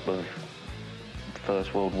shots up of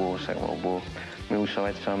First World War, Second World War. We also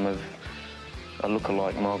had some of a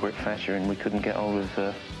look-alike Margaret Thatcher, and we couldn't get hold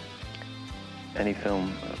of any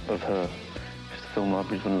film of her, because the film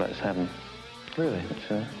libraries wouldn't let us have them. Really?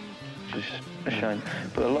 It's just a shame.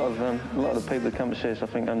 But a lot of the people that come to see us, I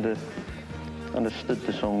think, understood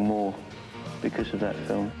the song more because of that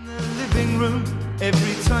film. Living room,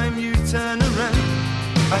 every time you turn around,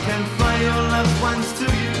 I can fly your loved ones to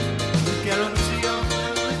you, guarantee your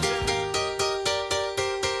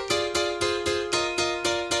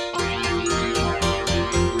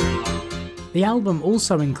The album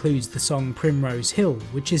also includes the song Primrose Hill,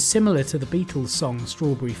 which is similar to the Beatles' song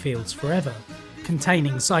Strawberry Fields Forever,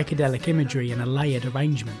 containing psychedelic imagery and a layered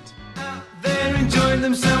arrangement. They're enjoying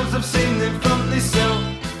themselves, I've seen them from this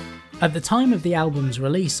cell. At the time of the album's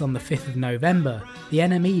release on the 5th of November, the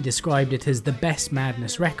NME described it as the best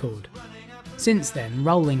Madness record. Since then,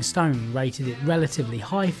 Rolling Stone rated it relatively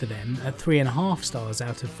high for them at 3.5 stars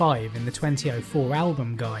out of 5 in the 2004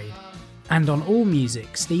 album guide. And on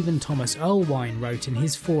AllMusic, Stephen Thomas Erlewine wrote in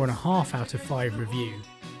his 4.5 out of 5 review,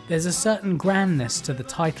 "There's a certain grandness to the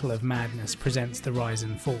title of Madness presents The Rise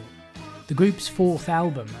and Fall. The group's 4th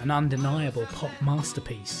album, an undeniable pop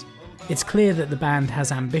masterpiece. It's clear that the band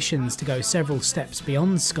has ambitions to go several steps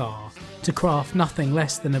beyond ska, to craft nothing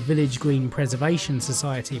less than a village green preservation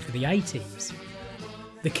society for the 80s.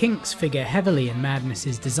 The Kinks figure heavily in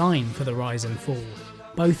Madness's design for The Rise and Fall,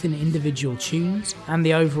 both in individual tunes and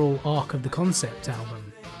the overall arc of the concept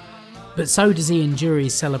album. But so does Ian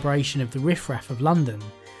Dury's celebration of the riffraff of London,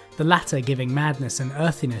 the latter giving Madness an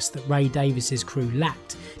earthiness that Ray Davies's crew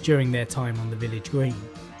lacked during their time on the Village Green.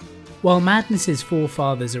 While Madness's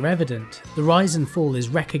forefathers are evident, the rise and fall is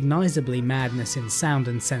recognisably Madness in sound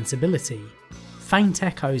and sensibility. Faint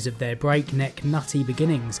echoes of their breakneck, nutty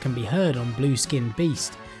beginnings can be heard on Blue Skinned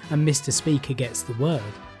Beast and Mr. Speaker Gets the Word.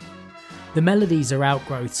 The melodies are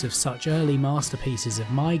outgrowths of such early masterpieces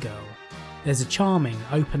of My Girl. There's a charming,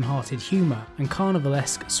 open-hearted humour and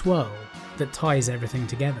carnivalesque swirl that ties everything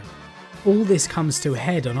together. All this comes to a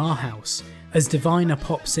head on Our House, as divine a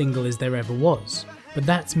pop single as there ever was, but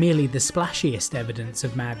that's merely the splashiest evidence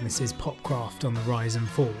of Madness's popcraft on the rise and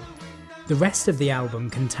fall. The rest of the album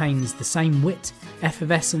contains the same wit,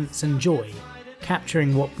 effervescence and joy,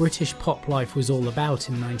 capturing what British pop life was all about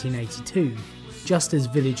in 1982, just as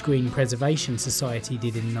Village Green Preservation Society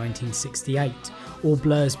did in 1968, or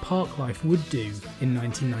Blur's Parklife would do in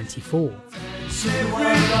 1994.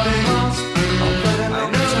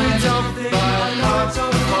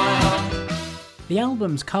 The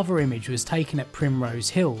album's cover image was taken at Primrose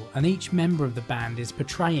Hill, and each member of the band is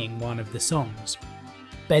portraying one of the songs.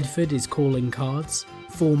 Bedford is Calling Cards,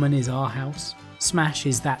 Foreman is Our House, Smash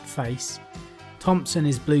is That Face, Thompson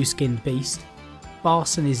is Blue Skinned Beast,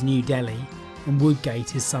 Barson is New Delhi, and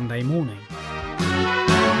Woodgate is Sunday Morning.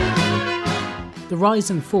 The Rise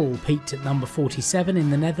and Fall peaked at number 47 in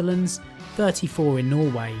the Netherlands, 34 in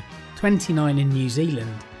Norway, 29 in New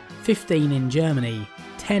Zealand, 15 in Germany,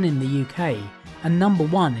 10 in the UK, and number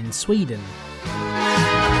 1 in Sweden.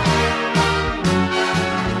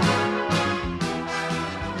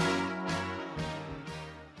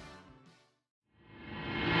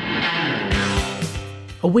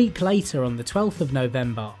 A week later, on the 12th of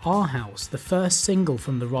November, Our House, the first single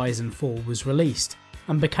from The Rise and Fall, was released,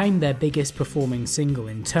 and became their biggest performing single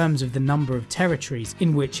in terms of the number of territories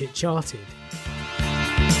in which it charted.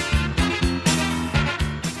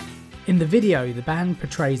 In the video, the band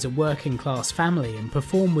portrays a working class family and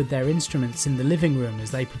perform with their instruments in the living room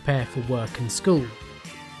as they prepare for work and school.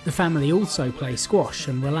 The family also play squash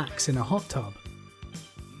and relax in a hot tub.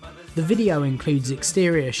 The video includes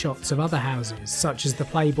exterior shots of other houses such as the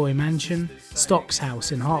Playboy Mansion, Stocks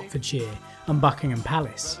House in Hertfordshire and Buckingham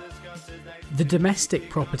Palace. The domestic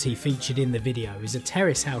property featured in the video is a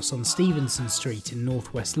terrace house on Stevenson Street in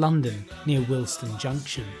northwest London near Willesden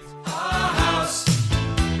Junction.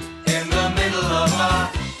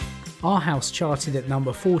 Our House charted at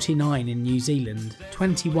number 49 in New Zealand,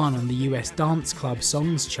 21 on the US Dance Club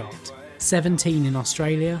Songs chart, 17 in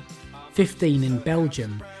Australia, 15 in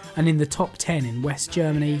Belgium, and in the top 10 in West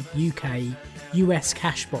Germany, UK, US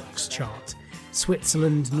Cashbox chart,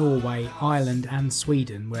 Switzerland, Norway, Ireland and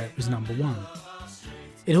Sweden, where it was number 1.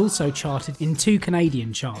 It also charted in 2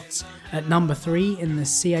 Canadian charts, at number 3 in the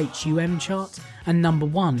CHUM chart and number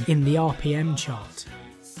 1 in the RPM chart.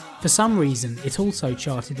 For some reason, it also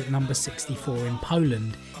charted at number 64 in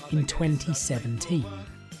Poland in 2017.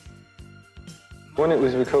 When it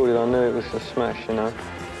was recorded, I knew it was a smash, you know.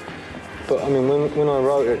 But I mean, when I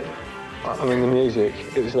wrote it, I mean, the music,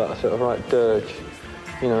 it was like a sort of right dirge,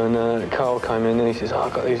 you know, and Carl came in and he says, oh,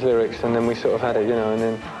 I've got these lyrics, and then we sort of had it, you know, and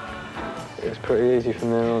then it was pretty easy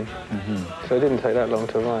from there on. So it didn't take that long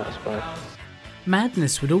to write, I suppose.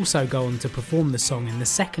 Madness would also go on to perform the song in the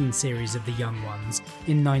second series of The Young Ones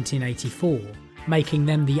in 1984, making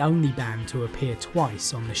them the only band to appear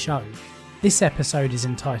twice on the show. This episode is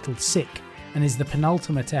entitled Sick and is the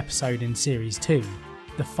penultimate episode in Series 2,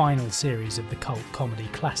 the final series of the cult comedy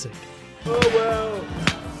classic. Oh well,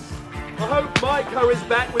 I hope Maiko is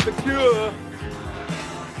back with the cure.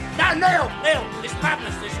 No, Neil, it's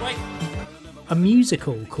Madness this week. A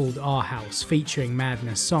musical called Our House, featuring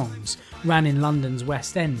Madness songs, ran in London's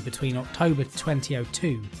West End between October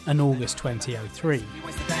 2002 and August 2003.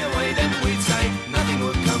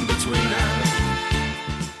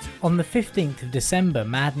 On the 15th of December,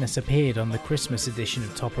 Madness appeared on the Christmas edition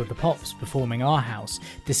of Top of the Pops performing Our House,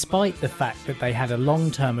 despite the fact that they had a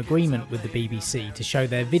long-term agreement with the BBC to show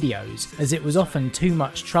their videos, as it was often too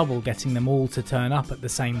much trouble getting them all to turn up at the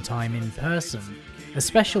same time in person. A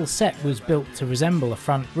special set was built to resemble a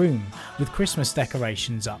front room, with Christmas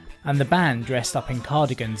decorations up, and the band dressed up in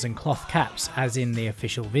cardigans and cloth caps as in the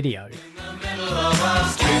official video.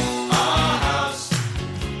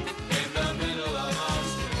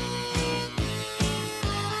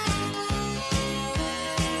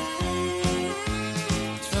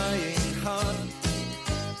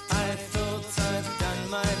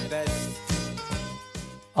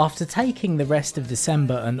 After taking the rest of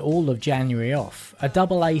December and all of January off, a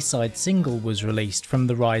double A-side single was released from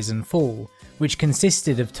The Rise and Fall, which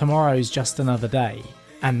consisted of Tomorrow's Just Another Day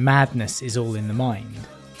and Madness Is All in the Mind.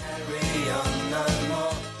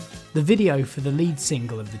 The video for the lead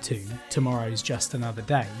single of the two, Tomorrow's Just Another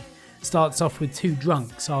Day, starts off with two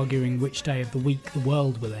drunks arguing which day of the week the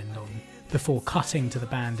world will end on, before cutting to the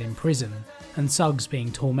band in prison, and Suggs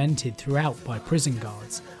being tormented throughout by prison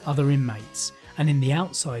guards, other inmates, and in the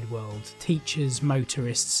outside world, teachers,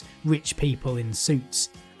 motorists, rich people in suits,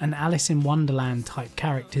 and Alice in Wonderland type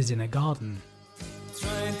characters in a garden.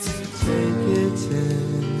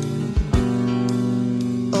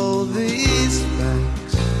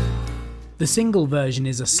 The single version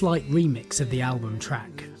is a slight remix of the album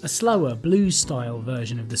track. A slower blues-style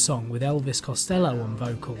version of the song with Elvis Costello on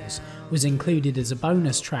vocals was included as a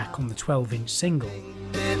bonus track on the 12-inch single.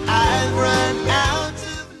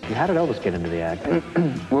 How did Elvis get into the act?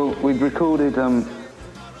 Well, we'd recorded,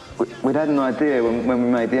 we'd had an idea when we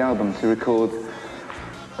made the album to record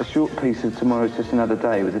a short piece of Tomorrow's Just Another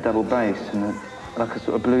Day with a double bass and like a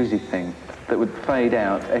sort of bluesy thing that would fade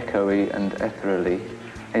out echoey and ethereally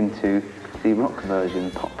into the rock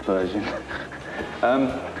version, pop version.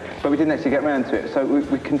 But we didn't actually get round to it, so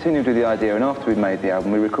we continued with the idea, and after we'd made the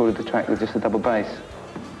album, we recorded the track with just a double bass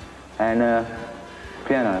and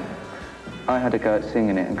piano. I had a go at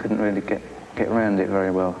singing it and couldn't really get around it very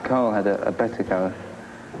well. Carl had a better go.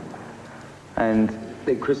 And I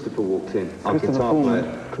think Christopher walked in. Our guitar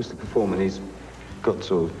player, Christopher Foreman, he's got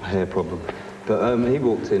sort of hair problem. But he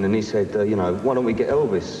walked in and he said, you know, why don't we get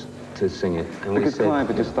Elvis to sing it? And because Clive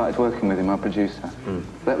had just started working with him, our producer.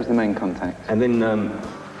 That was the main contact. And then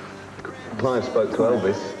Clive spoke to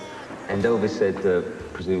Elvis, and Elvis said,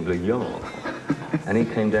 presumably, yeah. And he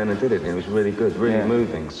came down and did it, and it was really good, really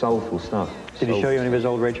moving, soulful stuff. Did he show you any of his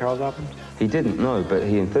old Ray Charles albums? He didn't, no, but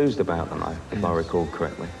he enthused about them, if I recall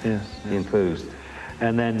correctly. Yes. He enthused.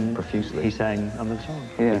 And then profusely. He sang on the song?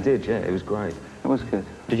 Yeah. He did, yeah, it was great. It was good.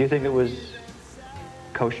 Did you think it was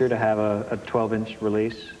kosher to have a 12-inch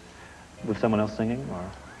release with someone else singing?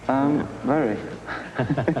 Or? Very.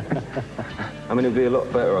 I mean, it'd be a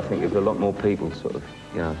lot better, I think, if a lot more people sort of,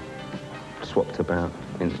 you know, swapped about,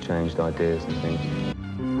 interchanged ideas and things.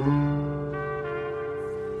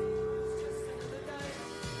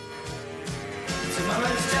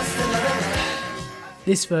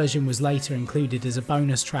 This version was later included as a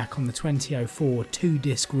bonus track on the 2004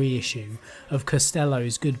 two-disc reissue of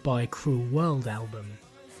Costello's Goodbye Cruel World album.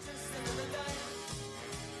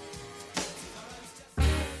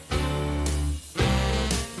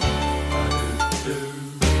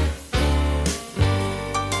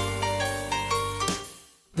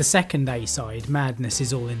 The second A-side, Madness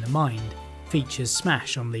Is All in the Mind, features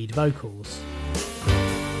Smash on lead vocals.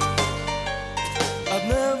 I've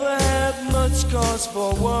never had much cause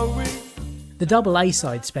for worry. The double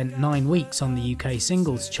A-side spent 9 weeks on the UK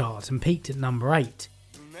singles chart and peaked at number 8.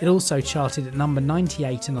 It also charted at number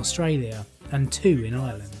 98 in Australia and 2 in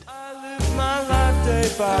Ireland. My life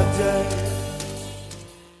day by day.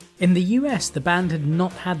 In the US, the band had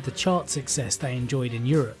not had the chart success they enjoyed in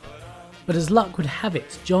Europe. But as luck would have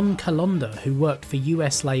it, John Calonda, who worked for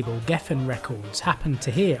US label Geffen Records, happened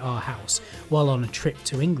to hear Our House while on a trip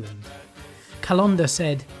to England. Calonda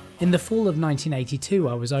said, "In the fall of 1982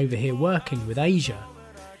 I was over here working with Asia.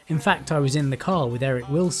 In fact, I was in the car with Eric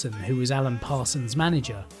Wilson, who was Alan Parsons'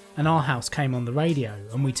 manager, and Our House came on the radio,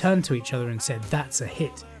 and we turned to each other and said, that's a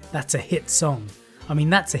hit song. I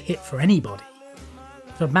mean, that's a hit for anybody.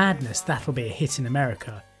 For Madness, that'll be a hit in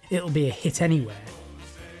America. It'll be a hit anywhere."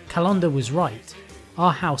 Calonda was right.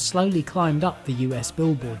 Our House slowly climbed up the US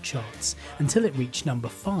Billboard charts until it reached number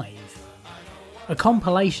 5. A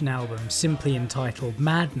compilation album simply entitled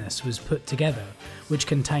Madness was put together, which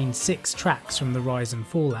contained 6 tracks from the Rise and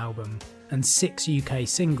Fall album and 6 UK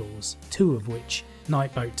singles, 2 of which,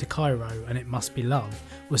 Nightboat to Cairo and It Must Be Love,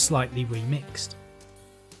 were slightly remixed.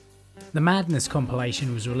 The Madness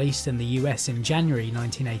compilation was released in the US in January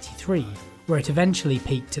 1983, where it eventually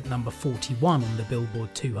peaked at number 41 on the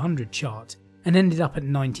Billboard 200 chart and ended up at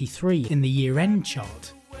 93 in the year-end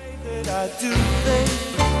chart.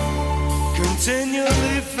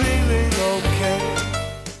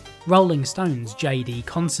 Rolling Stone's J.D.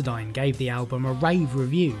 Considine gave the album a rave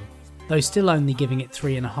review, though still only giving it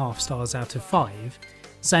 3.5 stars out of 5,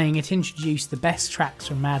 saying it introduced the best tracks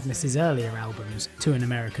from Madness's earlier albums to an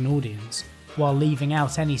American audience, while leaving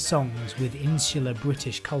out any songs with insular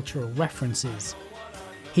British cultural references.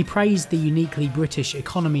 He praised the uniquely British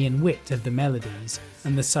economy and wit of the melodies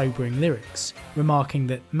and the sobering lyrics, remarking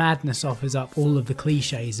that Madness offers up all of the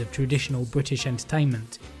clichés of traditional British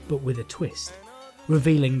entertainment, but with a twist,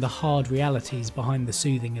 revealing the hard realities behind the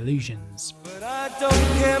soothing illusions. But I don't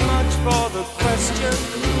care much for the question.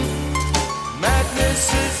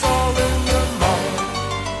 Madness is all in the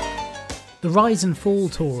mind. The Rise and Fall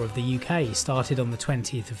tour of the UK started on the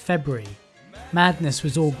 20th of February. Madness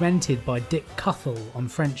was augmented by Dick Cuthell on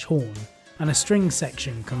French horn and a string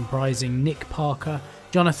section comprising Nick Parker,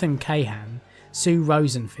 Jonathan Cahan, Sue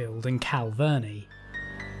Rosenfield and Cal Verney.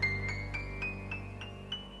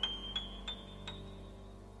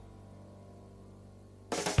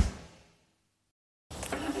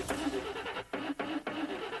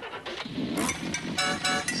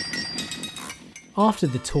 After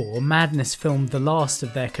the tour, Madness filmed the last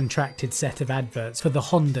of their contracted set of adverts for the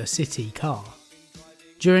Honda City car.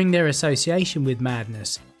 During their association with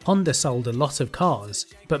Madness, Honda sold a lot of cars,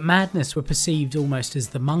 but Madness were perceived almost as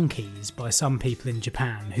the Monkees by some people in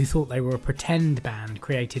Japan who thought they were a pretend band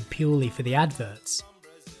created purely for the adverts.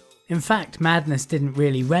 In fact, Madness didn't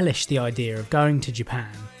really relish the idea of going to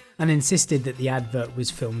Japan and insisted that the advert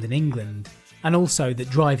was filmed in England, and also that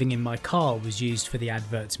Driving in My Car was used for the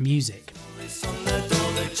advert's music.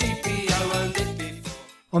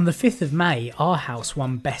 On the 5th of May, Our House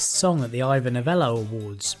won Best Song at the Ivor Novello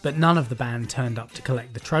Awards, but none of the band turned up to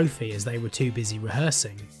collect the trophy as they were too busy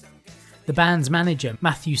rehearsing. The band's manager,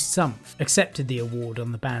 Matthew Stumpf, accepted the award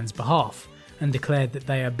on the band's behalf and declared that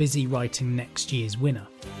they are busy writing next year's winner.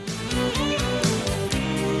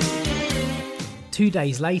 2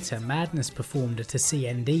 days later, Madness performed at a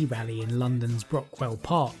CND rally in London's Brockwell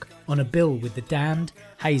Park on a bill with The Damned,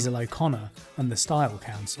 Hazel O'Connor and the Style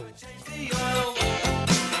Council.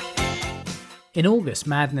 In August,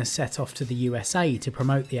 Madness set off to the USA to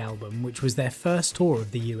promote the album, which was their first tour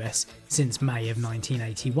of the US since May of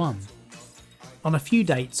 1981. On a few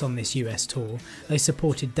dates on this US tour, they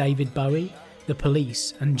supported David Bowie, The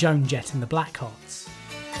Police and Joan Jett and the Blackhearts.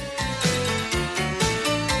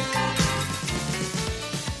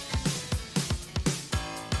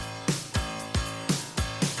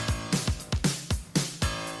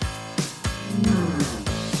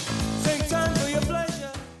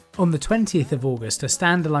 On the 20th of August, a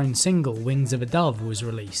standalone single, Wings of a Dove, was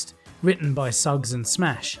released, written by Suggs and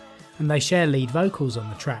Smash, and they share lead vocals on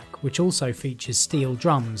the track, which also features steel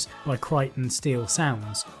drums by Crichton Steel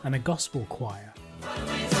Sounds and a gospel choir.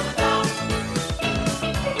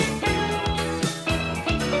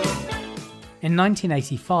 In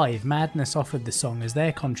 1985, Madness offered the song as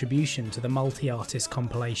their contribution to the multi-artist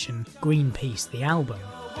compilation Greenpeace the Album.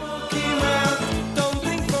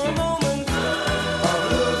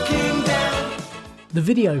 The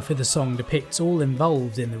video for the song depicts all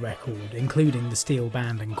involved in the record, including the steel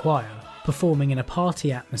band and choir, performing in a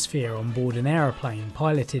party atmosphere on board an aeroplane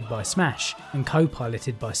piloted by Smash and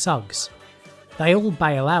co-piloted by Suggs. They all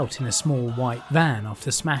bail out in a small white van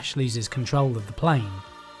after Smash loses control of the plane.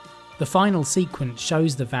 The final sequence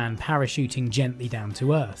shows the van parachuting gently down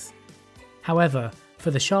to earth. However,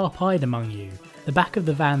 for the sharp-eyed among you, the back of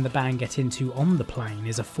the van the band get into on the plane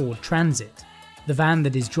is a Ford Transit. The van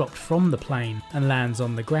that is dropped from the plane and lands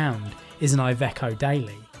on the ground is an Iveco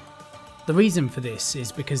Daily. The reason for this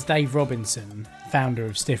is because Dave Robinson, founder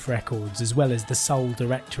of Stiff Records as well as the sole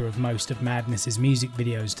director of most of Madness's music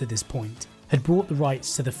videos to this point, had bought the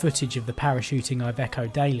rights to the footage of the parachuting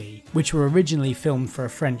Iveco Daily, which were originally filmed for a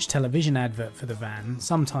French television advert for the van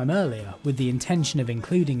sometime earlier with the intention of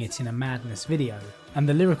including it in a Madness video, and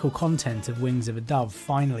the lyrical content of Wings of a Dove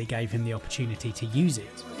finally gave him the opportunity to use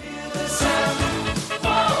it.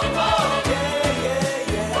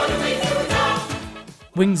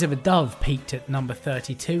 Wings of a Dove peaked at number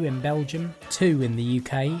 32 in Belgium, 2 in the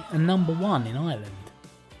UK and number 1 in Ireland.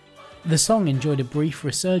 The song enjoyed a brief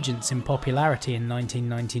resurgence in popularity in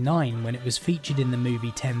 1999 when it was featured in the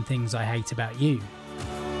movie 10 Things I Hate About You.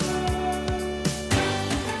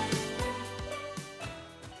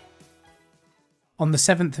 On the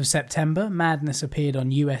 7th of September, Madness appeared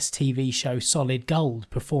on US TV show Solid Gold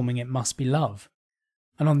performing It Must Be Love.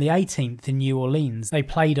 And on the 18th in New Orleans, they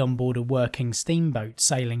played on board a working steamboat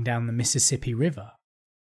sailing down the Mississippi River.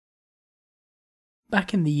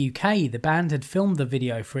 Back in the UK, the band had filmed the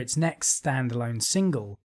video for its next standalone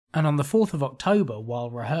single, and on the 4th of October,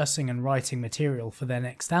 while rehearsing and writing material for their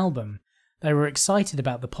next album, they were excited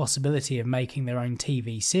about the possibility of making their own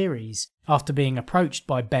TV series, after being approached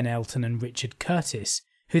by Ben Elton and Richard Curtis,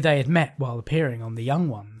 who they had met while appearing on The Young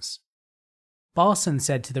Ones. Barson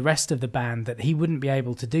said to the rest of the band that he wouldn't be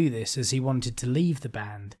able to do this as he wanted to leave the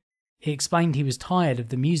band. He explained he was tired of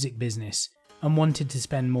the music business and wanted to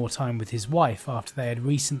spend more time with his wife after they had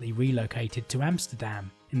recently relocated to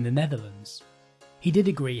Amsterdam in the Netherlands. He did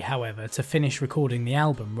agree, however, to finish recording the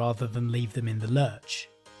album rather than leave them in the lurch.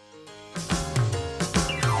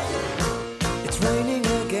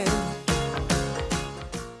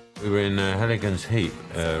 We were in Halligan's Heat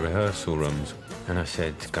rehearsal rooms, and I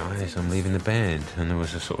said, "Guys, I'm leaving the band," and there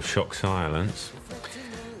was a sort of shocked silence.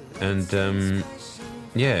 And and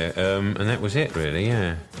that was it, really.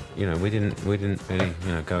 Yeah, you know, we didn't really,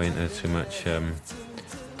 you know, go into too much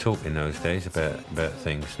talk in those days about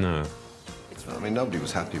things. No. I mean, nobody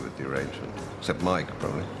was happy with the arrangement, except Mike,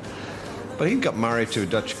 probably. But he got married to a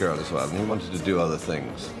Dutch girl as well, and he wanted to do other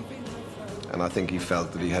things. And I think he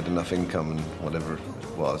felt that he had enough income and whatever it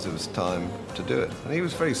was time to do it. And he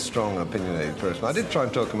was a very strong, opinionated person. I did try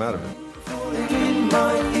and talk him out of it.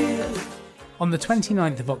 On the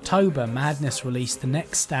 29th of October, Madness released the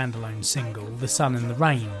next standalone single, The Sun and the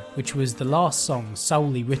Rain, which was the last song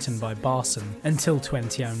solely written by Barson until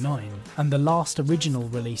 2009, and the last original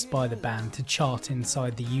released by the band to chart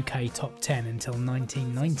inside the UK top 10 until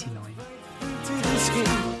 1999.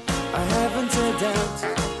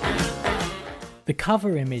 The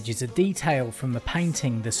cover image is a detail from the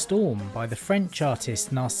painting The Storm by the French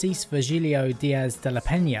artist Narcís Virgilio Díaz de la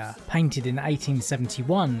Peña. Painted in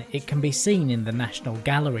 1871, it can be seen in the National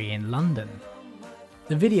Gallery in London.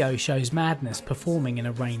 The video shows Madness performing in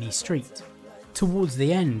a rainy street. Towards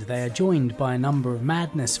the end, they are joined by a number of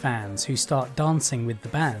Madness fans who start dancing with the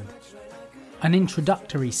band. An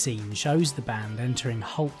introductory scene shows the band entering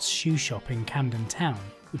Holt's shoe shop in Camden Town,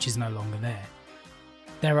 which is no longer there.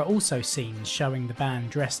 There are also scenes showing the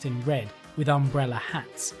band dressed in red with umbrella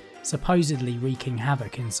hats, supposedly wreaking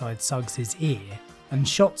havoc inside Suggs' ear, and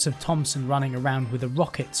shots of Thompson running around with a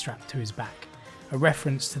rocket strapped to his back, a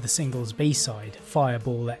reference to the single's B-side,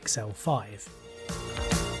 Fireball XL5.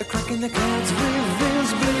 A crack in the clouds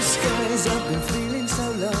reveals blue skies. I've been feeling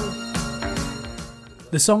so low.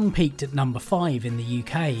 The song peaked at number 5 in the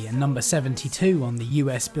UK and number 72 on the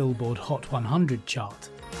US Billboard Hot 100 chart.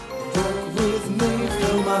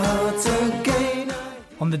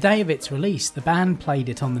 On the day of its release, the band played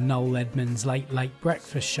it on the Noel Edmonds Late Late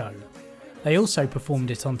Breakfast Show. They also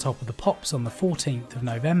performed it on Top of the Pops on the 14th of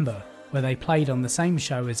November, where they played on the same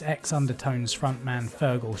show as ex-Undertones frontman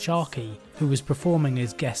Fergal Sharkey, who was performing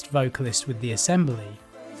as guest vocalist with The Assembly.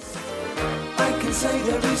 I can say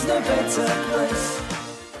there is no better place.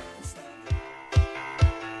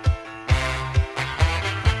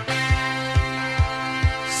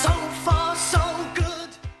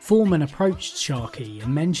 Foreman approached Sharkey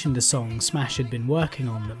and mentioned a song Smash had been working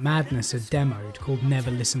on that Madness had demoed called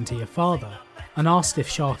Never Listen to Your Father, and asked if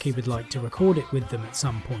Sharkey would like to record it with them at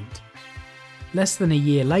some point. Less than a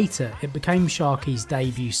year later, it became Sharkey's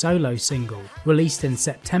debut solo single, released in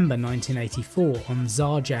September 1984 on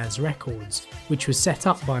Zarjazz Records, which was set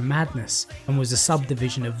up by Madness and was a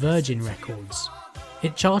subdivision of Virgin Records.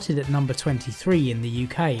 It charted at number 23 in the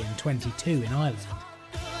UK and 22 in Ireland.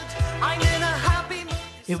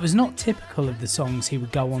 It was not typical of the songs he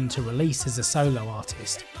would go on to release as a solo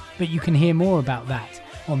artist, but you can hear more about that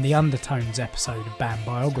on the Undertones episode of Band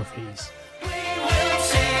Biographies.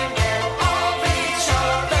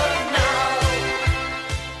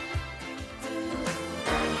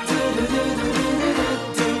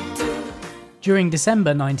 During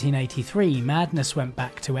December 1983, Madness went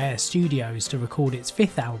back to Air Studios to record its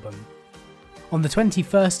 5th album. On the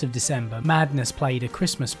 21st of December, Madness played a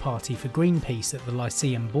Christmas party for Greenpeace at the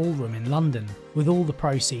Lyceum Ballroom in London, with all the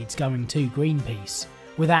proceeds going to Greenpeace,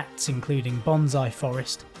 with acts including Bonsai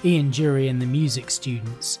Forest, Ian Dury and the Music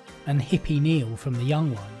Students, and Hippie Neil from the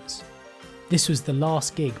Young Ones. This was the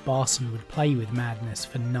last gig Barson would play with Madness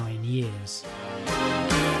for 9 years.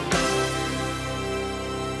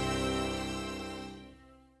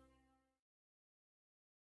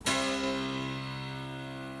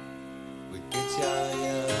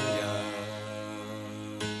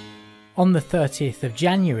 On the 30th of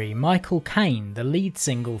January, Michael Caine, the lead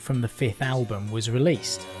single from the 5th album, was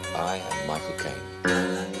released. I am Michael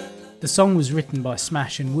Caine. The song was written by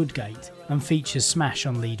Smash and Woodgate and features Smash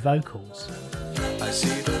on lead vocals. I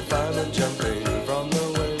see the firemen jumping from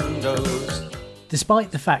the windows.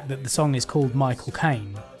 Despite the fact that the song is called Michael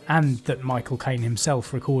Caine, and that Michael Caine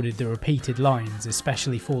himself recorded the repeated lines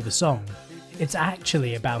especially for the song, it's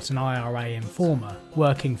actually about an IRA informer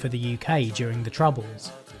working for the UK during the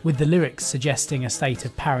Troubles, with the lyrics suggesting a state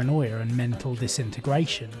of paranoia and mental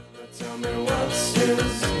disintegration. Tell me what's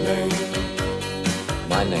his name?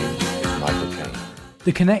 My name is Michael Caine.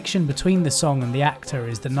 The connection between the song and the actor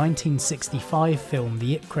is the 1965 film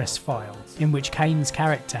The Ipcress File, in which Caine's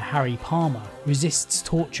character Harry Palmer resists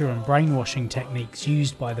torture and brainwashing techniques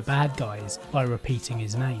used by the bad guys by repeating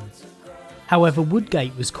his name. However,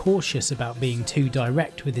 Woodgate was cautious about being too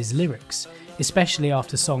direct with his lyrics, especially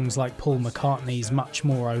after songs like Paul McCartney's much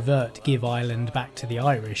more overt Give Ireland Back to the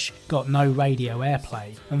Irish got no radio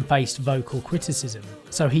airplay and faced vocal criticism,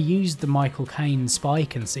 so he used the Michael Caine spy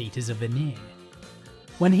conceit as a veneer.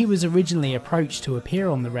 When he was originally approached to appear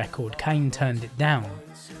on the record, Caine turned it down,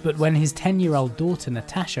 but when his 10-year-old daughter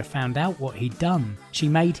Natasha found out what he'd done, she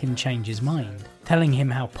made him change his mind, telling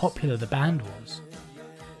him how popular the band was.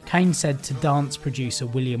 Caine said to dance producer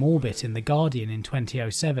William Orbit in The Guardian in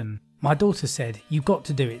 2007, "My daughter said, 'You've got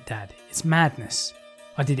to do it, Dad. It's madness.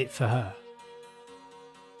 I did it for her.'"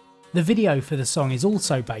 The video for the song is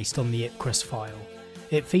also based on the Ipcress file.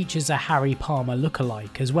 It features a Harry Palmer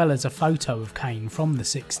lookalike as well as a photo of Caine from the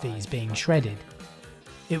 60s being shredded.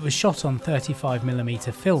 It was shot on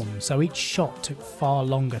 35mm film, so each shot took far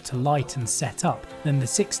longer to light and set up than the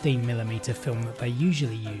 16mm film that they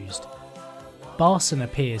usually used. Barson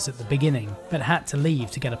appears at the beginning, but had to leave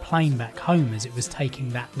to get a plane back home as it was taking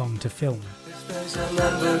that long to film.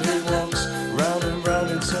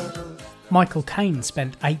 Michael Caine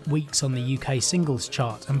spent 8 weeks on the UK singles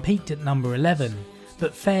chart and peaked at number 11,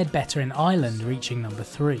 but fared better in Ireland, reaching number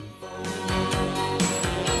 3.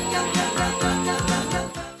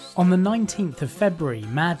 On the 19th of February,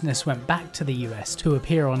 Madness went back to the US to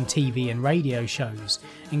appear on TV and radio shows,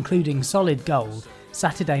 including Solid Gold,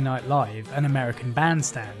 Saturday Night Live and American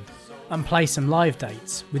Bandstand, and play some live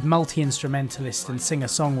dates, with multi-instrumentalist and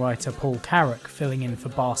singer-songwriter Paul Carrack filling in for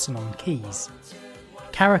Barson on keys.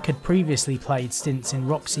 Carrack had previously played stints in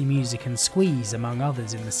Roxy Music and Squeeze, among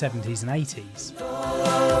others, in the 70s and 80s.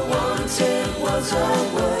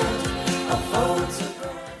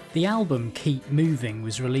 The album Keep Moving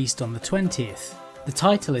was released on the 20th. The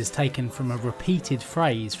title is taken from a repeated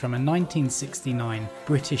phrase from a 1969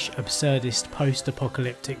 British absurdist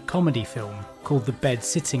post-apocalyptic comedy film called The Bed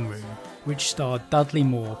Sitting Room, which starred Dudley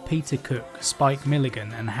Moore, Peter Cook, Spike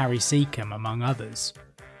Milligan and Harry Seacombe, among others.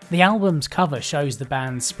 The album's cover shows the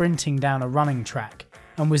band sprinting down a running track,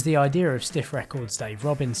 and was the idea of Stiff Records' Dave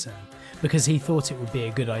Robinson, because he thought it would be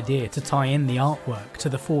a good idea to tie in the artwork to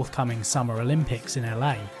the forthcoming Summer Olympics in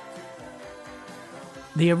LA.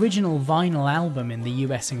 The original vinyl album in the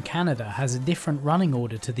US and Canada has a different running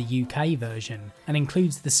order to the UK version, and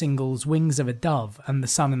includes the singles Wings of a Dove and The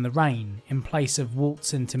Sun and the Rain in place of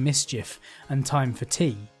Waltz into Mischief and Time for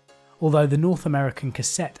Tea, although the North American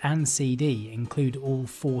cassette and CD include all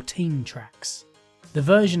 14 tracks. The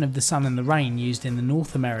version of The Sun and the Rain used in the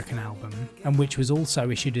North American album, and which was also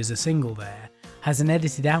issued as a single there, has an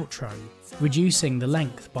edited outro, reducing the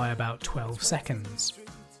length by about 12 seconds.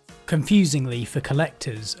 Confusingly for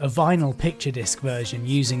collectors, a vinyl picture disc version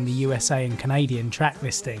using the USA and Canadian track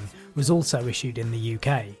listing was also issued in the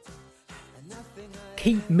UK.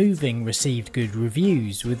 Keep Moving received good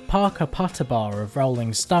reviews, with Parker Putterbar of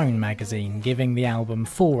Rolling Stone magazine giving the album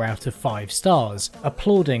 4 out of 5 stars,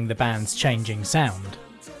 applauding the band's changing sound.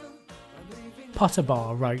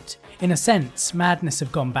 Putterbar wrote, "In a sense, Madness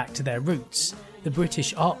have gone back to their roots, the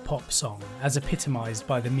British art pop song as epitomised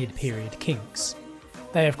by the mid-period Kinks.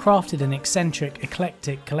 They have crafted an eccentric,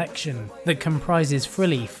 eclectic collection that comprises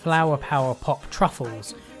frilly flower power pop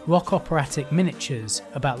truffles, rock operatic miniatures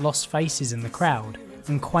about lost faces in the crowd,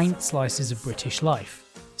 and quaint slices of British life.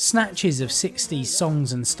 Snatches of 60s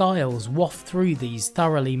songs and styles waft through these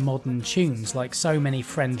thoroughly modern tunes like so many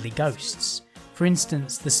friendly ghosts. For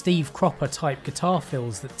instance, the Steve Cropper type guitar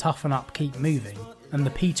fills that toughen up Keep Moving, and the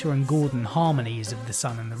Peter and Gordon harmonies of The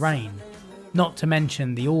Sun and the Rain. Not to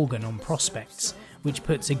mention the organ on Prospects, which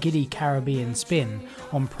puts a giddy Caribbean spin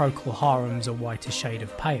on Procol Harum's A Whiter Shade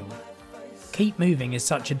of Pale. Keep Moving is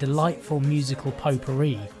such a delightful musical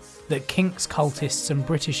potpourri that Kinks cultists and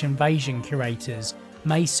British invasion curators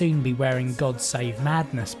may soon be wearing God Save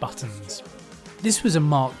Madness buttons." This was a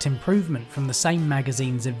marked improvement from the same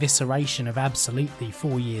magazine's evisceration of Absolutely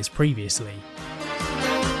 4 years previously.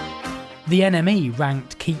 The NME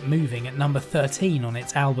ranked Keep Moving at number 13 on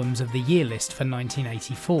its Albums of the Year list for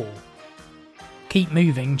 1984. Keep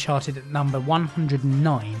Moving charted at number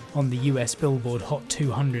 109 on the US Billboard Hot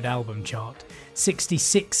 200 album chart,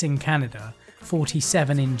 66 in Canada,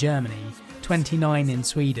 47 in Germany, 29 in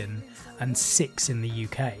Sweden, and 6 in the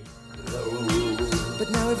UK.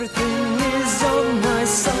 But now everything is on my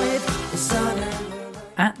side.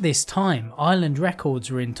 At this time, Island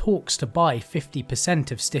Records were in talks to buy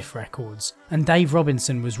 50% of Stiff Records, and Dave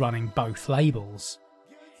Robinson was running both labels.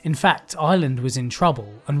 In fact, Island was in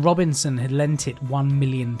trouble, and Robinson had lent it £1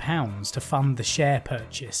 million to fund the share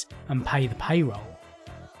purchase and pay the payroll.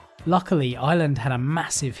 Luckily, Island had a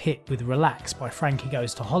massive hit with Relax by Frankie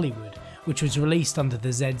Goes to Hollywood, which was released under the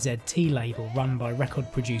ZZT label run by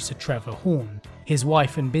record producer Trevor Horn, his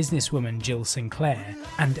wife and businesswoman Jill Sinclair,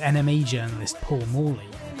 and NME journalist Paul Morley.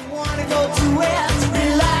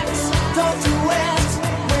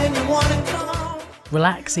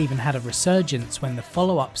 Relax even had a resurgence when the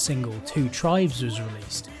follow-up single Two Tribes was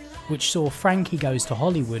released, which saw Frankie Goes to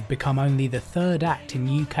Hollywood become only the third act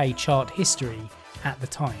in UK chart history at the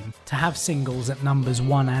time to have singles at numbers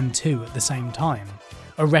 1 and 2 at the same time,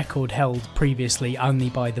 a record held previously only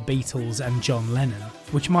by the Beatles and John Lennon,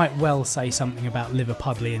 which might well say something about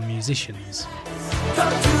Liverpudlian musicians.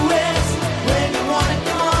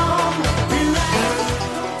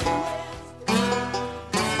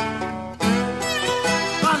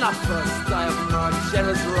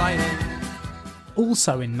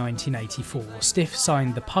 Also in 1984, Stiff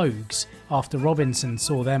signed the Pogues after Robinson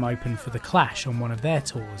saw them open for The Clash on one of their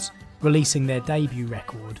tours, releasing their debut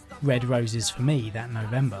record, Red Roses for Me, that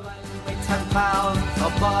November.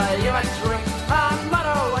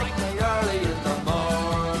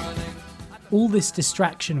 All this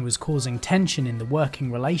distraction was causing tension in the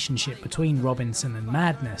working relationship between Robinson and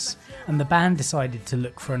Madness, and the band decided to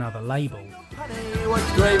look for another label.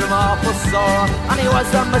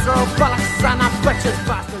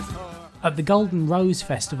 At the Golden Rose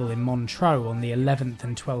Festival in Montreux on the 11th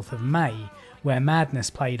and 12th of May, where Madness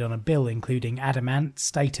played on a bill including Adamant,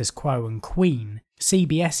 Status Quo and Queen,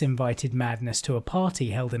 CBS invited Madness to a party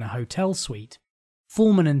held in a hotel suite.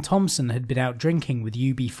 Foreman and Thompson had been out drinking with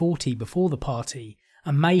UB40 before the party,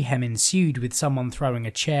 and mayhem ensued with someone throwing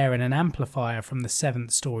a chair and an amplifier from the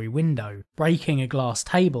 7th story window, breaking a glass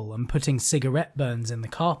table and putting cigarette burns in the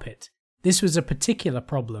carpet. This was a particular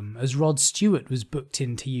problem as Rod Stewart was booked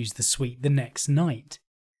in to use the suite the next night.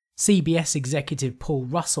 CBS executive Paul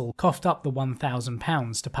Russell coughed up the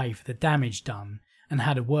 £1,000 to pay for the damage done and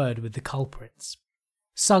had a word with the culprits.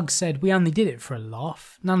 Suggs said, "We only did it for a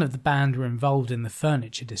laugh. None of the band were involved in the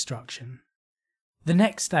furniture destruction." The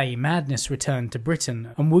next day, Madness returned to Britain,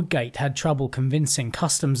 and Woodgate had trouble convincing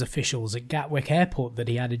customs officials at Gatwick Airport that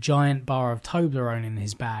he had a giant bar of Toblerone in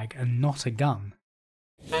his bag and not a gun.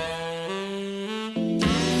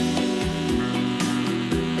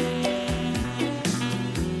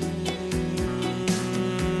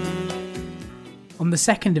 On the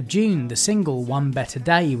 2nd of June, the single One Better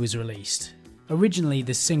Day was released. Originally,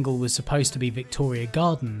 this single was supposed to be Victoria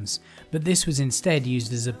Gardens, but this was instead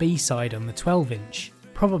used as a B-side on the 12-inch,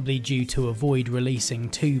 probably due to avoid releasing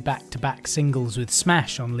 2 back-to-back singles with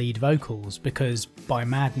Smash on lead vocals because, by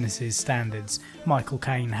Madness's standards, Michael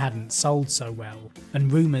Caine hadn't sold so well,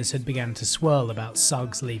 and rumours had begun to swirl about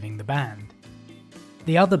Suggs leaving the band.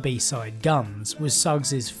 The other B-side, Guns, was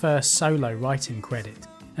Suggs' first solo writing credit,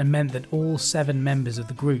 and meant that all 7 members of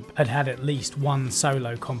the group had had at least one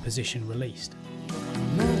solo composition released.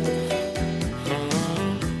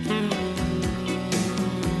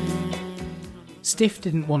 Stiff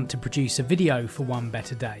didn't want to produce a video for One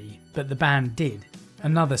Better Day, but the band did,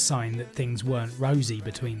 another sign that things weren't rosy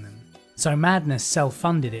between them. So Madness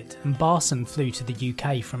self-funded it, and Barson flew to the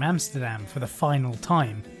UK from Amsterdam for the final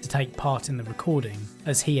time to take part in the recording,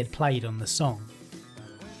 as he had played on the song.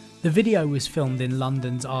 The video was filmed in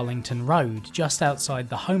London's Arlington Road, just outside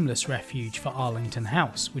the homeless refuge for Arlington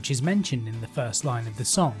House, which is mentioned in the first line of the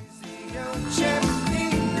song.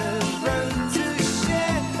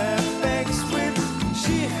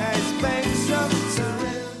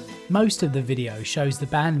 Most of the video shows the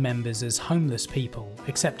band members as homeless people,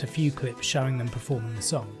 except a few clips showing them performing the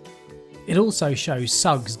song. It also shows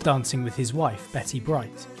Suggs dancing with his wife, Betty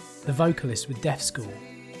Bright, the vocalist with Deaf School,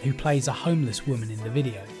 who plays a homeless woman in the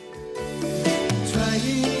video. Trying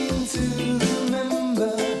to remember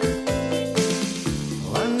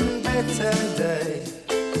one better day.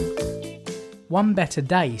 One Better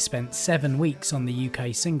Day spent 7 weeks on the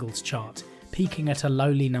UK singles chart, peaking at a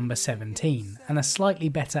lowly number 17 and a slightly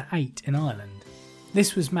better 8 in Ireland.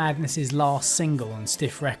 This was Madness's last single on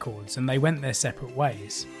Stiff Records, and they went their separate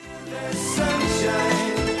ways.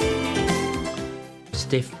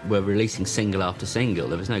 Stiff were releasing single after single,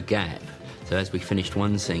 there was no gap. So as we finished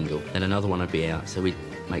one single, then another one would be out, so we'd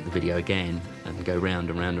make the video again and go round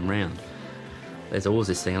and round and round. There's always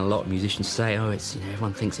this thing, a lot of musicians say, oh, it's, you know,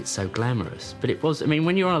 everyone thinks it's so glamorous. But it was, I mean,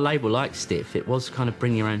 when you're on a label like Stiff, it was kind of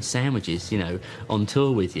bring your own sandwiches, you know, on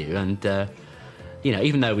tour with you. And, you know,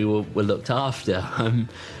 even though we were looked after,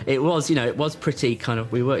 it was, you know, it was pretty kind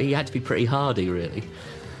of, you had to be pretty hardy, really.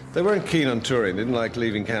 They weren't keen on touring, didn't like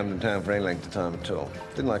leaving Camden Town for any length of time at all.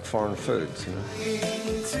 Didn't like foreign foods, you know.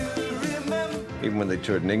 Even when they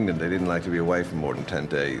toured in England, they didn't like to be away for more than 10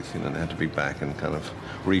 days. You know, they had to be back and kind of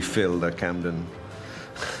refill their Camden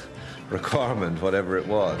requirement, whatever it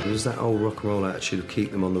was. It was that old rock and roll attitude of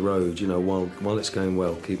keep them on the road, you know, while it's going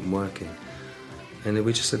well, keep them working. And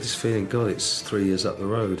we just had this feeling, God, it's 3 years up the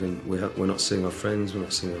road and we're not seeing our friends, we're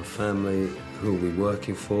not seeing our family, who are we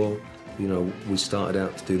working for? You know, we started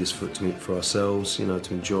out to do this for ourselves, you know,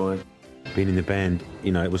 to enjoy. Being in the band,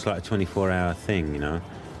 you know, it was like a 24-hour thing, you know.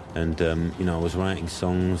 And, you know, I was writing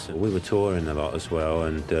songs. We were touring a lot as well.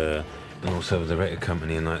 And also the record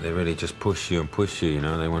company, and like, they really just push you, you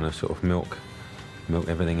know. They want to sort of milk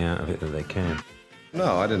everything out of it that they can.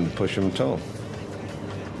 No, I didn't push them at all.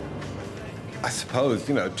 I suppose,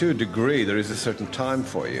 you know, to a degree, there is a certain time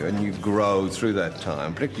for you, and you grow through that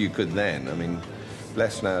time, particularly you could then. I mean,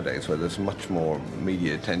 less nowadays, where there's much more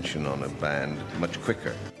media attention on a band much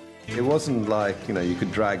quicker. It wasn't like, you know, you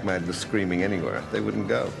could drag Madness screaming anywhere. They wouldn't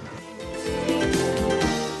go.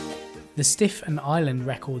 The Stiff and Island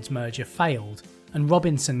Records merger failed, and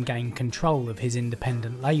Robinson gained control of his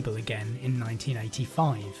independent label again in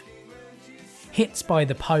 1985. Hits by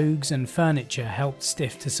the Pogues and Furniture helped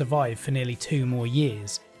Stiff to survive for nearly 2 more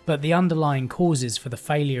years, but the underlying causes for the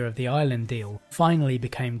failure of the Island deal finally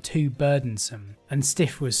became too burdensome, and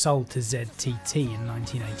Stiff was sold to ZTT in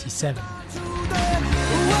 1987.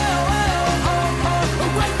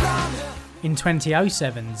 In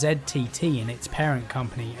 2007, ZTT and its parent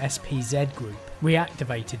company SPZ Group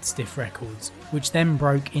reactivated Stiff Records, which then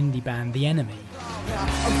broke indie band The Enemy.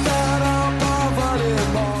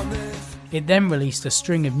 It then released a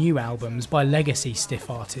string of new albums by legacy Stiff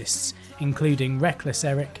artists, including Reckless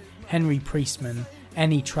Eric, Henry Priestman,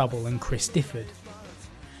 Any Trouble and Chris Difford.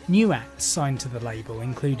 New acts signed to the label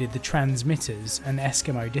included The Transmitters and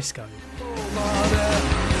Eskimo Disco.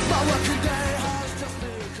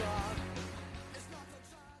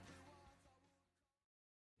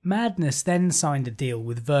 Madness then signed a deal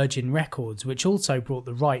with Virgin Records, which also brought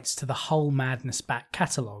the rights to the whole Madness back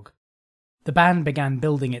catalogue. The band began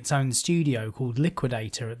building its own studio called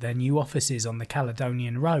Liquidator at their new offices on the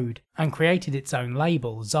Caledonian Road, and created its own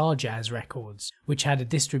label, Zarjazz Records, which had a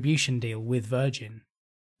distribution deal with Virgin.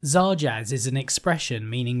 Zarjazz is an expression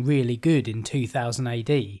meaning really good in 2000 AD,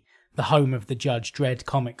 the home of the Judge Dredd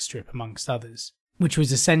comic strip amongst others, which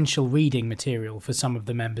was essential reading material for some of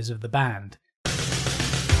the members of the band.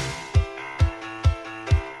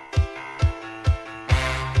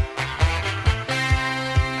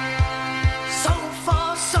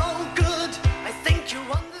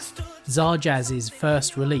 Zarjazz's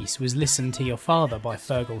first release was Listen to Your Father by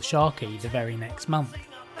Fergal Sharkey the very next month.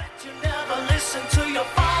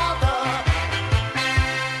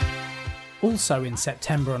 Also in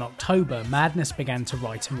September and October, Madness began to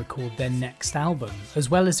write and record their next album, as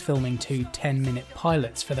well as filming 2 10-minute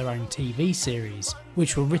pilots for their own TV series,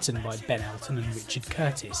 which were written by Ben Elton and Richard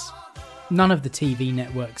Curtis. None of the TV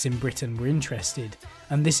networks in Britain were interested,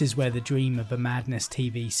 and this is where the dream of a Madness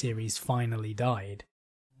TV series finally died.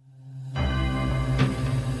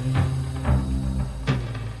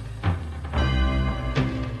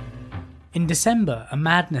 In December, a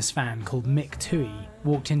Madness fan called Mick Toohey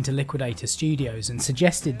walked into Liquidator Studios and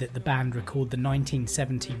suggested that the band record the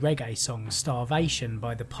 1970 reggae song Starvation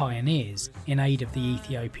by the Pioneers in aid of the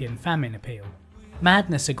Ethiopian famine appeal.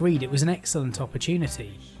 Madness agreed it was an excellent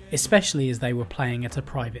opportunity, especially as they were playing at a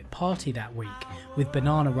private party that week with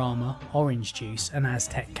Bananarama, Orange Juice and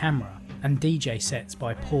Aztec Camera, and DJ sets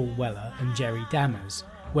by Paul Weller and Jerry Dammers,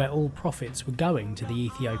 where all profits were going to the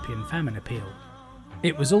Ethiopian famine appeal.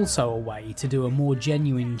 It was also a way to do a more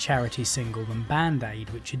genuine charity single than Band Aid,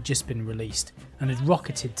 which had just been released and had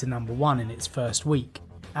rocketed to number 1 in its first week,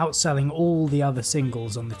 outselling all the other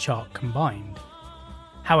singles on the chart combined.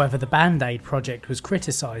 However, the Band Aid project was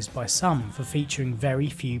criticised by some for featuring very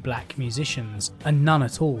few black musicians, and none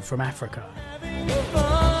at all from Africa.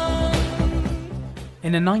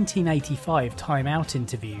 In a 1985 Time Out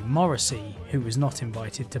interview, Morrissey, who was not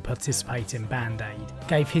invited to participate in Band Aid,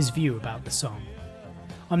 gave his view about the song.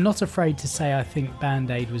 I'm not afraid to say I think Band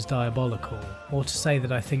Aid was diabolical, or to say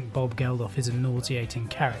that I think Bob Geldof is a nauseating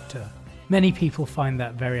character. Many people find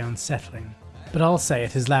that very unsettling, but I'll say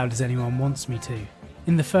it as loud as anyone wants me to.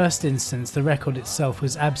 In the first instance, the record itself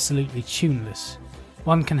was absolutely tuneless.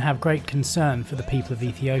 One can have great concern for the people of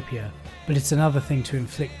Ethiopia, but it's another thing to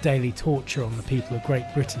inflict daily torture on the people of Great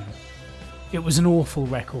Britain. It was an awful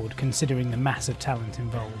record considering the massive talent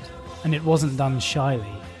involved, and it wasn't done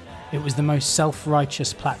shyly. It was the most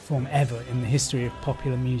self-righteous platform ever in the history of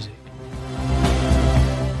popular music.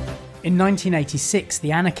 In 1986,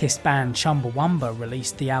 the anarchist band Chumbawamba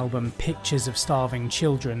released the album Pictures of Starving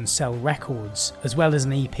Children Sell Records, as well as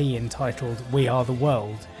an EP entitled We Are the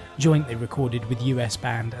World, jointly recorded with US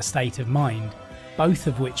band A State of Mind, both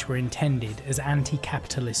of which were intended as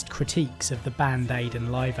anti-capitalist critiques of the Band-Aid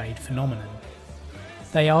and Live Aid phenomenon.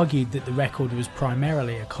 They argued that the record was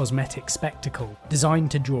primarily a cosmetic spectacle designed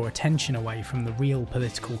to draw attention away from the real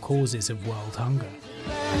political causes of world hunger.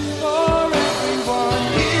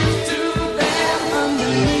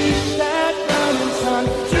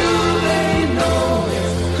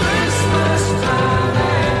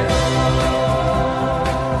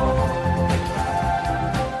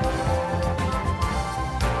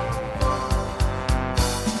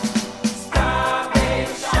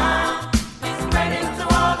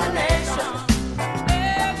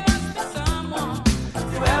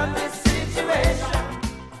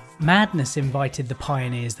 Madness invited the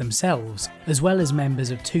pioneers themselves, as well as members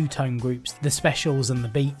of two-tone groups The Specials and The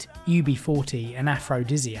Beat, UB40 and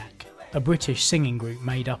Aphrodisiac, a British singing group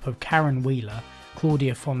made up of Karen Wheeler,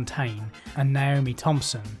 Claudia Fontaine and Naomi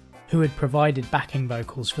Thompson, who had provided backing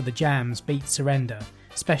vocals for The Jam's Beat Surrender,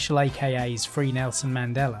 Special AKA's Free Nelson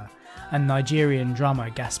Mandela, and Nigerian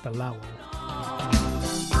drummer Gaspar Lawal.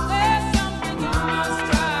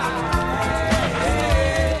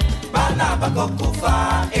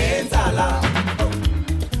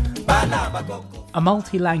 A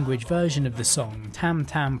multi-language version of the song Tam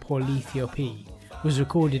Tam pour l'Ethiopie was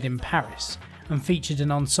recorded in Paris and featured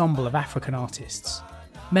an ensemble of African artists.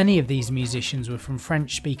 Many of these musicians were from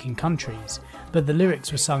French-speaking countries, but the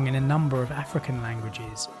lyrics were sung in a number of African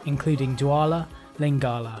languages, including Douala,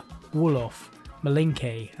 Lingala, Wolof,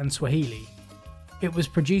 Malinke and Swahili. It was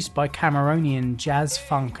produced by Cameroonian jazz,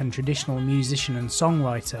 funk and traditional musician and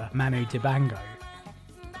songwriter Manu Dibango.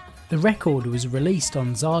 The record was released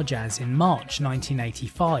on Zarjazz in March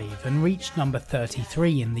 1985 and reached number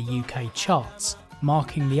 33 in the UK charts,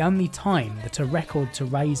 marking the only time that a record to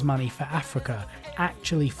raise money for Africa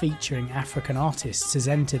actually featuring African artists has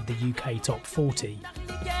entered the UK top 40.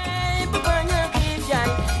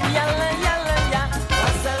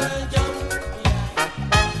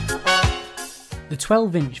 The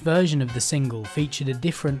 12-inch version of the single featured a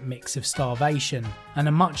different mix of Starvation and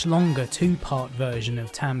a much longer two-part version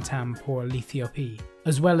of Tam Tam pour l'Ethiopie,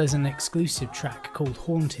 as well as an exclusive track called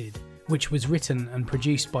Haunted, which was written and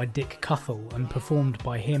produced by Dick Cuthell and performed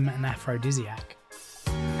by him and Aphrodisiac.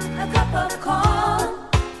 A cup of corn,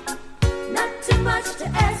 not too much to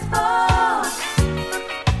ask for.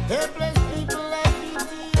 Helpless people like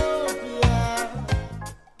Ethiopia.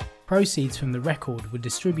 Proceeds from the record were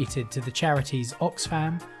distributed to the charities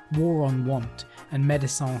Oxfam, War on Want and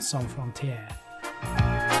Médecins Sans Frontières.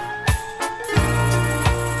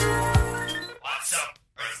 What's up,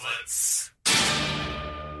 Earthlets?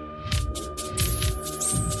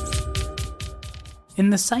 In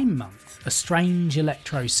the same month, a strange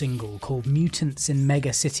electro single called Mutants in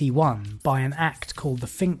Mega City 1 by an act called the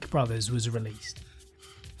Fink Brothers was released.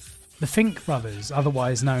 The Fink Brothers,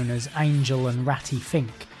 otherwise known as Angel and Ratty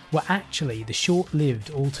Fink, were actually the short-lived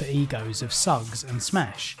alter egos of Suggs and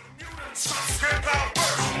Smash.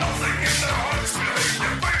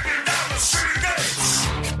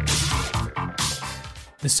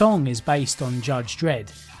 The song is based on Judge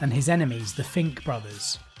Dredd and his enemies the Fink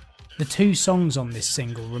Brothers. The two songs on this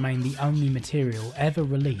single remain the only material ever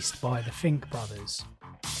released by the Fink Brothers.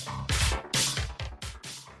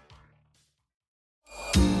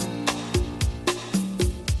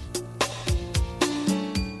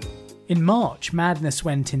 In March, Madness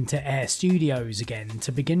went into Air Studios again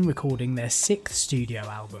to begin recording their 6th studio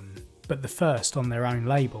album, but the first on their own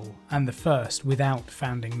label, and the first without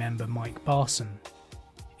founding member Mike Barson.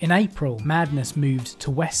 In April, Madness moved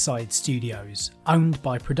to Westside Studios, owned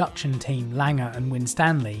by production team Langer and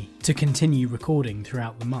Winstanley, to continue recording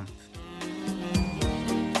throughout the month.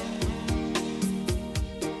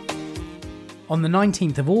 On the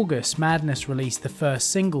 19th of August, Madness released the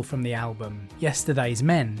first single from the album, Yesterday's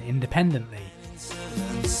Men, independently.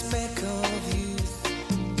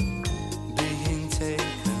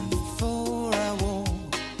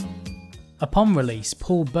 Upon release,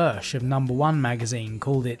 Paul Bursch of Number One magazine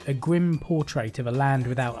called it a grim portrait of a land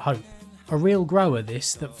without hope. A real grower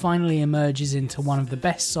this that finally emerges into one of the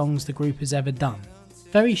best songs the group has ever done.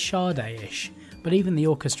 Very Sade-ish, but even the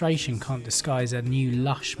orchestration can't disguise a new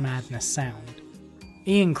lush Madness sound.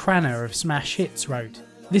 Ian Cranner of Smash Hits wrote,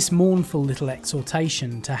 "This mournful little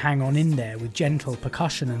exhortation to hang on in there with gentle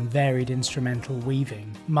percussion and varied instrumental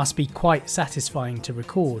weaving must be quite satisfying to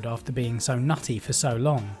record after being so nutty for so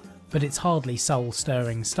long, but it's hardly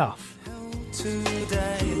soul-stirring stuff."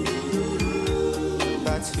 Today,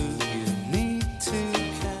 that's who you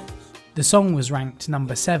The song was ranked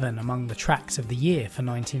number 7 among the tracks of the year for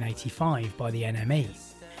 1985 by the NME.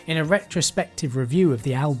 In a retrospective review of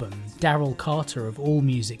the album, Daryl Carter of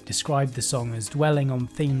AllMusic described the song as dwelling on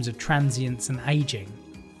themes of transience and ageing.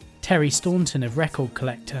 Terry Staunton of Record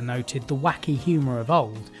Collector noted the wacky humour of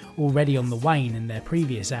old, already on the wane in their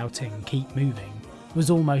previous outing Keep Moving, was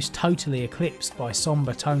almost totally eclipsed by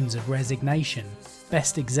sombre tones of resignation,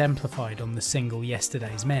 best exemplified on the single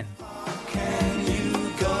Yesterday's Men.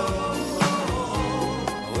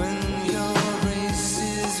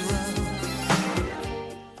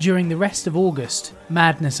 During the rest of August,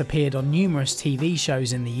 Madness appeared on numerous TV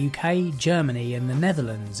shows in the UK, Germany and the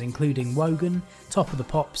Netherlands, including Wogan, Top of the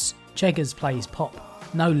Pops, Cheggers Plays Pop,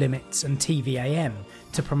 No Limits and TVAM,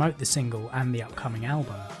 to promote the single and the upcoming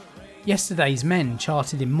album. Yesterday's Men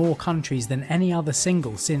charted in more countries than any other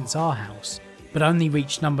single since Our House, but only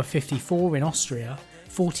reached number 54 in Austria,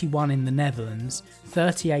 41 in the Netherlands,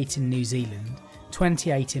 38 in New Zealand,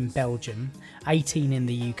 28 in Belgium, 18 in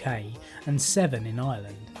the UK and 7 in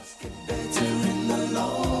Ireland.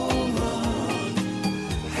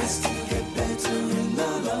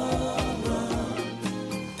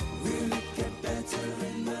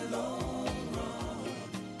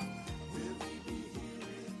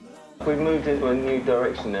 We've moved into a new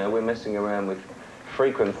direction now. We're messing around with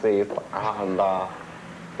frequency. We're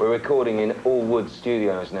recording in all wood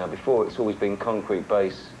studios now. Before, it's always been concrete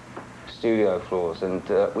base studio floors, and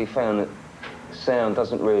we found that sound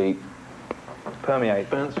doesn't really permeate.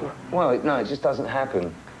 Well, no, it just doesn't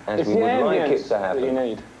happen as we would like it to happen. That you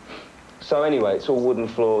need. So anyway, it's all wooden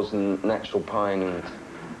floors and natural pine and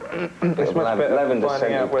a bit of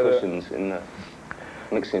lavender-scented cushions in the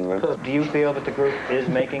mixing room. Do you feel that the group is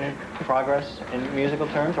making progress in musical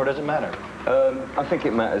terms, or does it matter? I think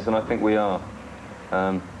it matters, and I think we are.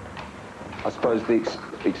 I suppose the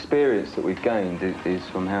experience that we've gained is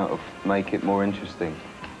from how to make it more interesting,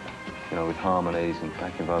 you know, with harmonies and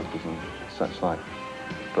backing vocals and such like.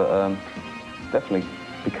 But definitely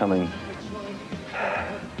becoming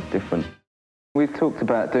different. We've talked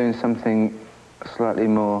about doing something slightly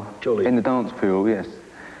more jolly in the dance pool, yes.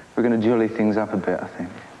 We're going to jolly things up a bit, I think.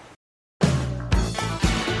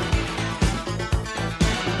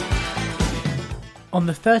 On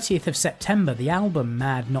the 30th of September, the album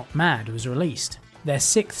Mad Not Mad was released, their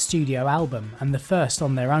 6th studio album and the first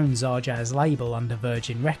on their own Zarjazz label under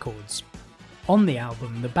Virgin Records. On the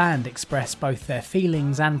album, the band expressed both their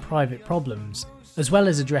feelings and private problems, as well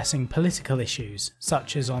as addressing political issues,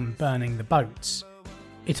 such as on Burning the Boats.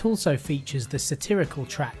 It also features the satirical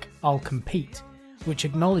track I'll Compete, which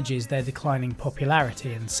acknowledges their declining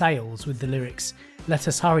popularity and sales with the lyrics "Let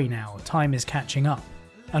us hurry now, time is catching up,"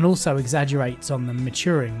 and also exaggerates on them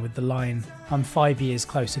maturing with the line "I'm 5 years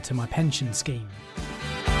closer to my pension scheme."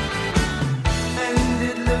 And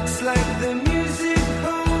it looks like the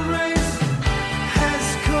musical race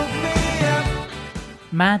has caught me up.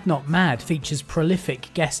 Mad Not Mad features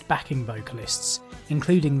prolific guest backing vocalists,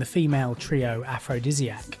 including the female trio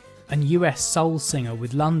Aphrodisiac and US soul singer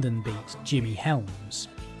with London beat Jimmy Helms.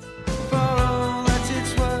 For all that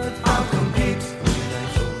it's worth, I'll compete.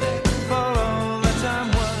 For all that I'm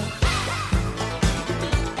worth.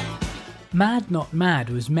 Mad Not Mad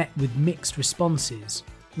was met with mixed responses.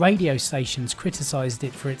 Radio stations criticised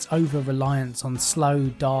it for its over-reliance on slow,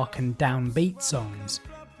 dark and downbeat songs,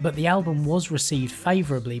 but the album was received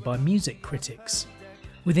favourably by music critics.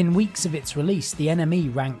 Within weeks of its release, the NME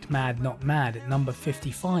ranked Mad Not Mad at number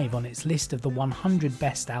 55 on its list of the 100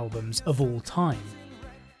 best albums of all time.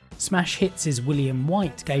 Smash Hits' William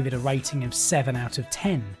White gave it a rating of 7 out of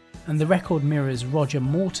 10, and the Record Mirror's Roger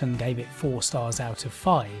Morton gave it 4 stars out of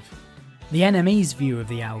 5. The NME's view of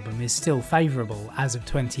the album is still favourable as of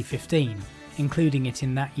 2015, including it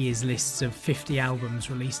in that year's lists of 50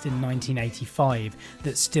 albums released in 1985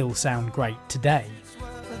 that still sound great today.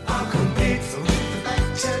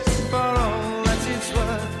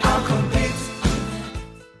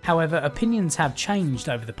 However, opinions have changed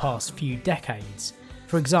over the past few decades.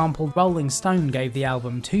 For example, Rolling Stone gave the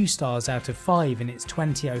album 2 stars out of 5 in its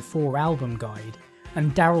 2004 album guide,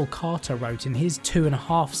 and Daryl Carter wrote in his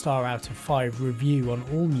 2.5 star out of 5 review on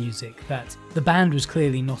AllMusic that the band was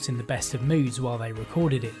clearly not in the best of moods while they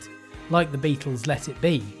recorded it. Like the Beatles' Let It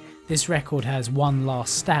Be, this record has "One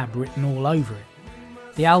Last Stab" written all over it.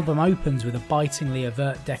 The album opens with a bitingly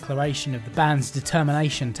overt declaration of the band's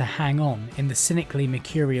determination to hang on in the cynically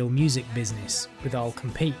mercurial music business with "I'll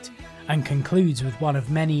Compete," and concludes with one of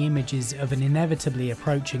many images of an inevitably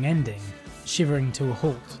approaching ending, shivering to a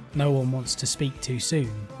halt, no one wants to speak too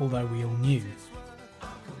soon, although we all knew.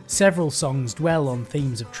 Several songs dwell on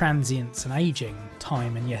themes of transience and ageing,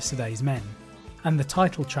 Time and Yesterday's Men, and the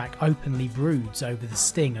title track openly broods over the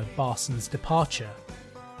sting of Barson's departure.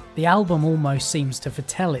 The album almost seems to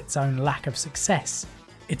foretell its own lack of success.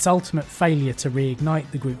 Its ultimate failure to reignite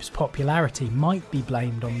the group's popularity might be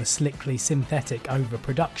blamed on the slickly synthetic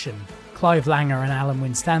overproduction. Clive Langer and Alan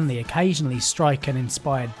Winstanley occasionally strike an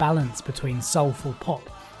inspired balance between soulful pop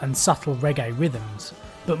and subtle reggae rhythms,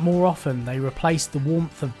 but more often they replace the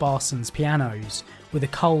warmth of Barson's pianos with a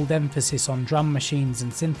cold emphasis on drum machines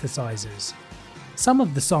and synthesizers. Some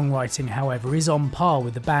of the songwriting, however, is on par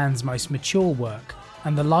with the band's most mature work,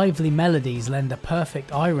 and the lively melodies lend a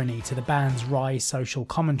perfect irony to the band's wry social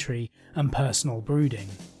commentary and personal brooding.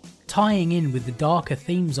 Tying in with the darker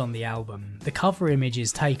themes on the album, the cover image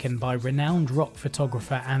is taken by renowned rock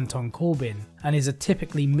photographer Anton Corbijn and is a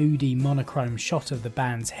typically moody monochrome shot of the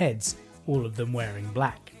band's heads, all of them wearing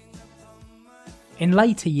black. In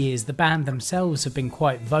later years, the band themselves have been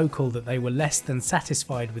quite vocal that they were less than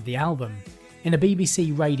satisfied with the album. In a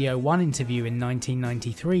BBC Radio 1 interview in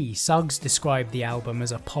 1993, Suggs described the album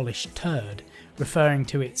as a polished turd, referring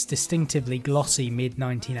to its distinctively glossy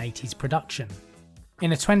mid-1980s production.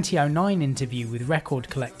 In a 2009 interview with Record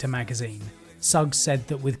Collector magazine, Suggs said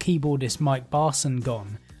that with keyboardist Mike Barson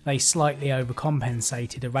gone, they slightly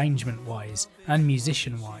overcompensated arrangement-wise and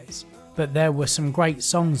musician-wise, but there were some great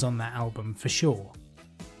songs on that album for sure.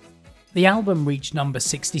 The album reached number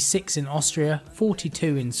 66 in Austria,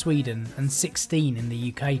 42 in Sweden and 16 in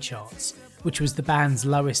the UK charts, which was the band's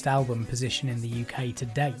lowest album position in the UK to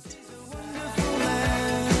date.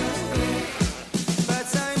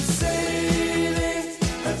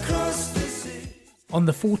 On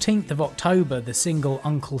the 14th of October, the single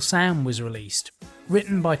Uncle Sam was released.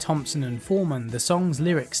 Written by Thompson and Foreman, the song's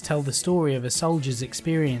lyrics tell the story of a soldier's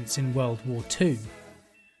experience in World War II.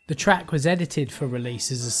 The track was edited for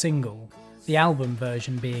release as a single, the album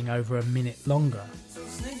version being over a minute longer.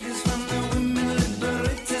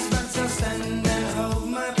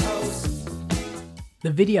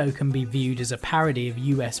 The video can be viewed as a parody of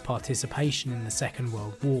US participation in the Second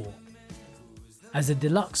World War. As a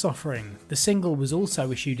deluxe offering, the single was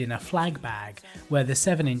also issued in a flag bag where the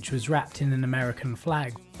 7-inch was wrapped in an American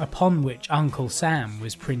flag, upon which Uncle Sam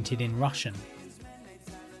was printed in Russian.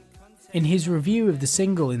 In his review of the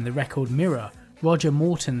single in the Record Mirror, Roger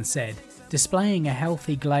Morton said, displaying a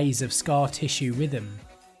healthy glaze of scar tissue rhythm,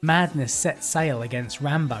 Madness set sail against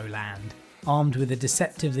Rambo Land, armed with a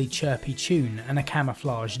deceptively chirpy tune and a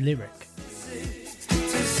camouflaged lyric.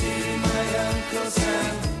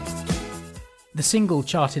 The single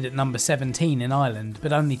charted at number 17 in Ireland,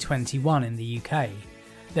 but only 21 in the UK,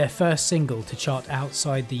 their first single to chart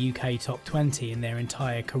outside the UK top 20 in their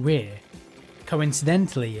entire career.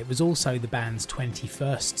 Coincidentally, it was also the band's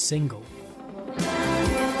 21st single.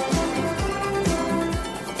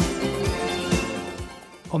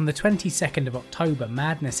 On the 22nd of October,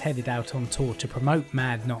 Madness headed out on tour to promote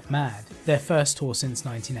Mad Not Mad, their first tour since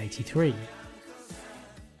 1983.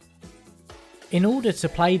 In order to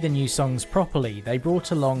play the new songs properly, they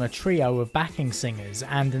brought along a trio of backing singers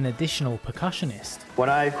and an additional percussionist. When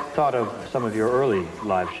I thought of some of your early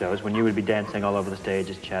live shows, when you would be dancing all over the stage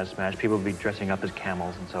as Chaz Smash, people would be dressing up as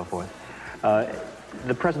camels and so forth,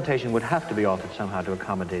 the presentation would have to be altered somehow to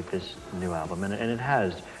accommodate this new album, and it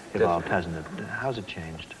has evolved, hasn't it? How's it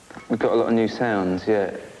changed? We've got a lot of new sounds,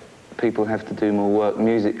 yeah. People have to do more work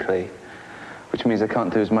musically, which means they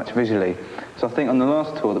can't do as much visually. So I think on the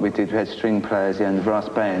last tour that we did, we had string players and the brass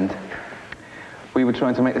band. We were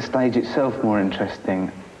trying to make the stage itself more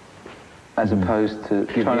interesting, as opposed to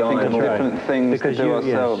trying to think of different things to do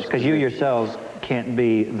ourselves. Because you yourselves can't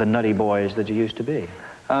be the nutty boys that you used to be.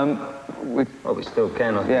 We still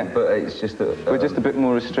can, I think, but it's just that... we're just a bit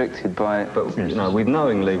more restricted by... But, you know, we've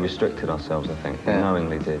knowingly restricted ourselves, I think. We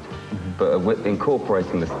knowingly did. But with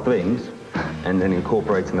incorporating the strings and then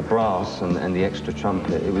incorporating the brass and the extra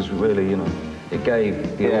trumpet, it was really, you know, it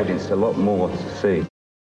gave the audience a lot more to see.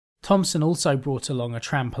 Thompson also brought along a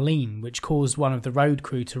trampoline, which caused one of the road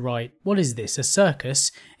crew to write, "What is this, a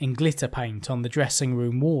circus?" in glitter paint on the dressing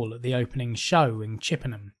room wall at the opening show in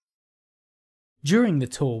Chippenham. During the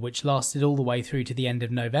tour, which lasted all the way through to the end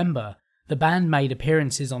of November, the band made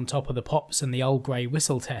appearances on Top of the Pops and the Old Grey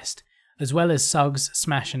Whistle Test, as well as Suggs,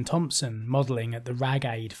 Smash and Thompson modelling at the Rag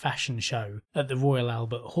Aid fashion show at the Royal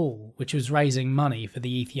Albert Hall, which was raising money for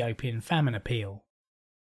the Ethiopian famine appeal.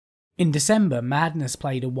 In December, Madness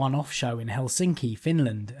played a one-off show in Helsinki,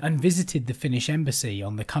 Finland, and visited the Finnish embassy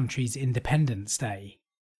on the country's Independence Day.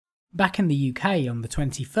 Back in the UK on the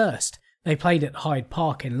 21st, they played at Hyde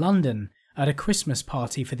Park in London, at a Christmas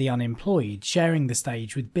party for the unemployed, sharing the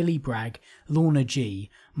stage with Billy Bragg, Lorna G,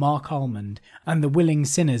 Mark Almond, and the Willing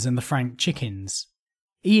Sinners and the Frank Chickens.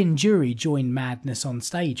 Ian Dury joined Madness on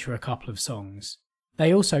stage for a couple of songs.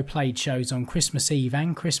 They also played shows on Christmas Eve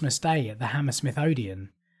and Christmas Day at the Hammersmith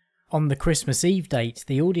Odeon. On the Christmas Eve date,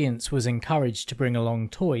 the audience was encouraged to bring along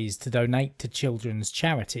toys to donate to children's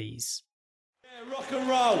charities. Yeah, rock and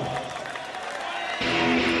roll.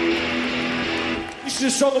 This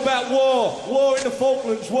is a song about war. War in the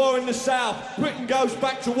Falklands, war in the South. Britain goes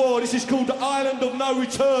back to war. This is called The Island of No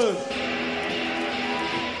Return.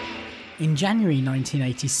 In January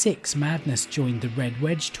 1986, Madness joined the Red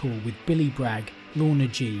Wedge tour with Billy Bragg, Lorna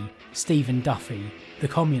G, Stephen Duffy, the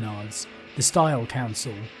Communards, the Style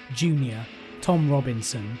Council, Junior, Tom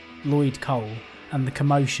Robinson, Lloyd Cole, and the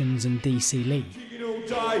Commotions and DC Lee. Digging all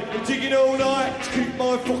day and digging all night to keep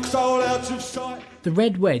my foxhole out of sight. The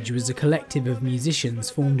Red Wedge was a collective of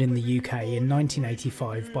musicians formed in the UK in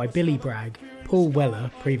 1985 by Billy Bragg, Paul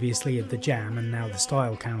Weller, previously of The Jam and now the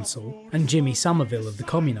Style Council, and Jimmy Somerville of the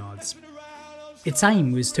Communards. Its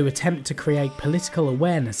aim was to attempt to create political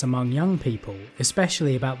awareness among young people,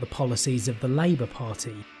 especially about the policies of the Labour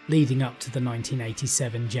Party, leading up to the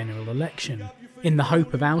 1987 general election, in the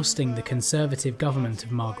hope of ousting the Conservative government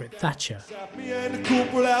of Margaret Thatcher.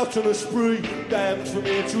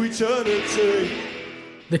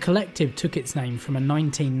 The collective took its name from a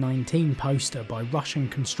 1919 poster by Russian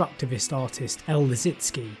constructivist artist L.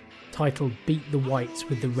 Lissitzky, titled "Beat the Whites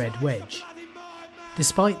with the Red Wedge."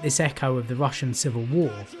 Despite this echo of the Russian Civil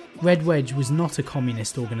War, Red Wedge was not a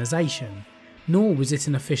communist organisation, nor was it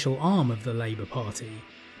an official arm of the Labour Party,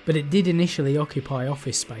 but it did initially occupy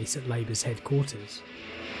office space at Labour's headquarters.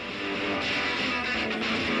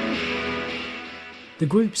 The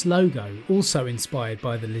group's logo, also inspired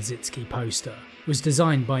by the Lissitzky poster, was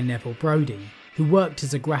designed by Neville Brody, who worked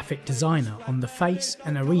as a graphic designer on The Face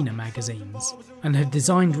and Arena magazines, and had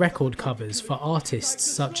designed record covers for artists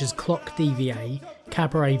such as Clock DVA,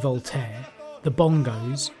 Cabaret Voltaire, The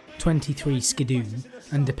Bongos, 23 Skidoo,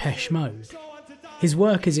 and Depeche Mode. His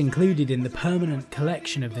work is included in the permanent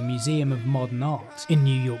collection of the Museum of Modern Art in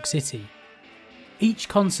New York City. Each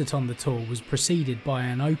concert on the tour was preceded by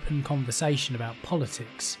an open conversation about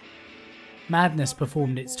politics. Madness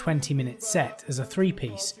performed its 20-minute set as a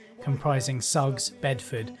three-piece comprising Suggs,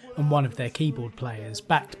 Bedford and one of their keyboard players,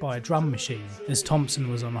 backed by a drum machine, as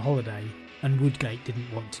Thompson was on holiday and Woodgate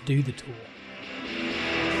didn't want to do the tour.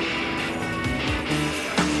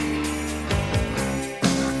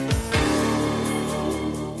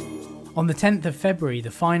 On the 10th of February,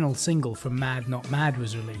 the final single from Mad Not Mad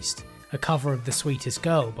was released, a cover of The Sweetest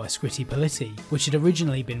Girl by Scritti Politti, which had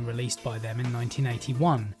originally been released by them in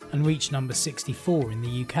 1981 and reached number 64 in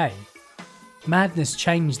the UK. Madness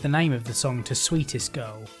changed the name of the song to Sweetest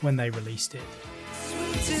Girl when they released it.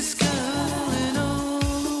 Sweetest girl in all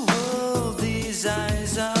the world, these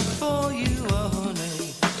eyes are for you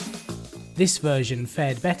only. This version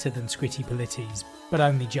fared better than Scritti Politti's, but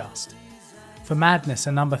only just. For Madness,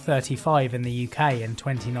 a number 35 in the UK and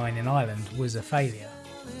 29 in Ireland was a failure.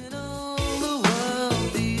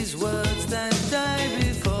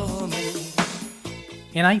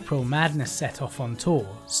 In April, Madness set off on tour,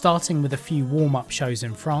 starting with a few warm-up shows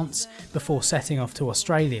in France before setting off to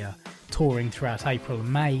Australia, touring throughout April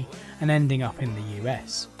and May, and ending up in the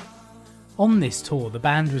US. On this tour, the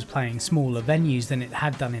band was playing smaller venues than it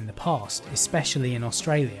had done in the past, especially in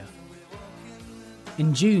Australia.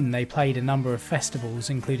 In June, they played a number of festivals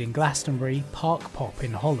including Glastonbury, Park Pop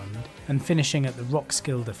in Holland, and finishing at the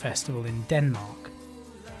Roskilde Festival in Denmark.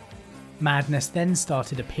 Madness then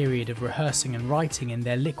started a period of rehearsing and writing in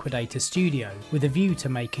their Liquidator studio with a view to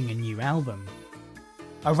making a new album.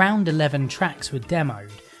 Around 11 tracks were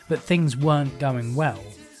demoed, but things weren't going well,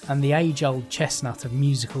 and the age-old chestnut of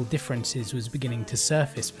musical differences was beginning to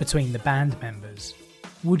surface between the band members.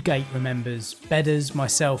 Woodgate remembers, Bedders,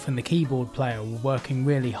 myself and the keyboard player were working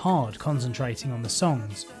really hard concentrating on the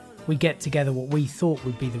songs. We'd get together what we thought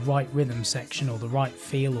would be the right rhythm section or the right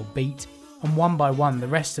feel or beat, and one by one the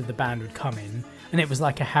rest of the band would come in, and it was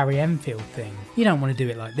like a Harry Enfield thing. You don't want to do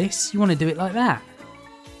it like this, you want to do it like that.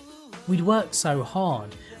 We'd worked so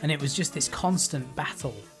hard, and it was just this constant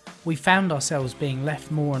battle. We found ourselves being left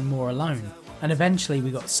more and more alone, and eventually we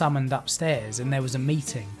got summoned upstairs and there was a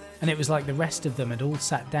meeting, and it was like the rest of them had all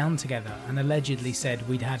sat down together and allegedly said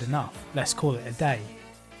we'd had enough, let's call it a day.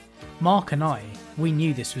 Mark and I, we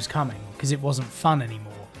knew this was coming, because it wasn't fun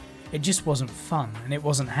anymore. It just wasn't fun, and it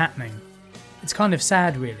wasn't happening. It's kind of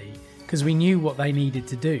sad really, because we knew what they needed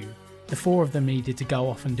to do. The four of them needed to go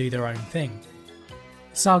off and do their own thing.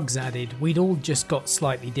 Suggs added, we'd all just got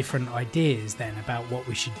slightly different ideas then about what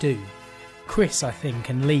we should do. Chris, I think,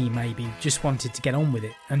 and Lee maybe just wanted to get on with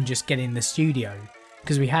it and just get in the studio,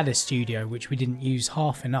 because we had a studio which we didn't use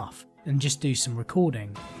half enough. and just do some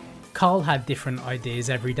recording. Carl had different ideas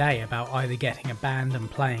every day about either getting a band and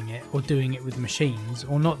playing it, or doing it with machines,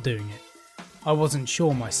 or not doing it. I wasn't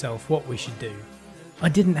sure myself what we should do. I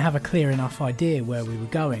didn't have a clear enough idea where we were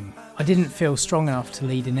going. I didn't feel strong enough to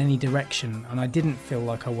lead in any direction, and I didn't feel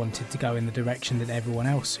like I wanted to go in the direction that everyone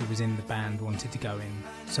else who was in the band wanted to go in.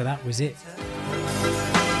 So that was it.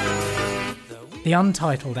 The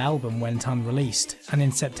untitled album went unreleased, and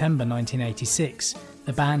in September 1986,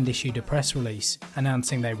 the band issued a press release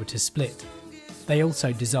announcing they were to split. They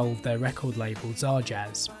also dissolved their record label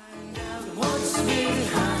Zarjazz.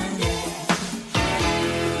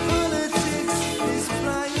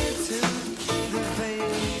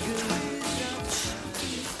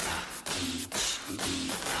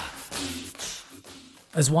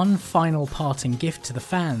 As one final parting gift to the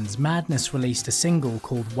fans, Madness released a single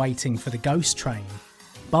called Waiting for the Ghost Train.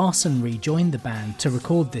 Barson rejoined the band to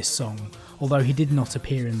record this song, although he did not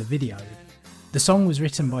appear in the video. The song was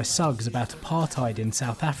written by Suggs about apartheid in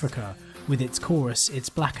South Africa, with its chorus, "It's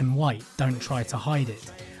black and white, don't try to hide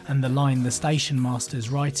it," and the line the station master's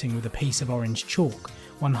writing with a piece of orange chalk,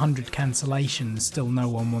 100 cancellations, still no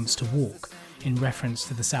one wants to walk, in reference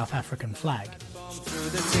to the South African flag. Through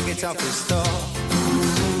the ticket office store,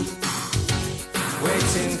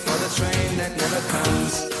 waiting for the train that never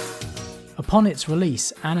comes. Upon its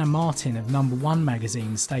release, Anna Martin of Number One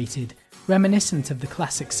magazine stated, "Reminiscent of the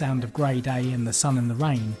classic sound of Grey Day and the Sun and the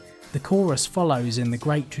Rain, the chorus follows in the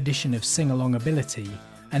great tradition of sing-along ability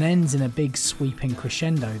and ends in a big sweeping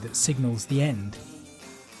crescendo that signals the end."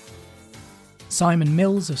 Simon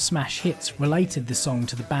Mills of Smash Hits related the song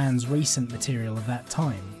to the band's recent material of that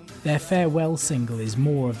time. Their farewell single is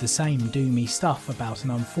more of the same doomy stuff about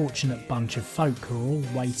an unfortunate bunch of folk who are all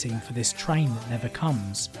waiting for this train that never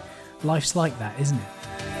comes. Life's like that, isn't it?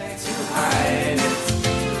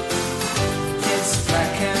 It's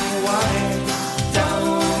black and white,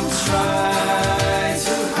 don't try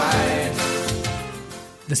to hide.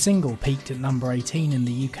 The single peaked at number 18 in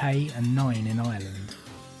the UK and 9 in Ireland.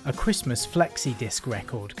 A Christmas flexi-disc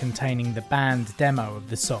record containing the band demo of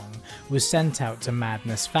the song was sent out to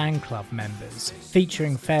Madness fan club members,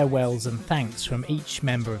 featuring farewells and thanks from each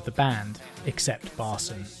member of the band, except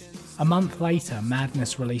Barson. A month later,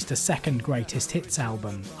 Madness released a second greatest hits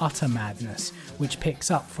album, Utter Madness, which picks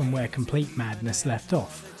up from where Complete Madness left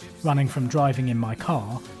off, running from Driving in My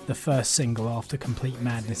Car, the first single after Complete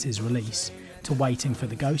Madness's release, to Waiting for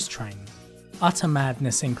the Ghost Train. Utter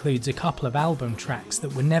Madness includes a couple of album tracks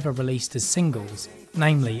that were never released as singles,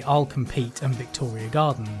 namely I'll Compete and Victoria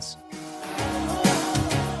Gardens.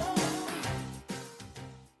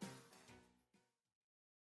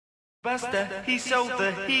 Buster, he sold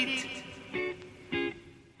the heat.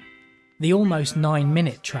 The almost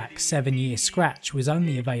 9-minute track 7 Year Scratch was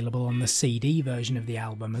only available on the CD version of the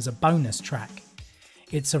album as a bonus track.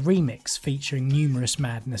 It's a remix featuring numerous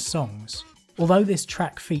Madness songs. Although this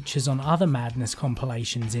track features on other Madness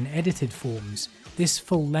compilations in edited forms, this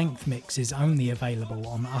full-length mix is only available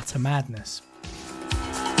on Utter Madness.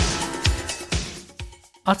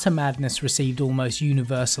 Utter Madness received almost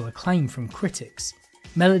universal acclaim from critics.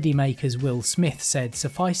 Melody makers Will Smith said,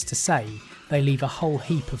 "Suffice to say, they leave a whole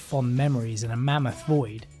heap of fond memories and a mammoth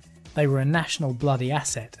void. They were a national bloody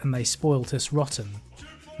asset and they spoilt us rotten.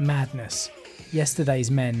 Madness.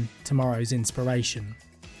 Yesterday's men, tomorrow's inspiration."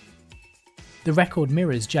 The Record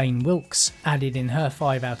Mirror's Jane Wilkes added in her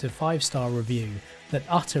 5 out of 5 star review that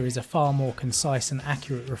Utter is a far more concise and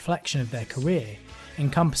accurate reflection of their career,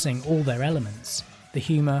 encompassing all their elements, the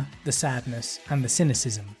humour, the sadness and the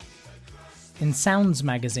cynicism. In Sounds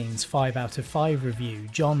magazine's 5 out of 5 review,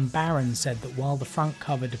 John Barron said that while the front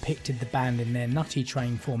cover depicted the band in their nutty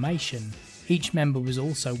train formation, each member was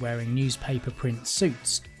also wearing newspaper print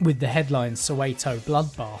suits, with the headline Soweto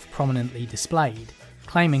Bloodbath prominently displayed,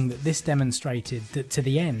 claiming that this demonstrated that to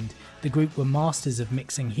the end, the group were masters of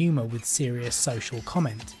mixing humour with serious social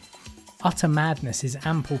comment. Utter Madness is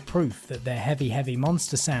ample proof that their heavy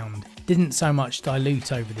monster sound didn't so much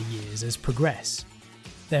dilute over the years as progress.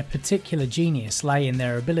 Their particular genius lay in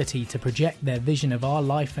their ability to project their vision of our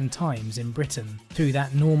life and times in Britain through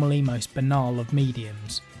that normally most banal of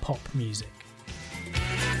mediums, pop music.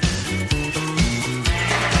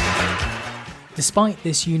 Despite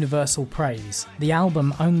this universal praise, the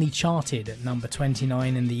album only charted at number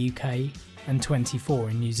 29 in the UK and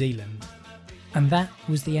 24 in New Zealand. And that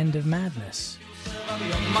was the end of Madness.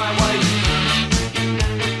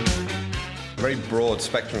 A very broad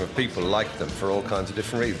spectrum of people liked them for all kinds of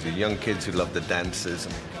different reasons. You had young kids who loved the dances,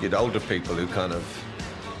 and you had older people who kind of,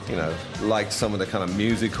 liked some of the kind of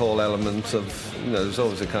music hall elements of, there's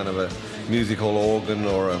always a kind of a music hall organ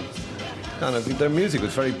or a kind of, their music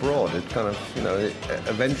was very broad. It kind of, it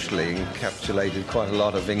eventually encapsulated quite a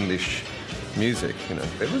lot of English music,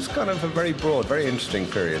 It was kind of a very broad, very interesting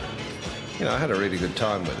period. I had a really good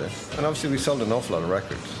time with it. And obviously we sold an awful lot of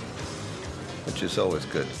records, which is always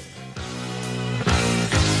good.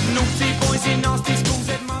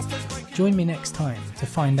 Join me next time to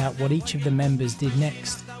find out what each of the members did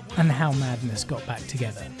next and how Madness got back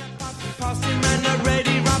together.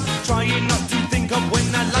 Trying not to think of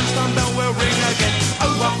when that lunchtime bell will ring again.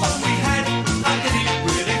 Oh, what fun we had! How did it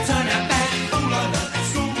really turn out bad? All I learned at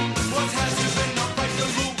school was how to win, not break the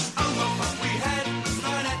rule. Oh, what fun we had!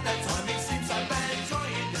 Right at that time it seemed so bad.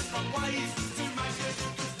 Trying different ways to make it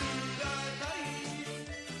through the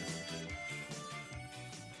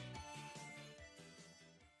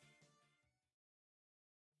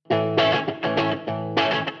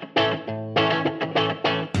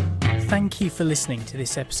Thank you for listening to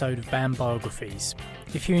this episode of Band Biographies.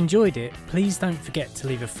 If you enjoyed it, please don't forget to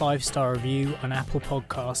leave a 5-star review on Apple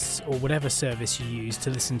Podcasts or whatever service you use to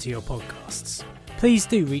listen to your podcasts. Please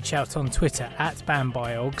do reach out on Twitter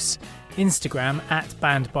 @BandBiogs, Instagram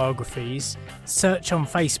 @BandBiographies, search on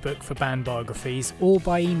Facebook for Band Biographies, or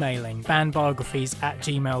by emailing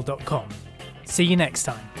bandbiographies@gmail.com. See you next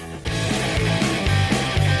time.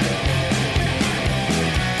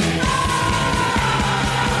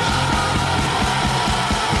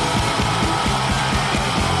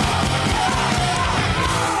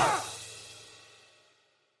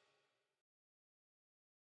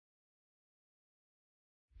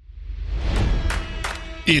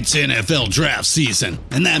 It's NFL draft season,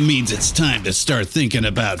 and that means it's time to start thinking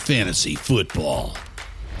about fantasy football.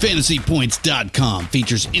 FantasyPoints.com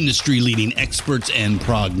features industry-leading experts and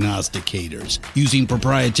prognosticators using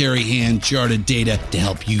proprietary hand-charted data to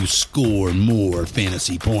help you score more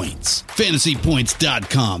fantasy points.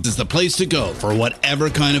 FantasyPoints.com is the place to go for whatever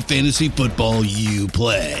kind of fantasy football you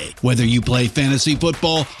play. Whether you play fantasy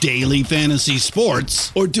football, daily fantasy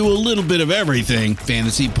sports, or do a little bit of everything,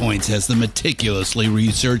 Fantasy Points has the meticulously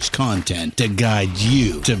researched content to guide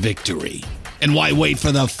you to victory. And why wait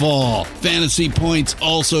for the fall? Fantasy Points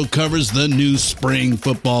also covers the new spring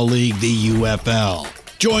football league, the UFL.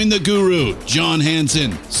 Join the guru, John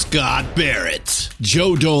Hansen, Scott Barrett,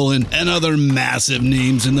 Joe Dolan, and other massive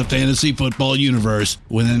names in the fantasy football universe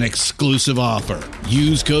with an exclusive offer.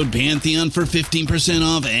 Use code Pantheon for 15%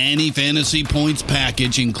 off any Fantasy Points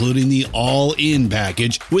package, including the all-in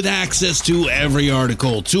package, with access to every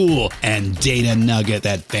article, tool, and data nugget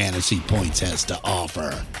that Fantasy Points has to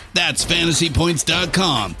offer. That's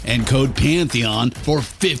FantasyPoints.com and code Pantheon for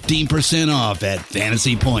 15% off at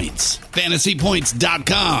Fantasy Points.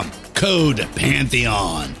 FantasyPoints.com, code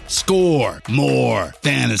Pantheon. Score more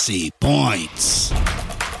fantasy points.